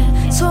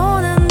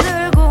손은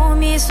들고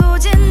미소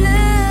짓는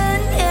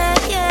yeah,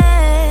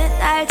 yeah.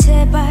 날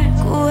제발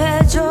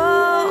구해줘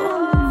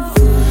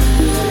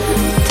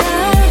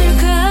달을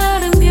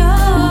가른 별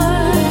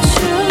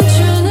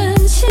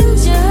춤추는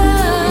심장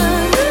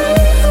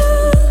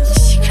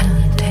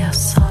시간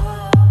되었어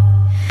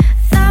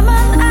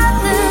나만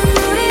아는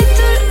우리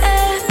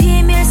둘의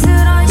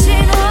비밀스런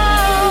신호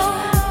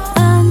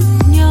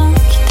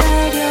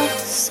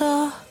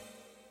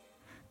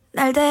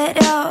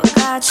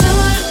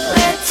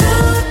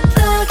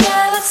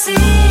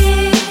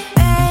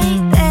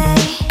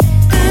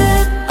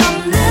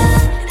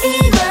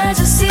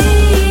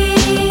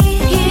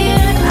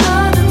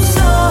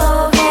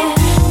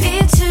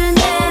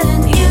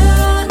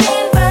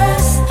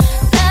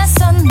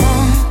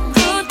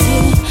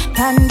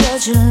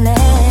안겨줄래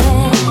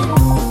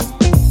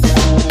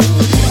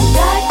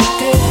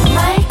달듯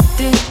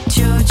말듯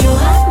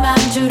주저한 맘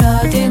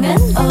줄어드는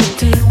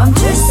옷들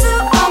멈출 수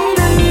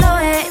없는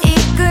너의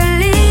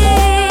이끌림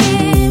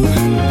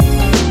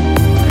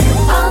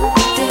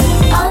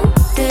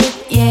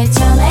언뜻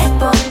예전에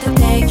본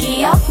듯해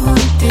기억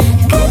문득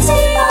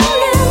끝이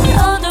없는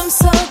어둠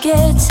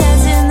속에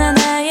찾은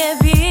하나의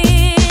빛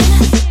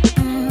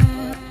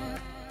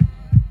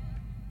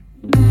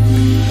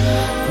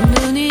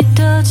눈이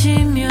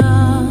떠지면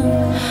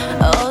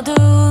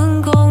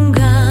어두운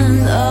공간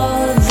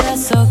Oh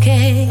that's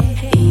okay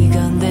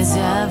이건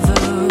데자부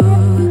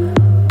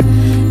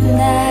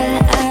날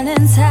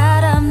아는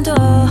사람도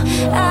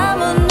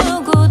아무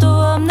누구도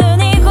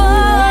없는 이곳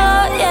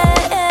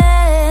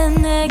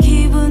yeah. 내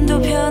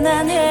기분도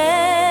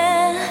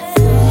편안해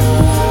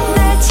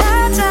날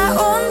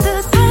찾아온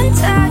듯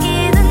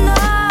반짝이는 너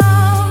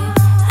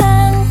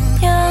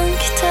안녕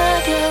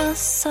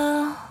기다렸어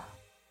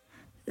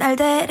날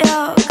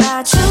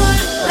데려가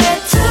줄래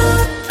to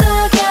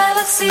the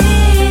galaxy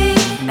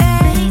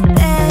baby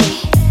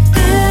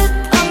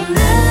끝없는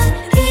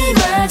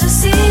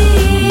emergency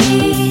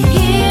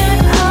Here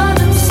어둠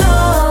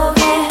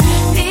속에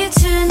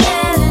빛을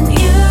내는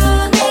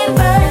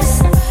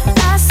universe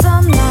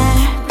낯선 날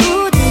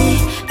부디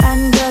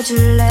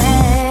안겨줄래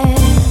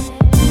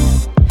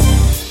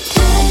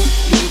Take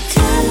me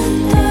to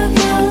the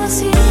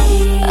galaxy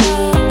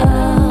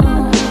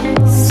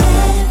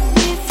Set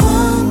me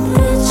from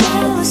the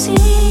jealousy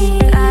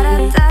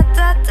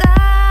따라따따따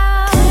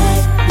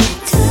Take me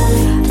to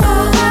the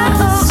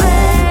galaxy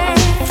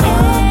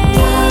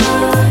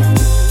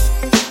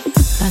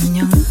안녕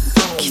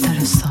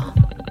기다렸어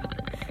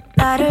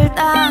나를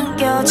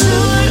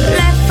당겨줄래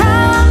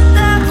from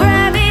the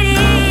gravity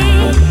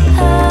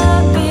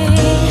Happy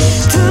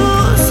두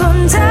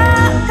손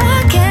잡아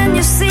can you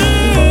see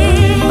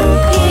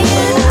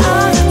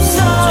어둠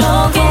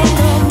속에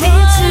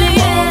빛을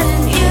내는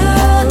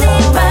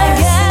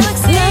universe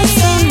내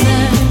손을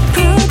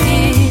부디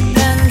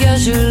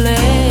당겨줄래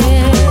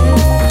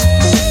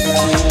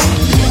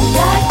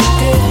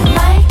달듯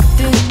말듯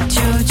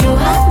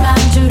주저한 맘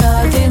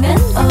줄어드는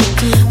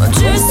어둠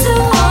멈출 수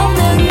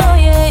없는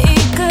너의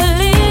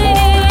이끌림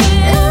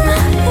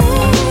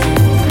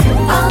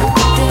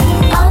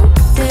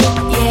언뜻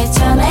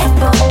예전에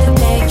본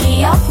듯해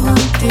기억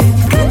문득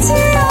끝이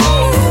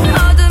없는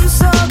어둠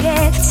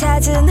속에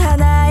찾은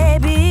하나의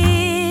빛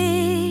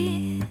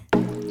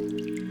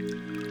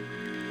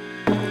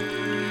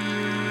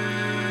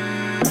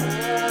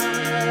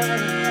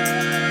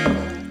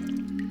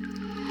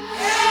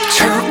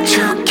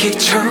촉촉히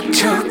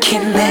촉촉히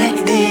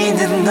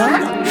내리는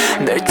널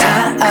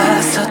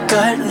닿아서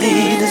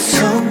떨리는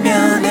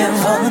수면의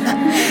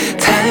원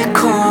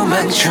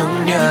달콤한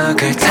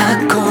중력을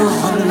닫고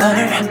온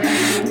널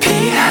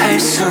피할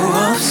수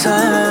없어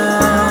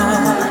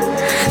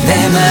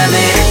내 맘에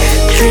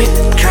drip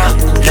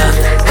drop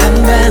love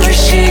한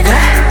방울씩을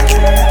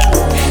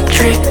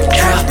drip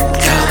drop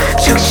더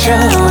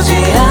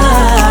적셔오지야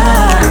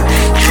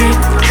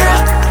drip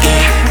drop 이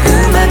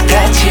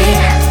음악같이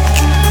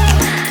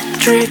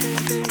Drip,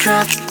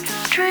 drop,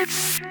 drip,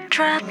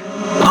 drop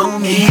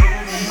on me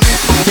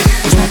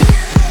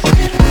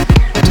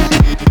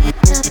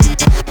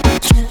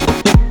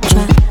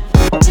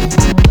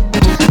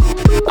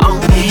On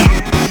me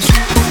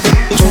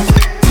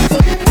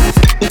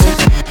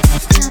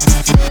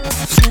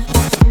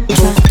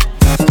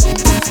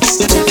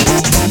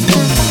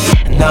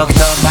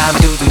너그너 마음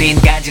두드린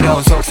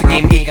간지러운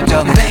속삭임 이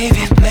감정은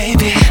Baby,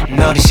 baby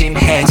너를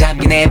심해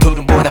잠긴 내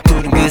푸른보다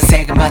푸른 그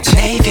색을 맞춰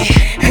Baby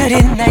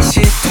흐린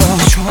날씨도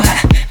좋아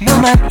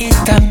너만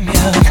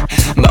있다면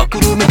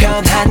먹구름이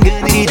변한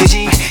그늘이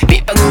되지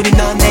빗방울이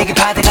넌 내게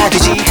바다가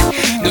되지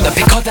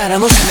눈앞에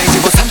커다란 오션을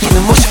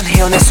집어삼키는 모션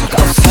헤어낼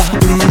수가 없어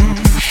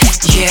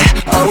Yeah,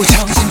 어우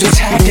정신 좀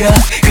차려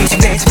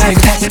귀찮대지 말고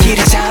다시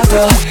길을 잡아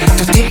또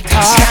틱톡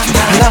시간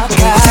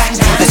흘러가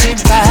늦은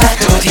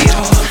밤또 뒤로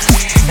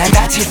난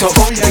다시 또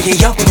올려 이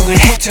역풍을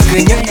헤쳐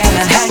그녀를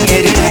향한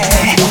항해를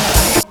해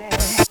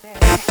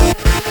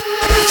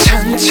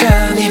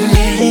천천히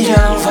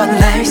밀려와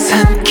날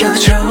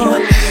삼켜줘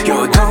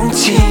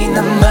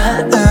요동치는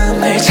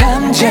마음을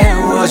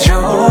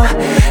잠재워줘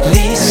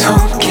네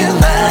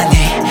손길만이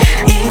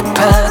이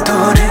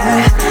파도를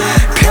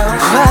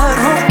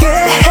평화롭게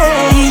해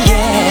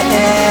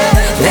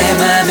yeah. 내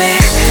맘에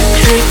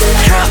drip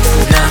drop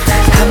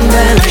넌한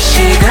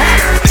방울씩을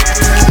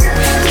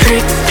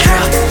drip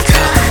drop 더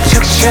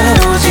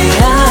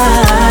적셔오지야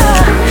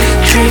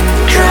drip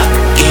drop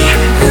이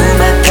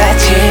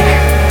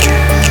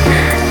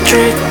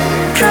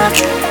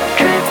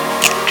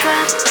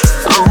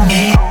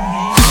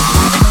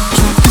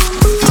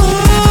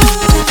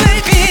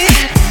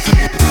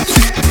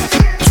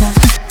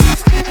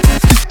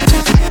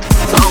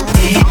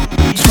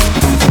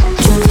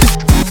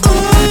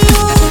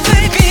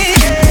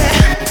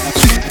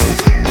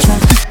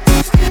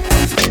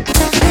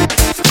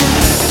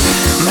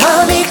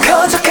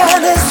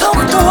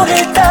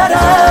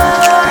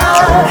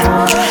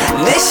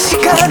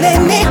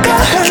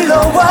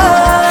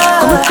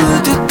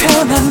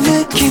뿌듯한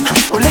느낌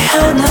원래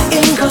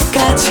하나인 것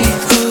같지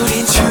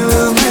우린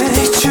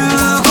춤을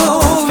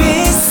추고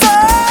있어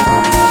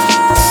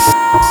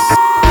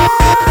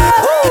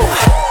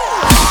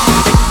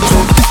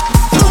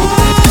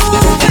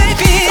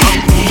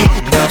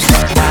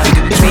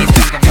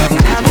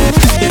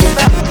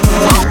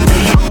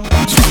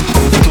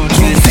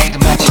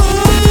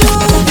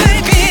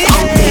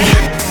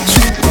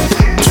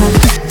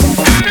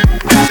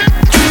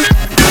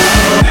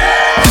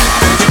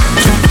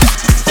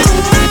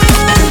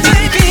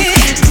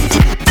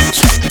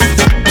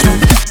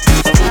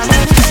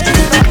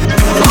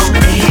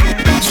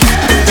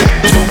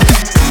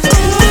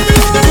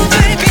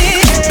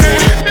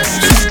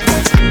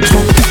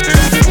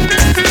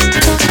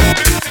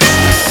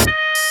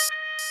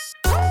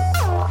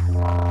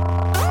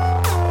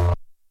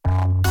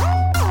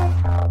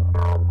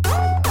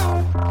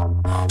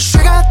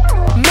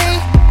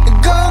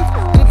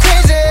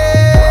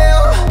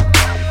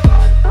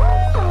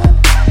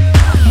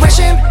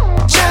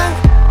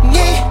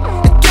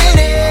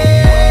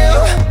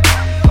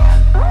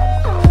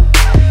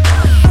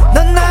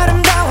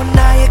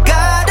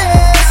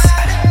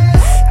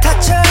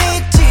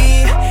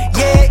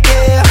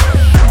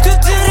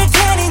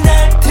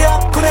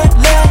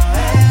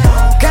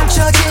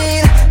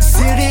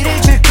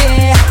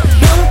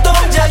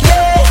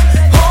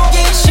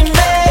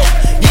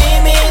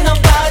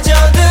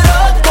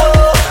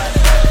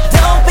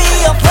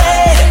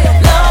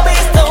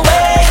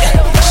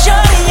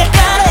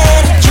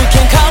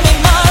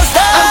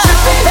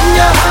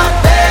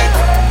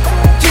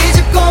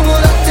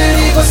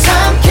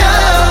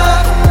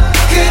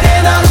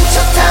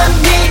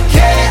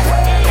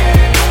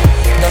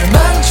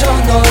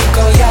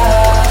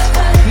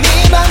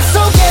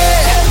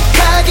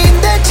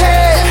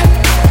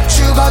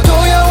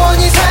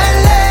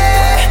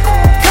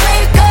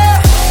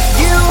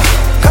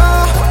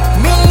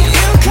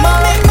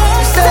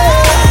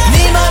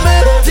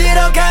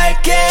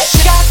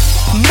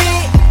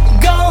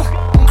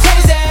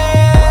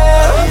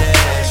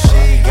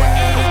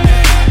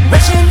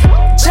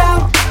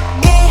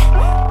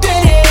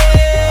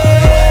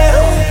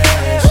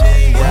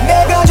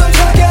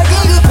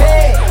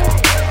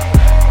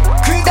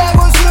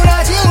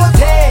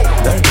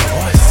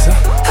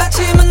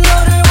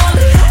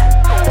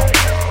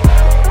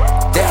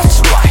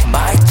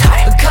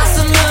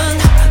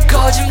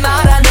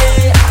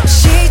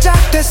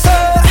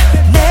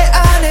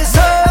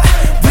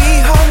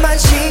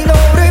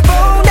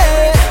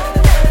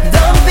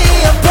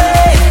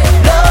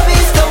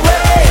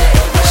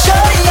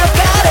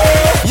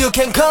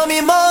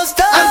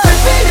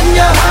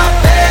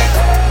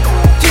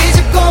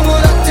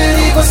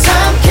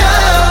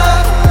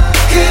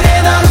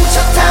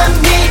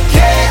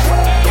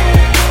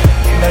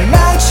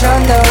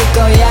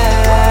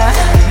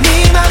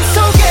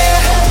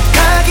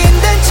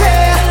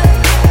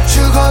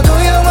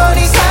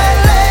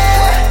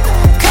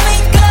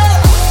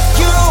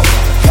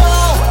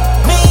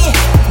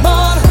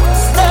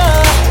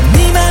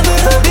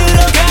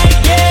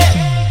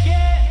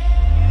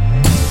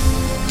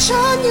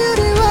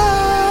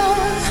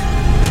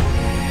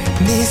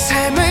네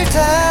삶을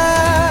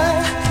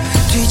다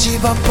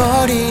뒤집어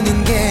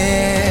버리는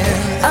게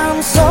I'm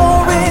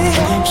sorry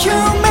you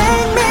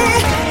make me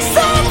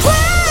so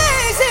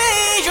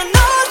crazy you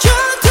know you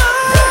do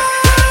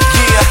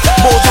Yeah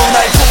모두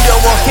날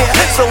두려워해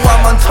So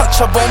I'm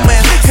untouchable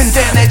man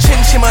근데 내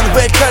진심은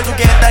왜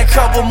결국에 날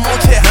거부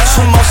못해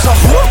숨어서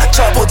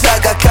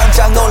저보다가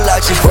깜짝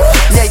놀라지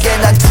내게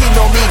난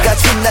티노미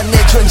같은 난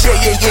내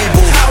존재의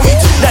일부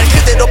날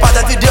그대로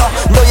받아들여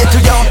너의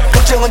두려움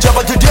걱정은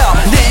접어들여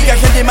네가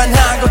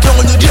견딜만한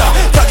고통을 누려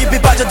더 깊이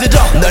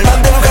빠져들어 널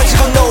맘대로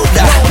가지고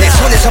놀아 내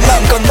손에서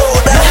마음껏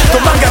놀아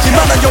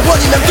도망가지만 난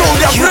영원히 난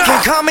돌아와 You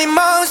can call me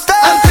monster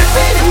I'm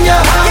creeping in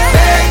your heart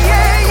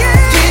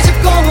babe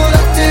뒤집고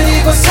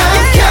무너뜨리고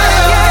삼켜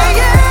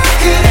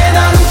그래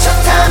넌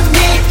훔쳤단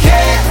니게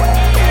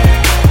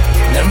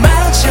날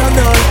망쳐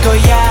놓을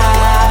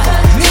거야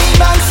네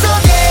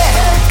맘속에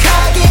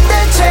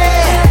각인된 채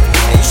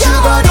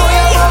죽어도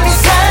영원히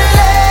살래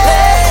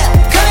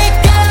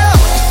그러니까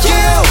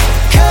you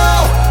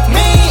call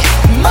me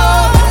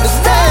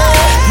monster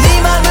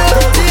네 맘으로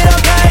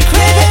들어갈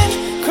creeping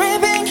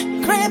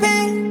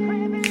creeping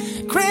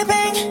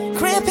creeping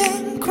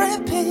creeping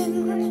creeping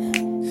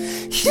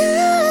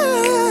yeah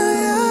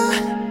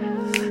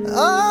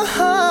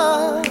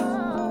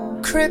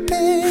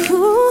creeping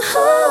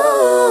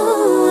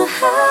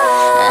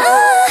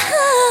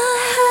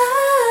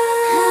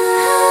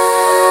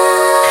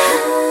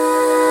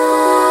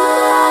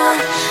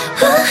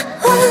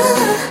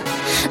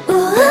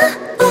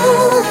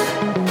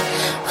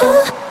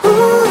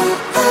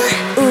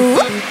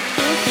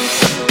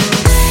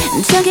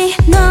저기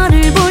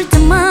너를 볼 때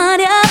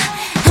말야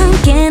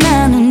함께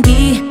나눈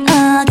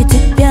기억이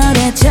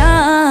특별해져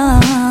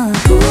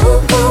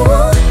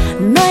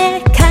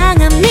너의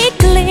강한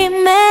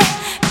미끌림에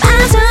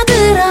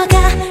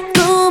빠져들어가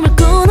꿈을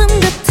꾸는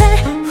듯해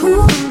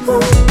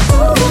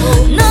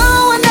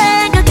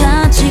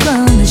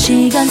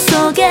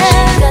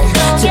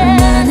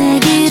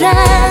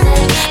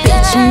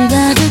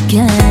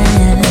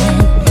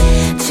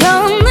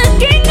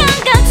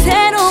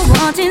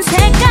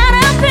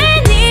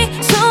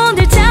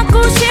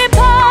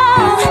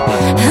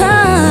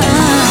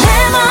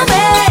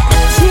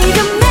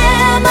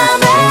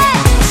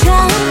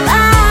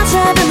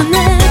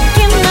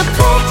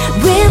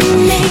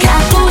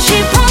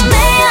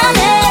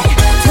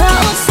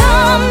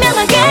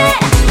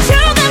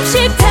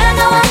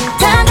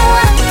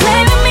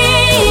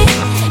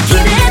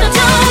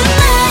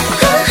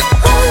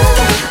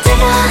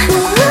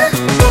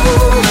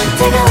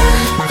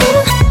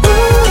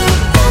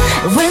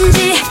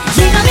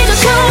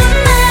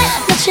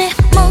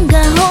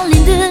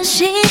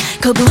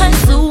거부할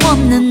수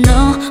없는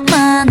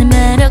너만의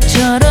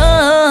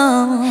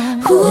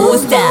매력처럼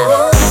Who's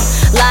that?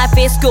 Life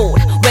is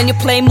good when you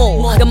play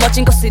more 더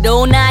멋진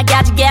곳으로 날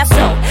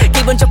가지겠어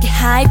기분 좋게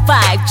high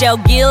five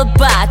저길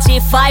봐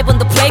G5 on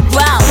the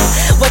playground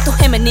왜 또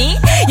헤매니?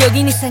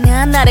 여긴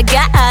이상한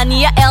나라가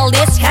아니야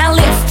Alice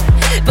Alice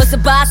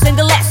벗어봐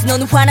sunglass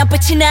너는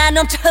환한빛이 나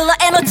넘쳐 흘러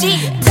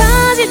에너지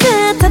터질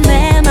듯한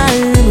내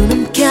마음은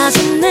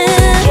움켜쥐는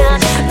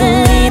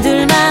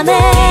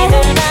우리들만의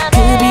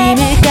그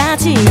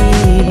비밀까지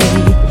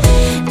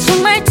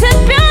정말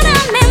특별한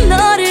내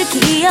너를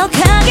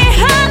기억하게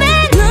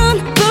하네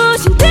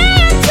눈부신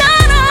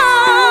태양처럼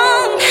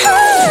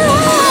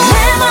내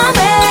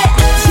맘에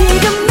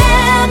지금 내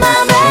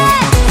맘에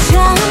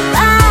처음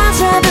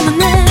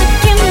빠져드는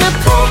느낌 나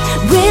play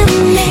with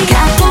me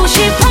갖고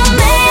싶어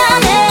내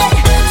안에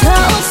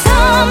더욱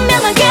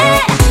선명하게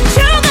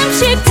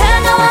조금씩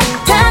다가와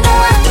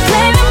다가와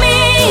play with me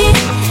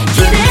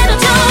기대도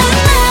좋은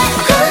날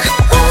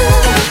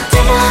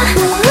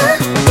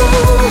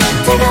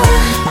다가와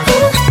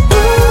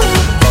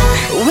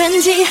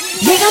왠지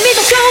예감이 더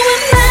좋은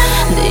날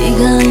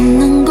네가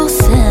있는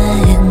곳에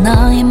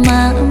너의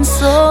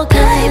마음속에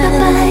Baby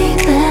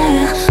baby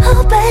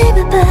oh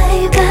baby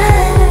baby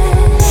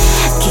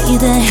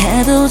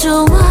기대해도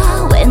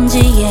좋아 왠지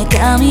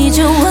예감이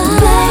좋아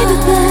Baby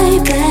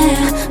baby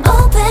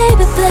oh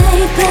baby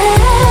baby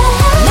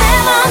내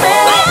맘에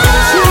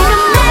지금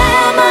내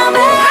맘에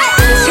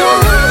처음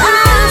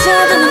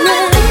빠져드는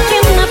느낌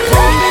나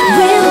play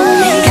with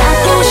me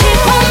갖고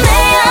싶어 내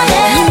안에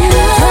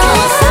더욱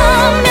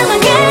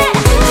선명하게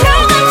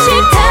조금씩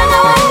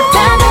다가와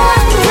다가와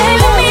play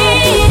with me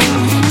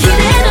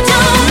기대도 좋은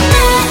날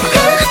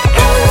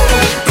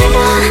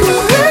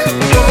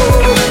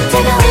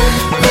다가와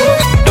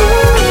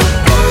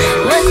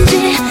왠지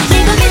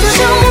예감이 더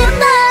좋은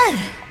날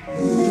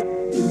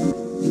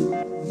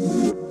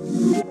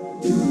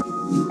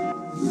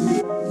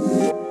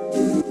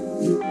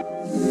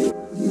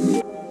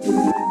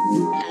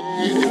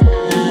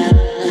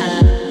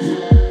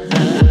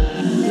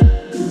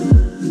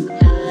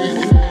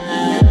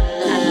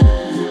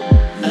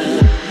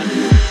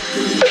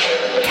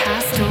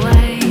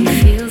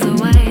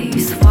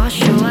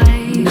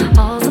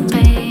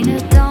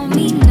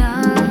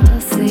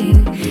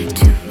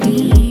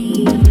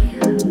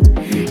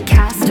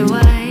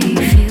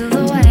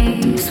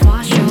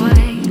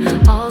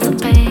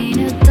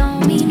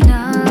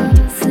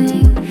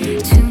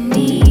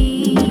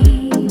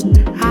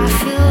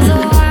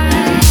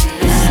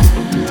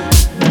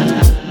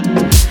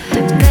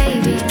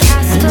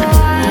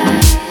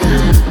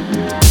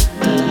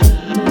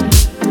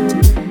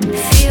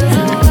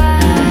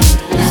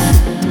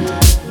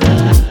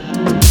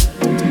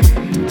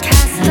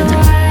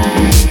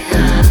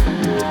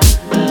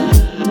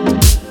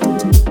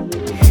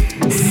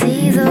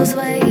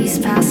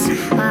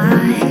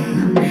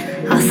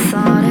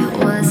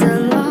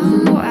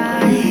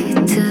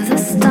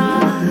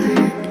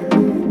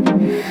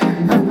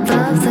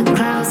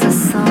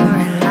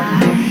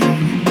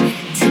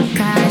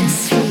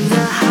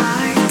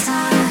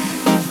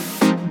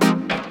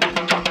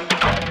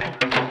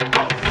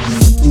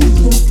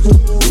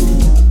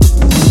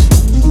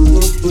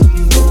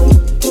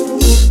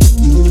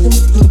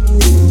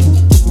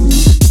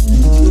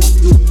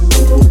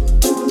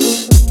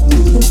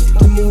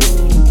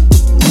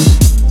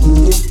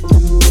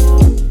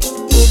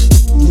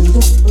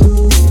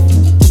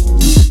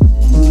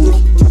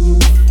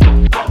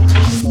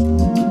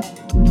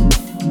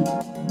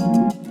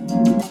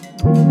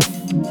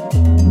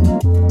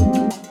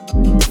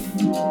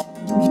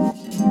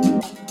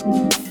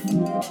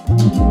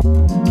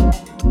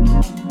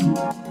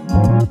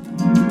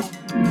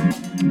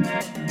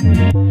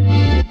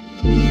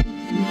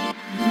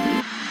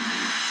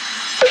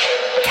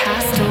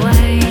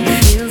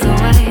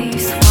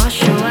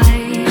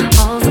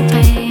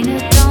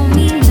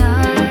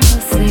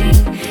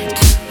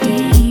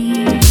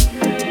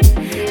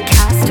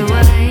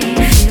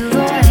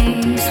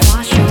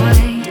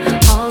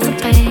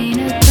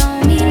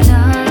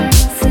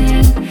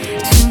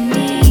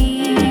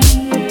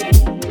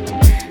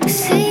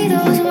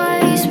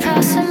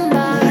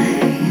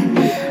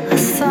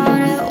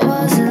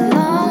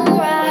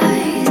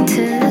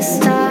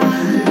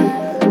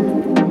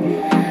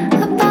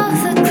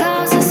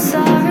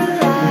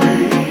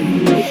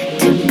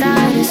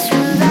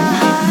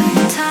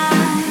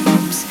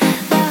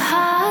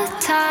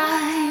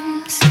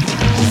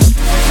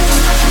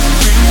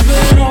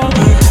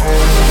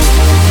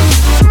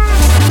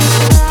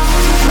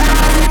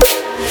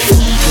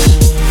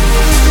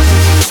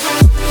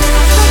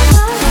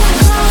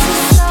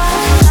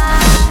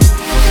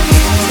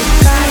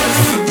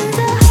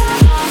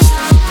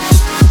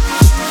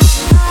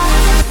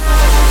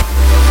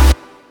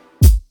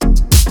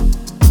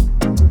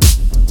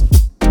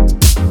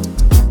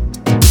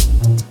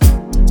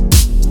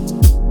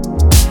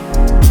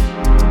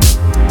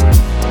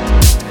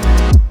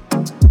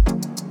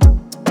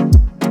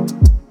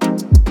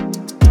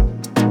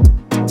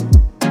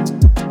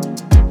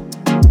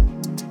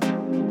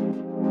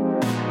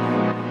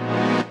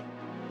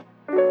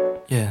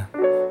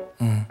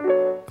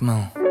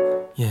No,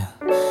 yeah.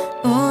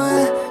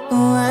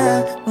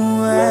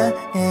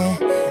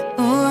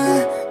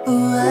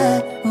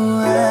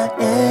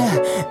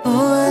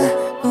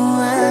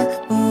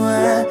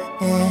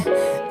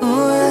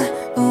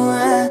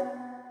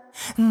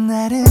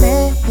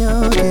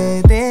 나른해요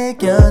그대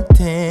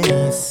곁에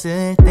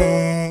있을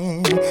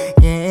때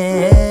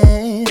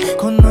yeah.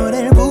 곧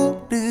노래를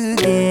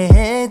부르게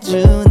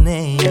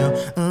해주네요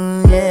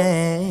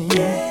yeah.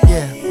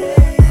 Yeah.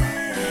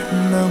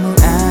 너무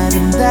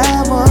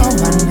아름다워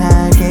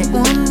만하게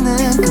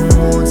웃는 그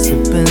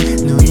모습은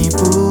눈이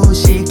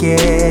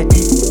부시게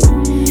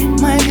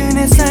맑은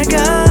햇살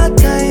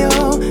같아요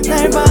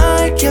날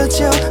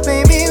밝혀줘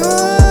baby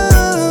ooh.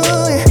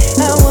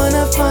 I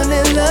wanna fall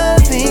in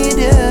love with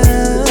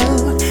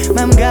you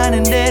맘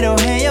가는 대로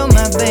해요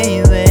my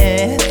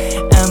baby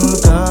아무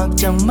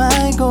걱정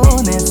말고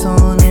내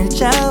손을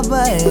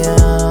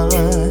잡아요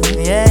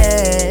yeah,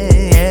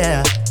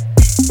 yeah.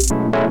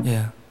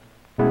 Yeah.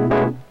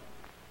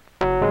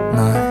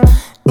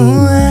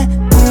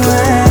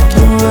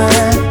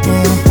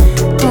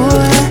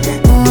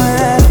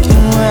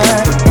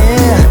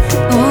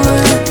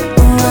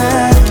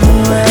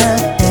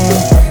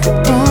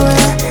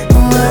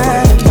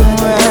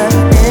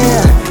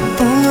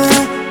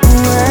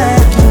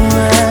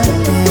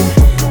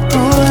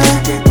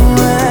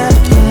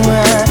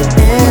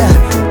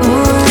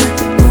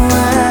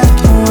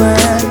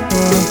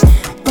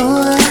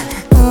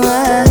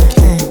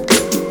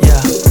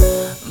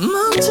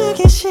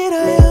 멈추기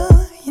싫어요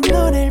이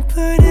노래를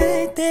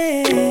부를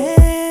땐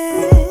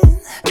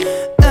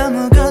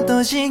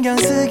아무것도 신경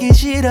쓰기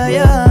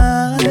싫어요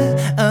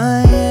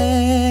oh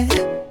yeah.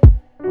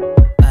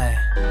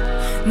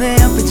 내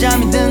옆에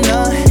잠이 든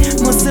너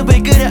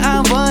모습을 그려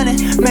I want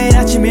it 매일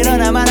아침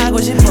일어나 말하고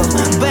싶어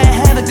But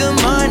have a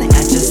good morning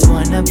I just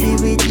wanna be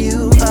with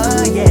you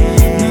oh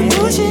yeah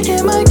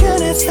눈부시게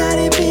맑은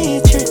햇살이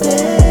비출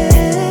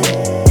때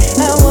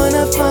I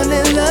wanna fall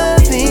in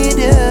love with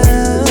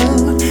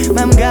you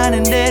맘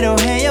가는 대로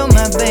해요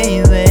my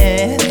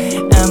baby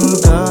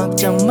아무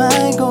걱정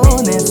말고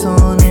내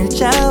손을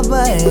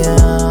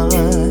잡아요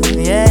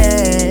yeah,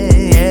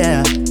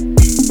 yeah.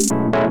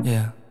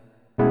 Yeah.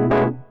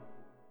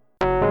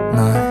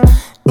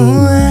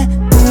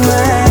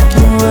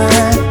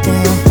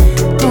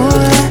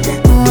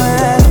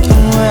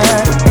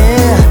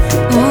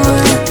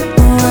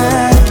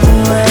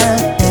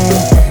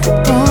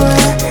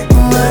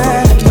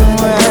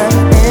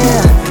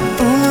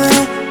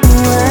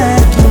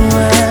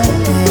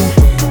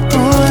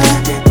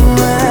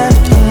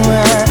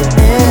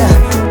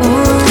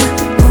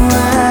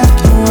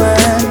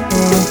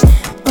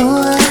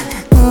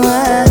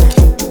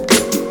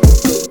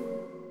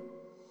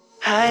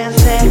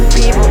 하얀색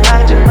피부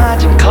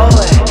아줌마진 거울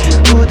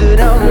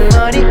부드러운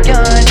머릿결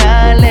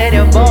날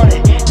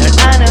내려보내 널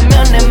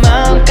안으면 내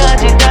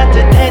마음까지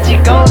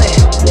따뜻해지고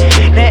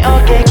내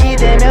어깨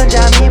기대면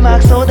잠이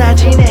막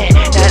쏟아지네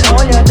날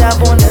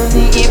올려다보는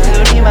네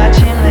입술이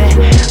마침내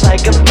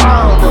Like a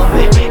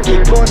bomb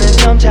기분은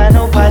점차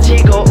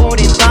높아지고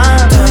우린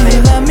반응해 Do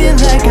you love me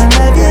like I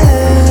love you?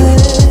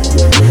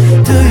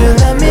 Do you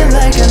love me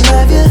like I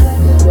love you?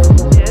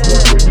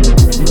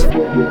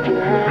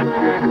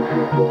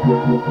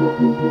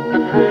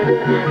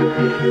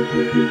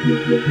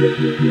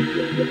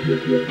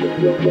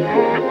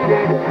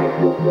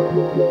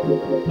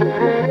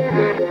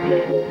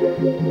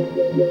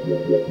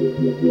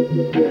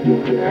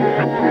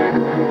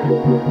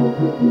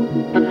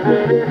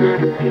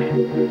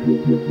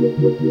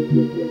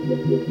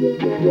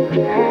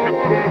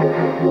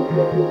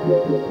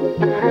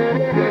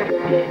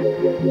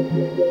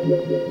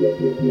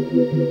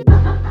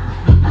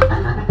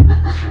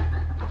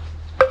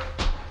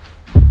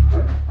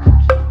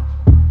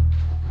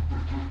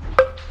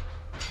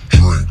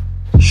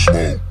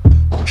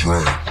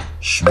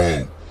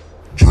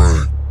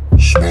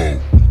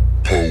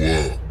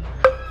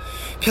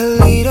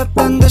 별일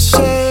없단 듯이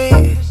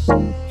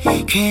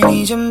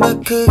괜히 좀 더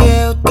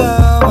크게 웃고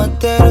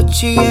멋대로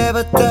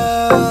취해봐도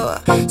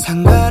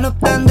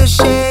상관없단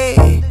듯이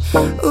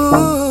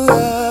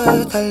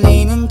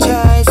달리는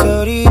차에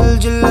소리를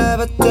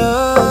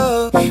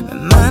질러봐도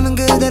웬만하면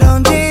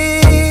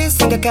그대로인지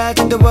생각할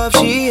틈도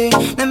없이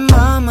내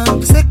마음은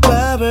그새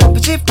클럽을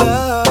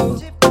비집어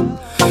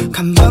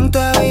감정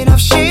따윈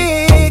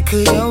없이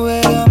그저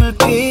외로움을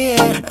피해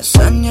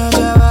낯선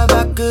여자와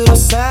밖으로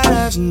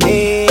사라진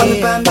뒤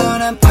오늘 밤도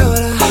난 풀어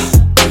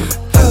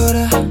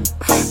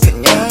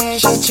그녀의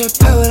셔츠를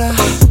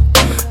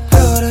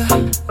풀어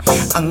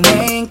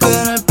얽매인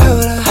끈을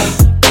풀어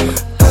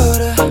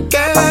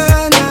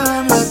Girl now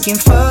I'm looking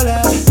for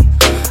love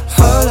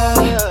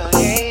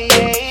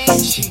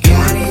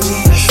시간이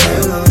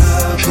지날수록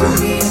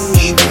보이는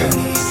시간이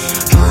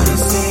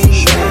어느새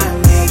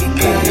난 내게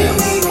가는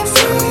이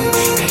목소리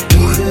날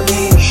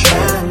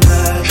기다리는 날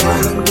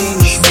가는 긴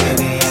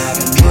시간에 야간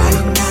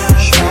가는 날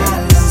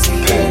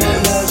새에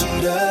날로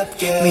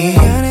지럽게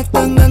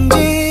미안했던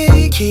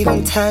건지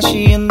기분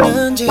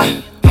탓이었는지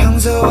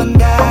평소와 너와는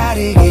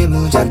다르게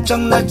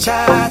무작정 널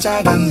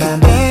찾아간다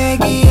내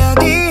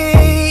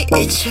기억이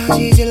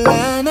잊혀지질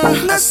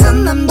않아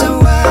낯선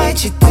남자와의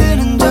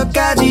짙은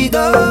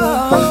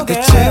흔적까지도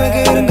대체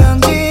왜 그런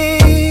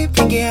건지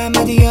핑계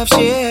한마디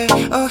없이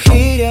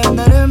오히려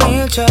너를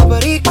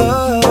밀쳐버리고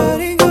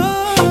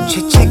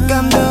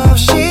죄책감도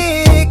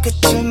없이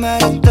끝을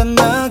말했던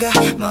너가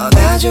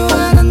뭐가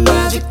좋아 난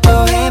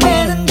아직도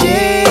헤매는지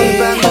이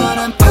밤도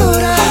난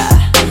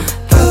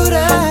풀어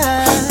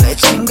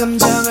맺힌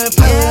감정을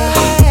풀어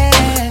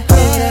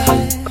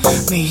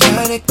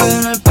미련의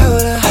끈을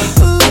풀어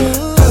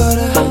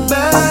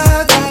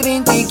But I've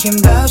been thinking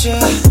about you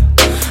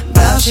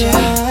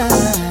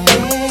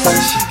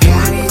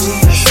시간이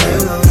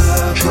지날수록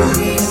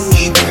보이는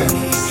눈이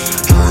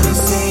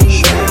어느새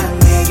난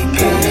내게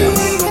가는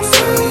네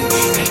목소리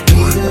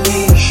발길을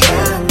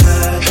잃어간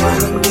너를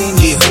보는 네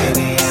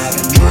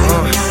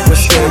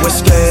모습이 What's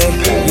good?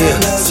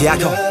 Yeah,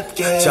 시작호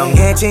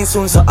정해진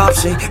순서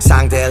없이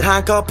상대를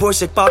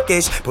한꺼풀씩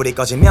뻗기시 불이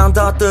꺼지면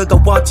더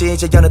뜨거워지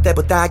제 여느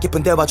때보다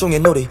깊은 대화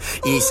중인 우리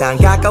이상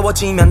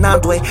가까워지면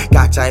안 돼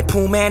각자의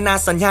품에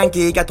낯선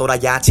향기가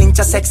돌아야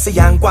진짜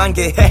섹시한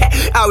관계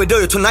I will do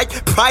you tonight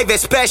private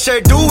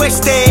special duet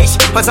stage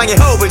환상의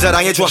호흡을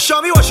자랑해줘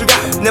Show me what you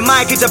got 내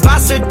마이크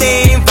잡았을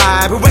땐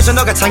vibration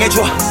너가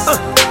창해줘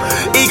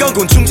이건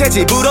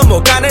곤충채집으로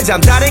못 가는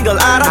잠자는 걸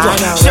알아줘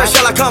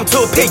Shall I come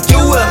to pick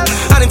you up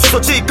아님 주소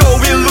찍고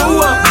일로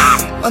와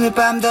오늘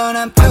밤도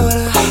난 풀어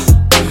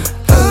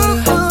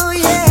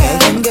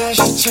모든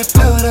것이 채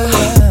풀어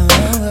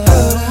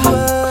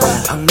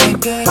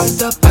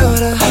엉덩이도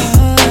풀어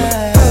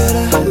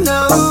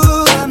No,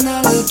 I'm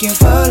not looking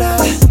for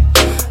love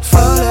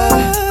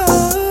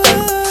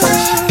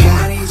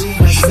시간이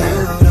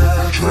지날수록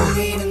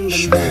보이는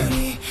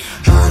눈이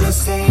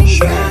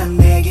어느샌가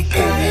내게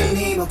가는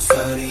네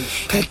목소리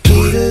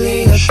발길을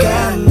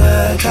잃어간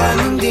널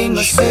가는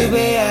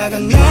뒷모습에 I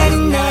got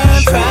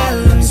 99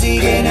 problems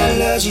이게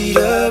날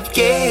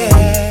어지럽게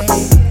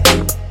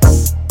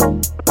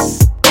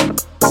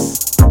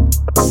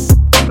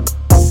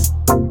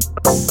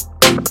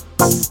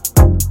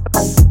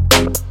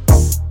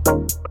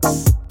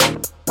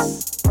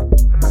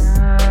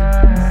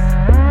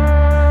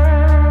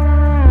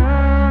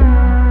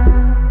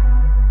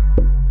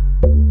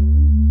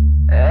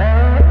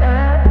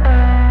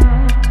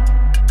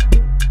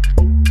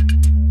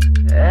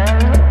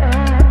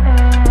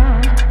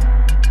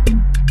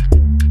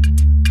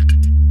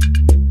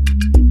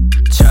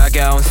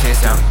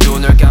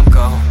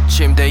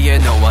침대에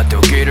너와도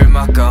귀를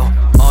막고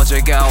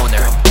어제가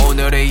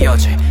오늘이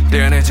어제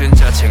늘 늦은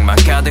자책만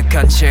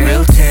가득한 채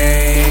We'll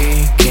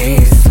take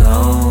it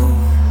slow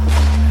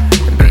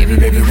Baby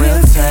baby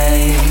we'll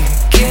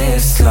take it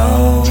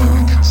slow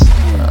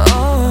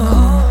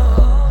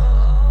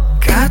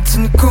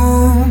같은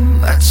꿈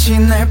마치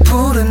날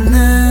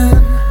부르는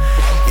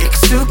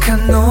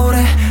익숙한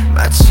노래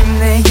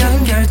마침내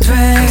연결돼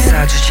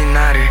감싸주지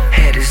나를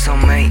해를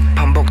섬에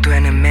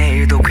반복되는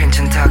매일도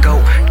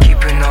괜찮다고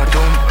깊은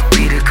어둠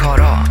위를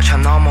걸어 저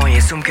너머에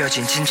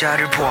숨겨진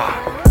진짜를 봐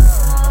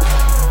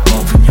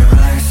Open your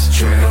eyes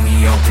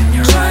조용히 open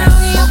your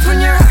eyes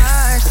Open your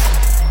eyes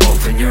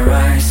Open your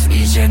eyes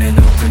이제는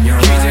open your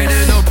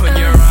eyes Open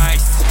your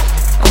eyes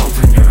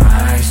Open your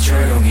eyes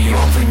조용히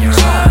open your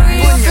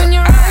eyes Open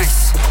your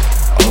eyes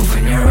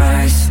Open your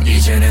eyes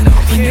이제는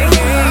open your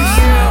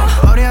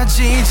eyes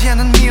버려지지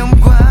않은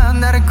미움과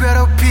나를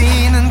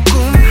괴롭히는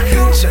꿈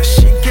저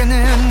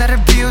시계는 나를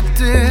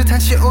비웃듯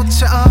한치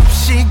오차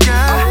없이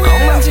가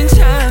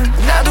엉망진창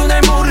나도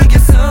날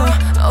모르겠어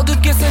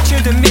어둡게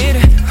색칠된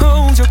미래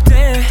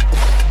홍적돼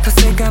더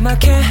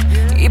새까맣게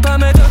이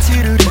밤에 더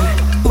지루해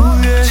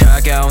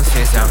차가운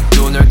세상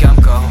눈을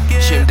감고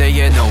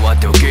침대에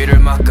너와도 귀를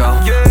막고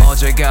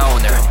어제가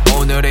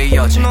오늘이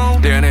어제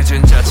늘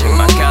늦은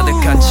자책만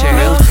가득한 채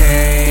We'll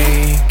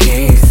take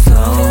it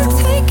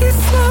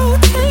slow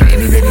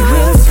Baby baby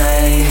we'll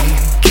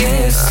take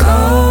it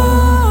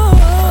slow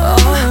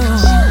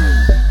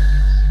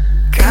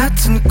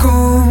같은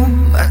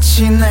꿈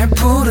마치 날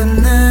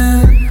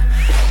부르는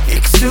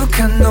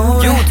익숙한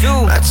노래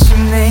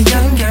마침내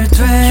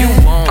연결돼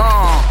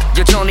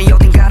여전히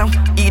어딘가로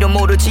이름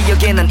모르지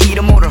여기에 난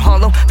이름 모를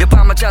홀로 몇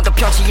밤을 자도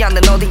펴지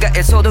않는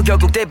어딘가에서도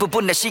결국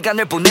대부분 내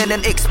시간을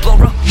보내는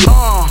explorer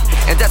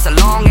And that's a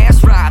long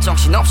ass ride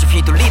정신없이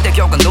휘둘리다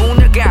결국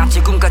눈을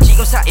감지 꿈과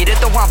지금 사이를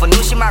또 한 번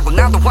의심하고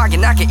나도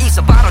확인하게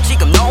있어 바로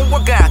지금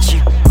너와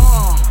같이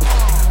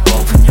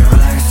Open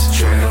your eyes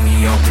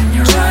조용히 open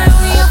your eyes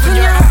Open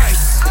your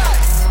eyes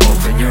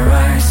Open your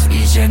eyes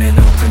이제는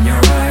open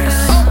your eyes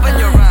Open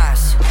your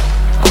eyes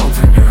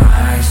Open your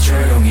eyes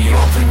조용히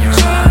open your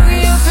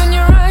eyes Open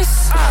your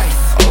eyes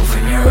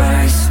Open your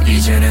eyes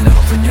이제는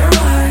open your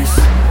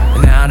eyes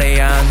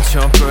날에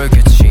앉혀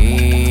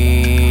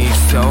불빛이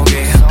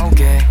속에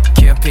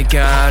깊이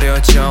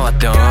가려져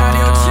왔던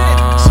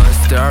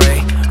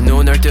story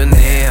눈을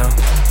뜨네요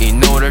이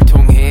노래를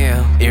통해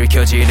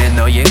읽혀지는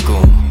너의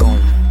꿈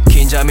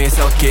긴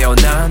잠에서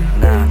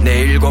깨어난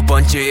내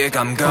 7번째의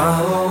감각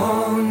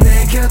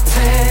내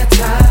곁에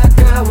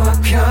다가 다가와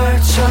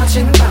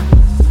펼쳐진 밤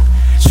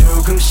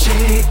조금씩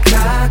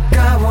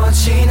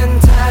가까워지는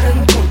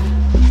다른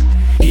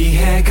꿈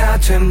이해가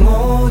돼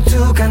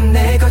모두가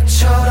내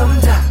것처럼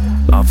다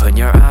Open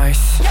your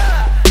eyes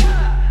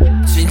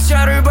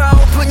진짜를 봐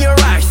Open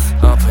your eyes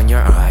Open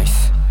your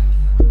eyes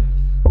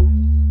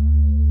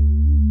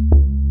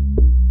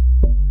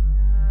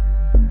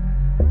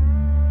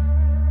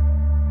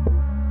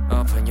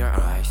Open your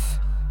eyes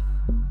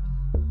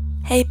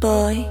Hey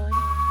boy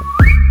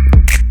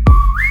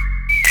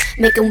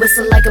Make him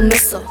whistle like a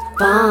missile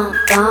Bomb,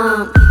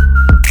 bomb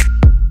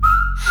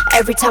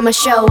Every time I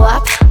show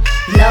up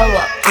Blow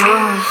up,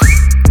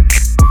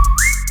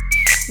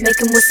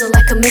 Make him whistle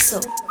like a missile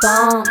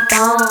Bomb,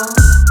 bomb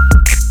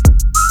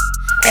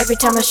Every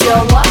time I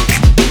show up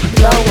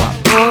Blow up,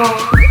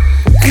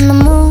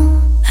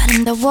 너무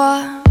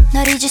아름다워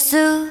널 잊을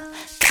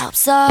수가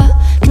없어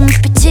그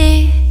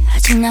눈빛이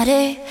아직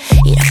나를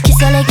이렇게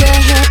설레게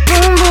해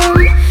Boom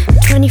boom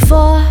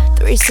 24,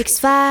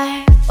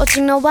 365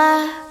 오직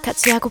너와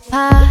같이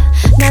하고파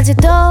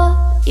낮에도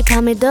이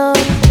밤에도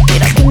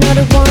이렇게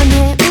너를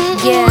원해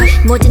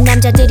Yeah. 모든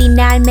남자들이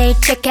날 매일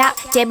check out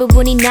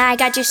대부분이 날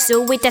가질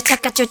수 있다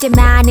착각 절대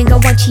많은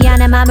건 원치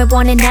않아 맘을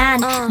원해 난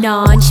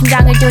넌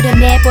심장을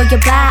도려내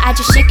보여봐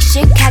아주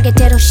씩씩하게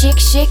대로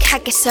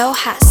씩씩하게 So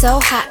hot so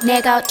hot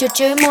내가 어쩔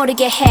줄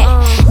모르게 해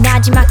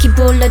나지막히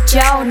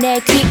불러줘 내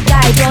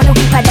귓가에 도는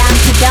휘파람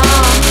피던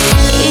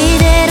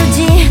이대로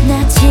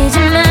지나치지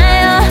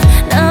마요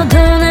너도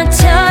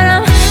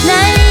나처럼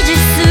날 잊을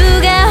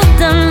수가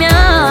없다면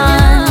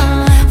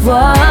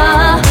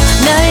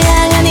널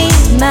향한 이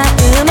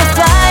마음의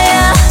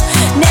fire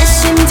내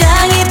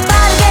심장이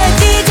빠르게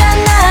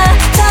뛰잖아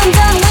점점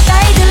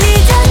가까이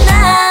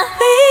들리잖아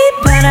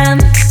휘바람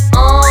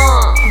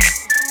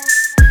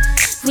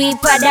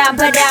휘바람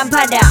바람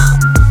바람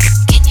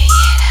Can you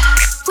hear that?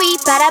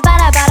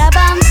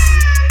 휘바라바라바라밤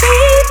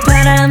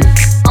휘바람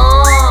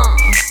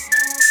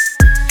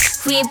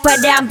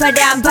휘바람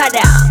바람 바람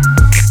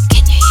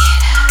Can you hear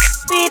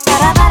that?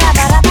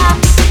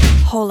 휘바라바라바라밤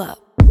Hold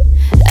up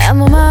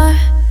아무 말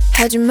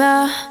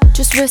하지마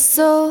Just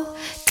whistle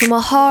to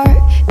my heart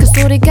그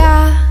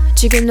소리가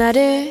지금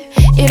나를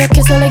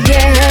이렇게 설레게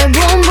해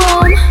Boom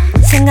boom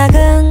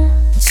생각은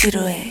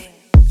지루해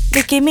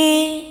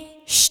느낌이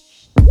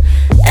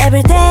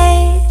Every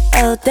day,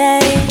 all day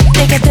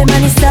내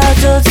곁에만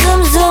있어도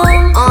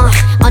zoom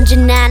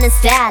언제나 난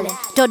styling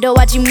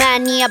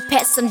도도하지만 네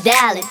앞에선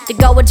darling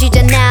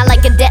뜨거워지잖아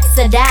like a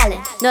desert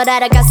island 널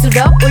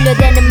알아갈수록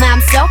울려대는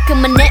마음속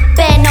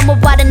그만해빼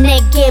넘어와라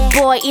내게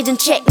boy 이젠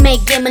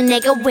checkmate 게임은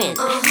내가 win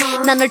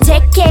난 널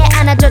take it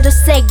안아줘도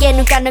세게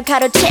눈가를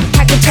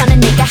가로채하기 전에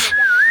내가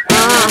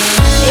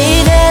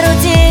이대로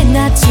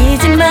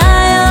지나치지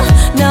마요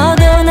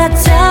너도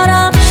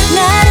나처럼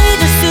날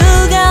잊을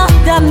수가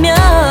없다면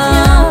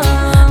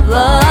널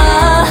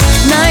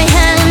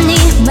향한 네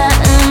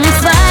마음은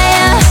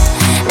fire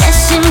내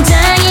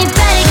심장이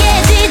빠르게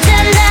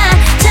뛰잖아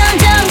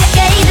점점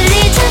가까이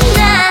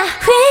들리잖아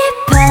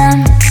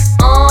휘바람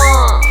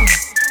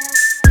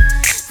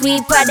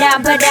휘바람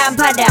바람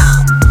바람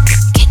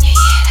Can you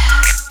hear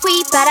that?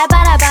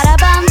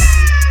 휘바라바라바라밤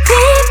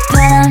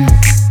휘바람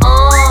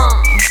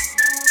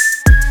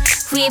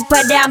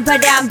휘바람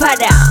바람 바람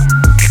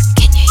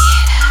Can you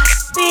hear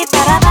that?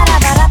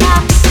 휘바라바라바라밤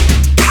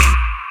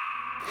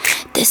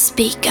This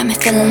beat got me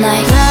feeling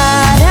like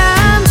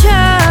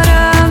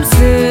바람처럼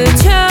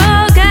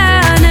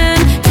스쳐가는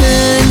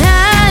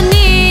흔한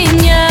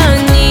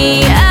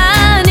인연이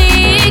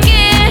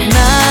아니길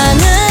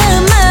많은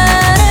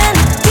말은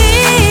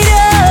필요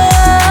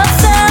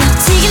없어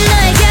지금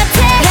너의 곁에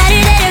나를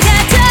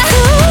데려가줘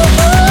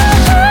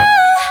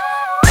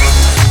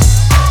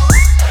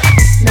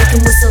Make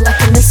him whistle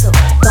like a missile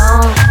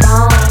Bomb,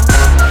 bomb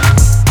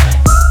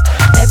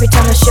Every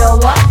time I show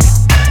up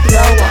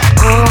Blow up,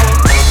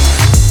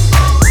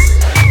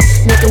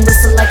 Make him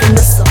whistle like a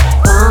missile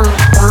Bomb,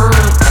 bomb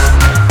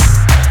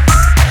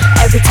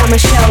Every time I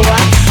show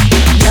up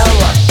Blow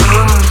up,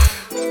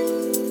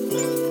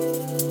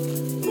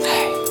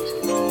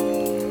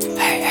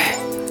 Hey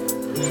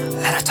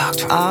Let her talk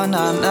to me Oh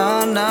no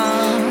no no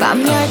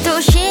밤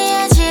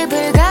 12시에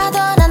집을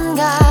가던 안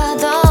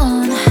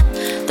가던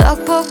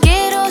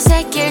떡볶이로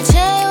새끼를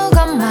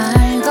채우건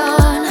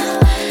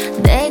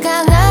말건 내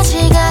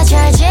강아지가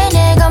잘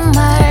지내건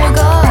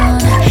말건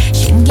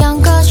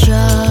신경 꺼져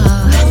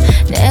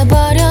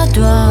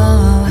내버려둬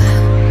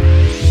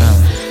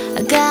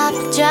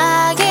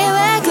갑자기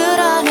왜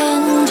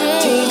그러는지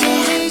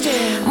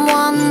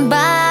뭔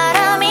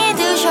바람이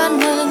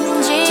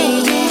드셨는지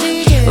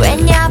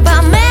왜냐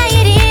밤에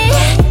일이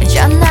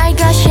전날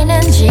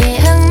가시는지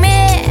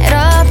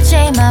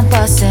흥미롭지만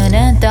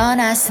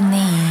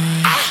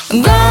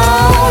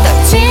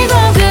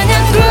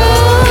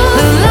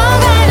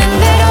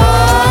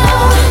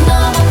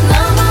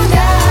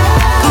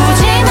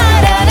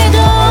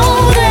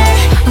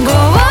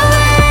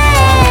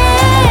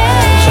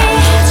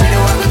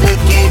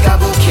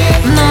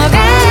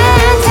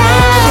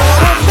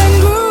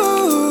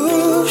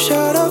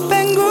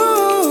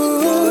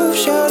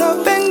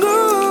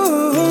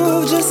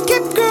Just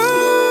keep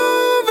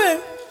grooving.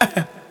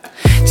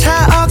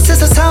 차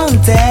억세서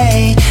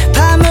서운데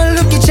밤을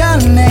눕기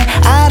전에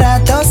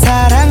알아도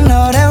사랑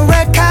노래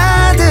왜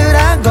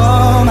카드라고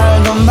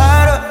말도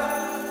말어.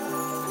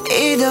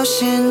 이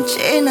도시는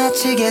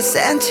지나치게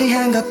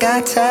센치한 것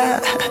같아.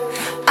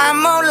 안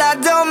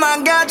몰라도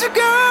망가지고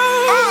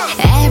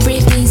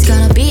Everything's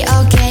gonna be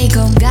okay.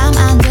 공감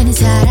안 되는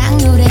사랑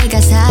노래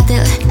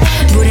가사들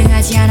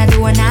불행하지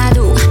않아도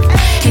하나도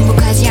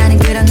행복하지 않은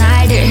그런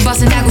날들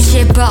벗어나고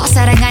싶어.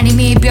 사랑 아닌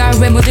이별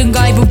왜 모든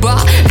걸 부어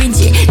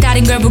빈지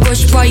다른 걸 보고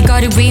싶어. 이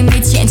거리 위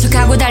미친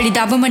척하고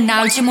달리다 보면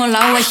나올지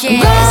몰라 Oasis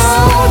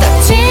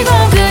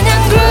닥치고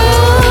그냥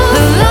groove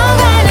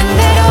흘러가는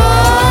대로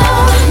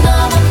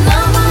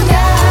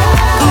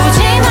굳이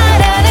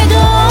말 안 해도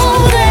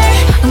돼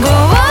Go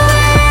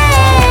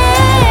away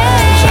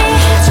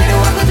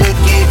지루하고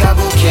듣기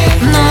거북해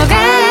너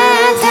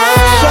같아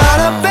Shut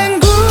up and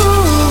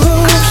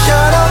groove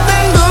Shut up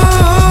and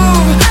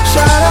groove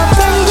Shut up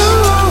and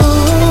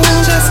groove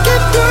Just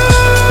keep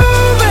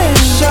grooving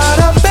Shut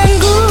up and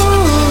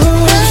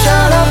groove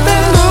Shut up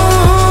and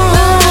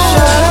groove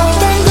Shut up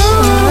and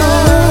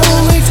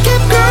groove Let's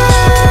keep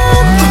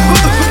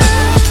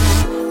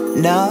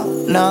grooving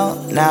No,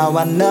 now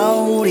I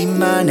know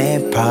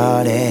우리만의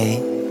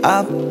party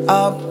Up,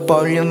 up,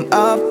 volume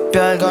up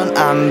별건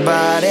안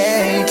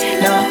바래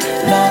No,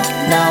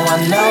 now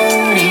I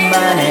know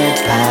우리만의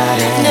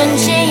party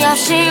눈치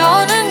없이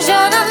오는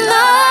전화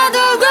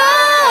놔두고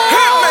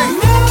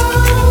No,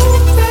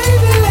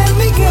 baby, let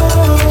me go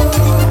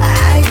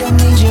I don't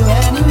need you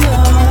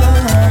anymore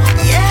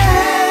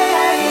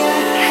Yeah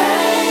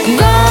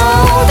Go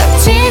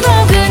닥치고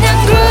그냥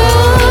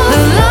groove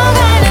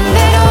흘러가는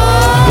대로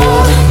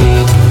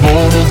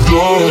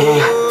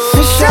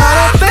Shut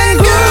up and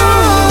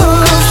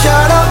groove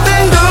Shut up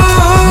and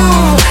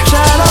groove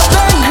Shut up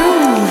and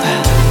groove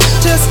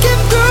Just keep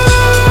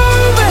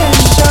grooving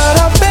Shut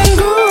up and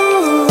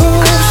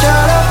groove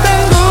Shut up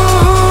and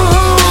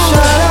groove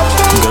Shut up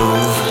and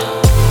groove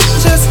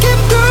Just keep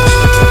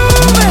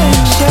grooving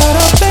Shut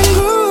up and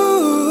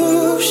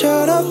groove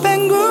Shut up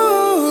and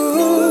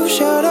groove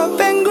Shut up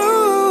and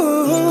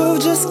groove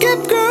Just keep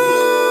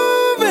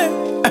grooving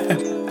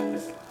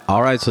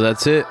Alright, so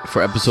that's it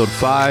for episode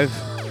 5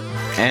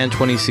 and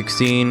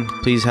 2016.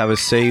 Please have a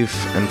safe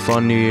and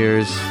fun New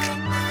Year's.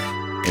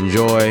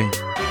 Enjoy.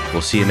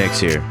 We'll see you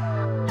next year.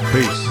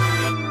 Peace.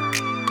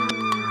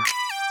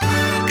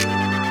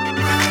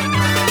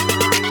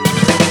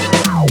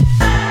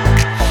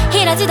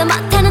 이러지도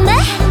못하는데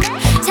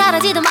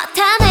저러지도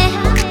못하네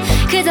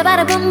그저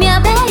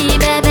바라보며 baby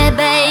baby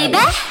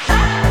baby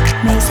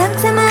매일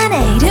상상만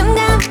해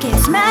이름과 함께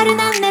스마일은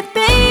안내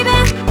baby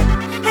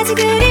아직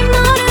그림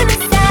모르는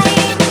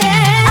사이인데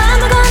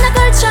아무거나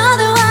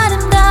걸쳐도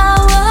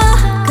아름다워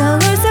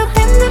거울 속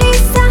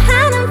팬들이서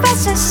하는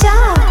패션쇼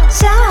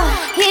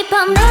이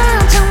밤은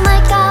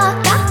정말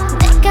깎아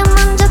내가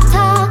먼저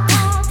턱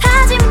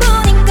타진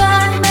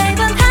분인걸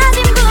매번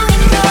타진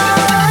분인걸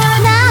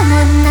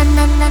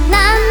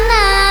나나나나나나나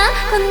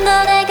그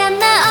노래가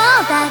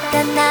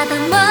나오다가 나도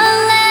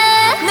몰래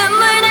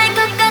눈물 날 것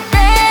같아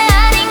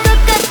아닌 것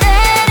같아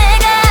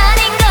내가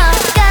아닌 것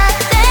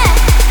같아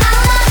I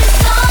love you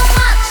so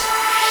much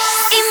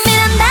이미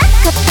난 다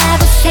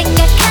컸다고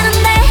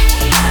생각하는데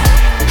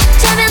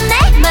어쩌면 내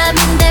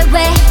맘인데 왜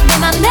내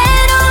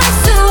맘대로 할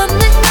수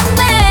없는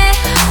건데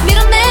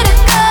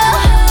밀어내려고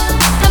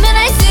하면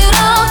할수록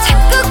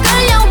자꾸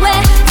끌려 왜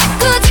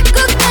자꾸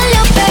끌려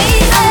baby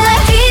I'm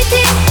like TT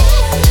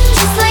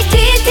just like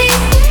TT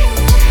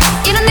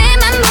이런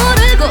내맘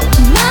모르고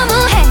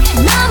너무해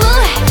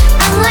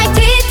I'm like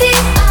TT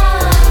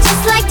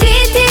just like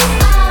TT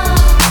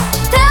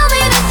Tell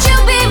me that you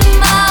be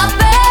my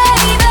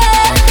baby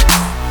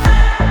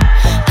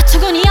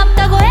어처구니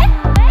없다고 해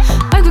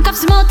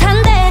얼굴값을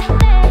못한대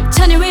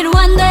전혀 위로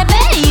안돼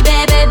baby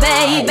baby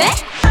baby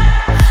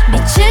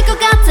미칠 것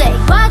같아 이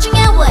와중에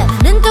왜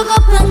눈 뜨고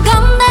고픈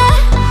건데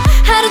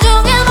하루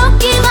종일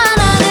먹기만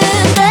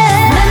하는데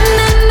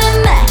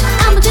매매매매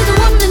아무지도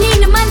없는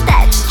이름만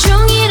따지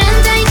종일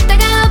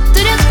앉아있다가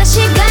엎드렸다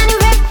시간이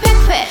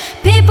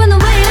획획획 피부는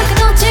왜 이렇게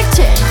더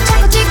칙칙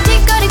자꾸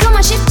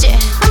틱틱거리고만 싶지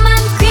나만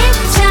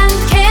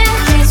귀찮게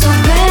계속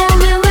왜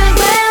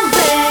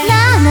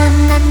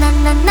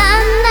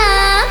나나나나나나나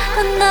그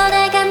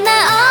노래가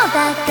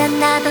나오다가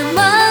나도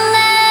몰라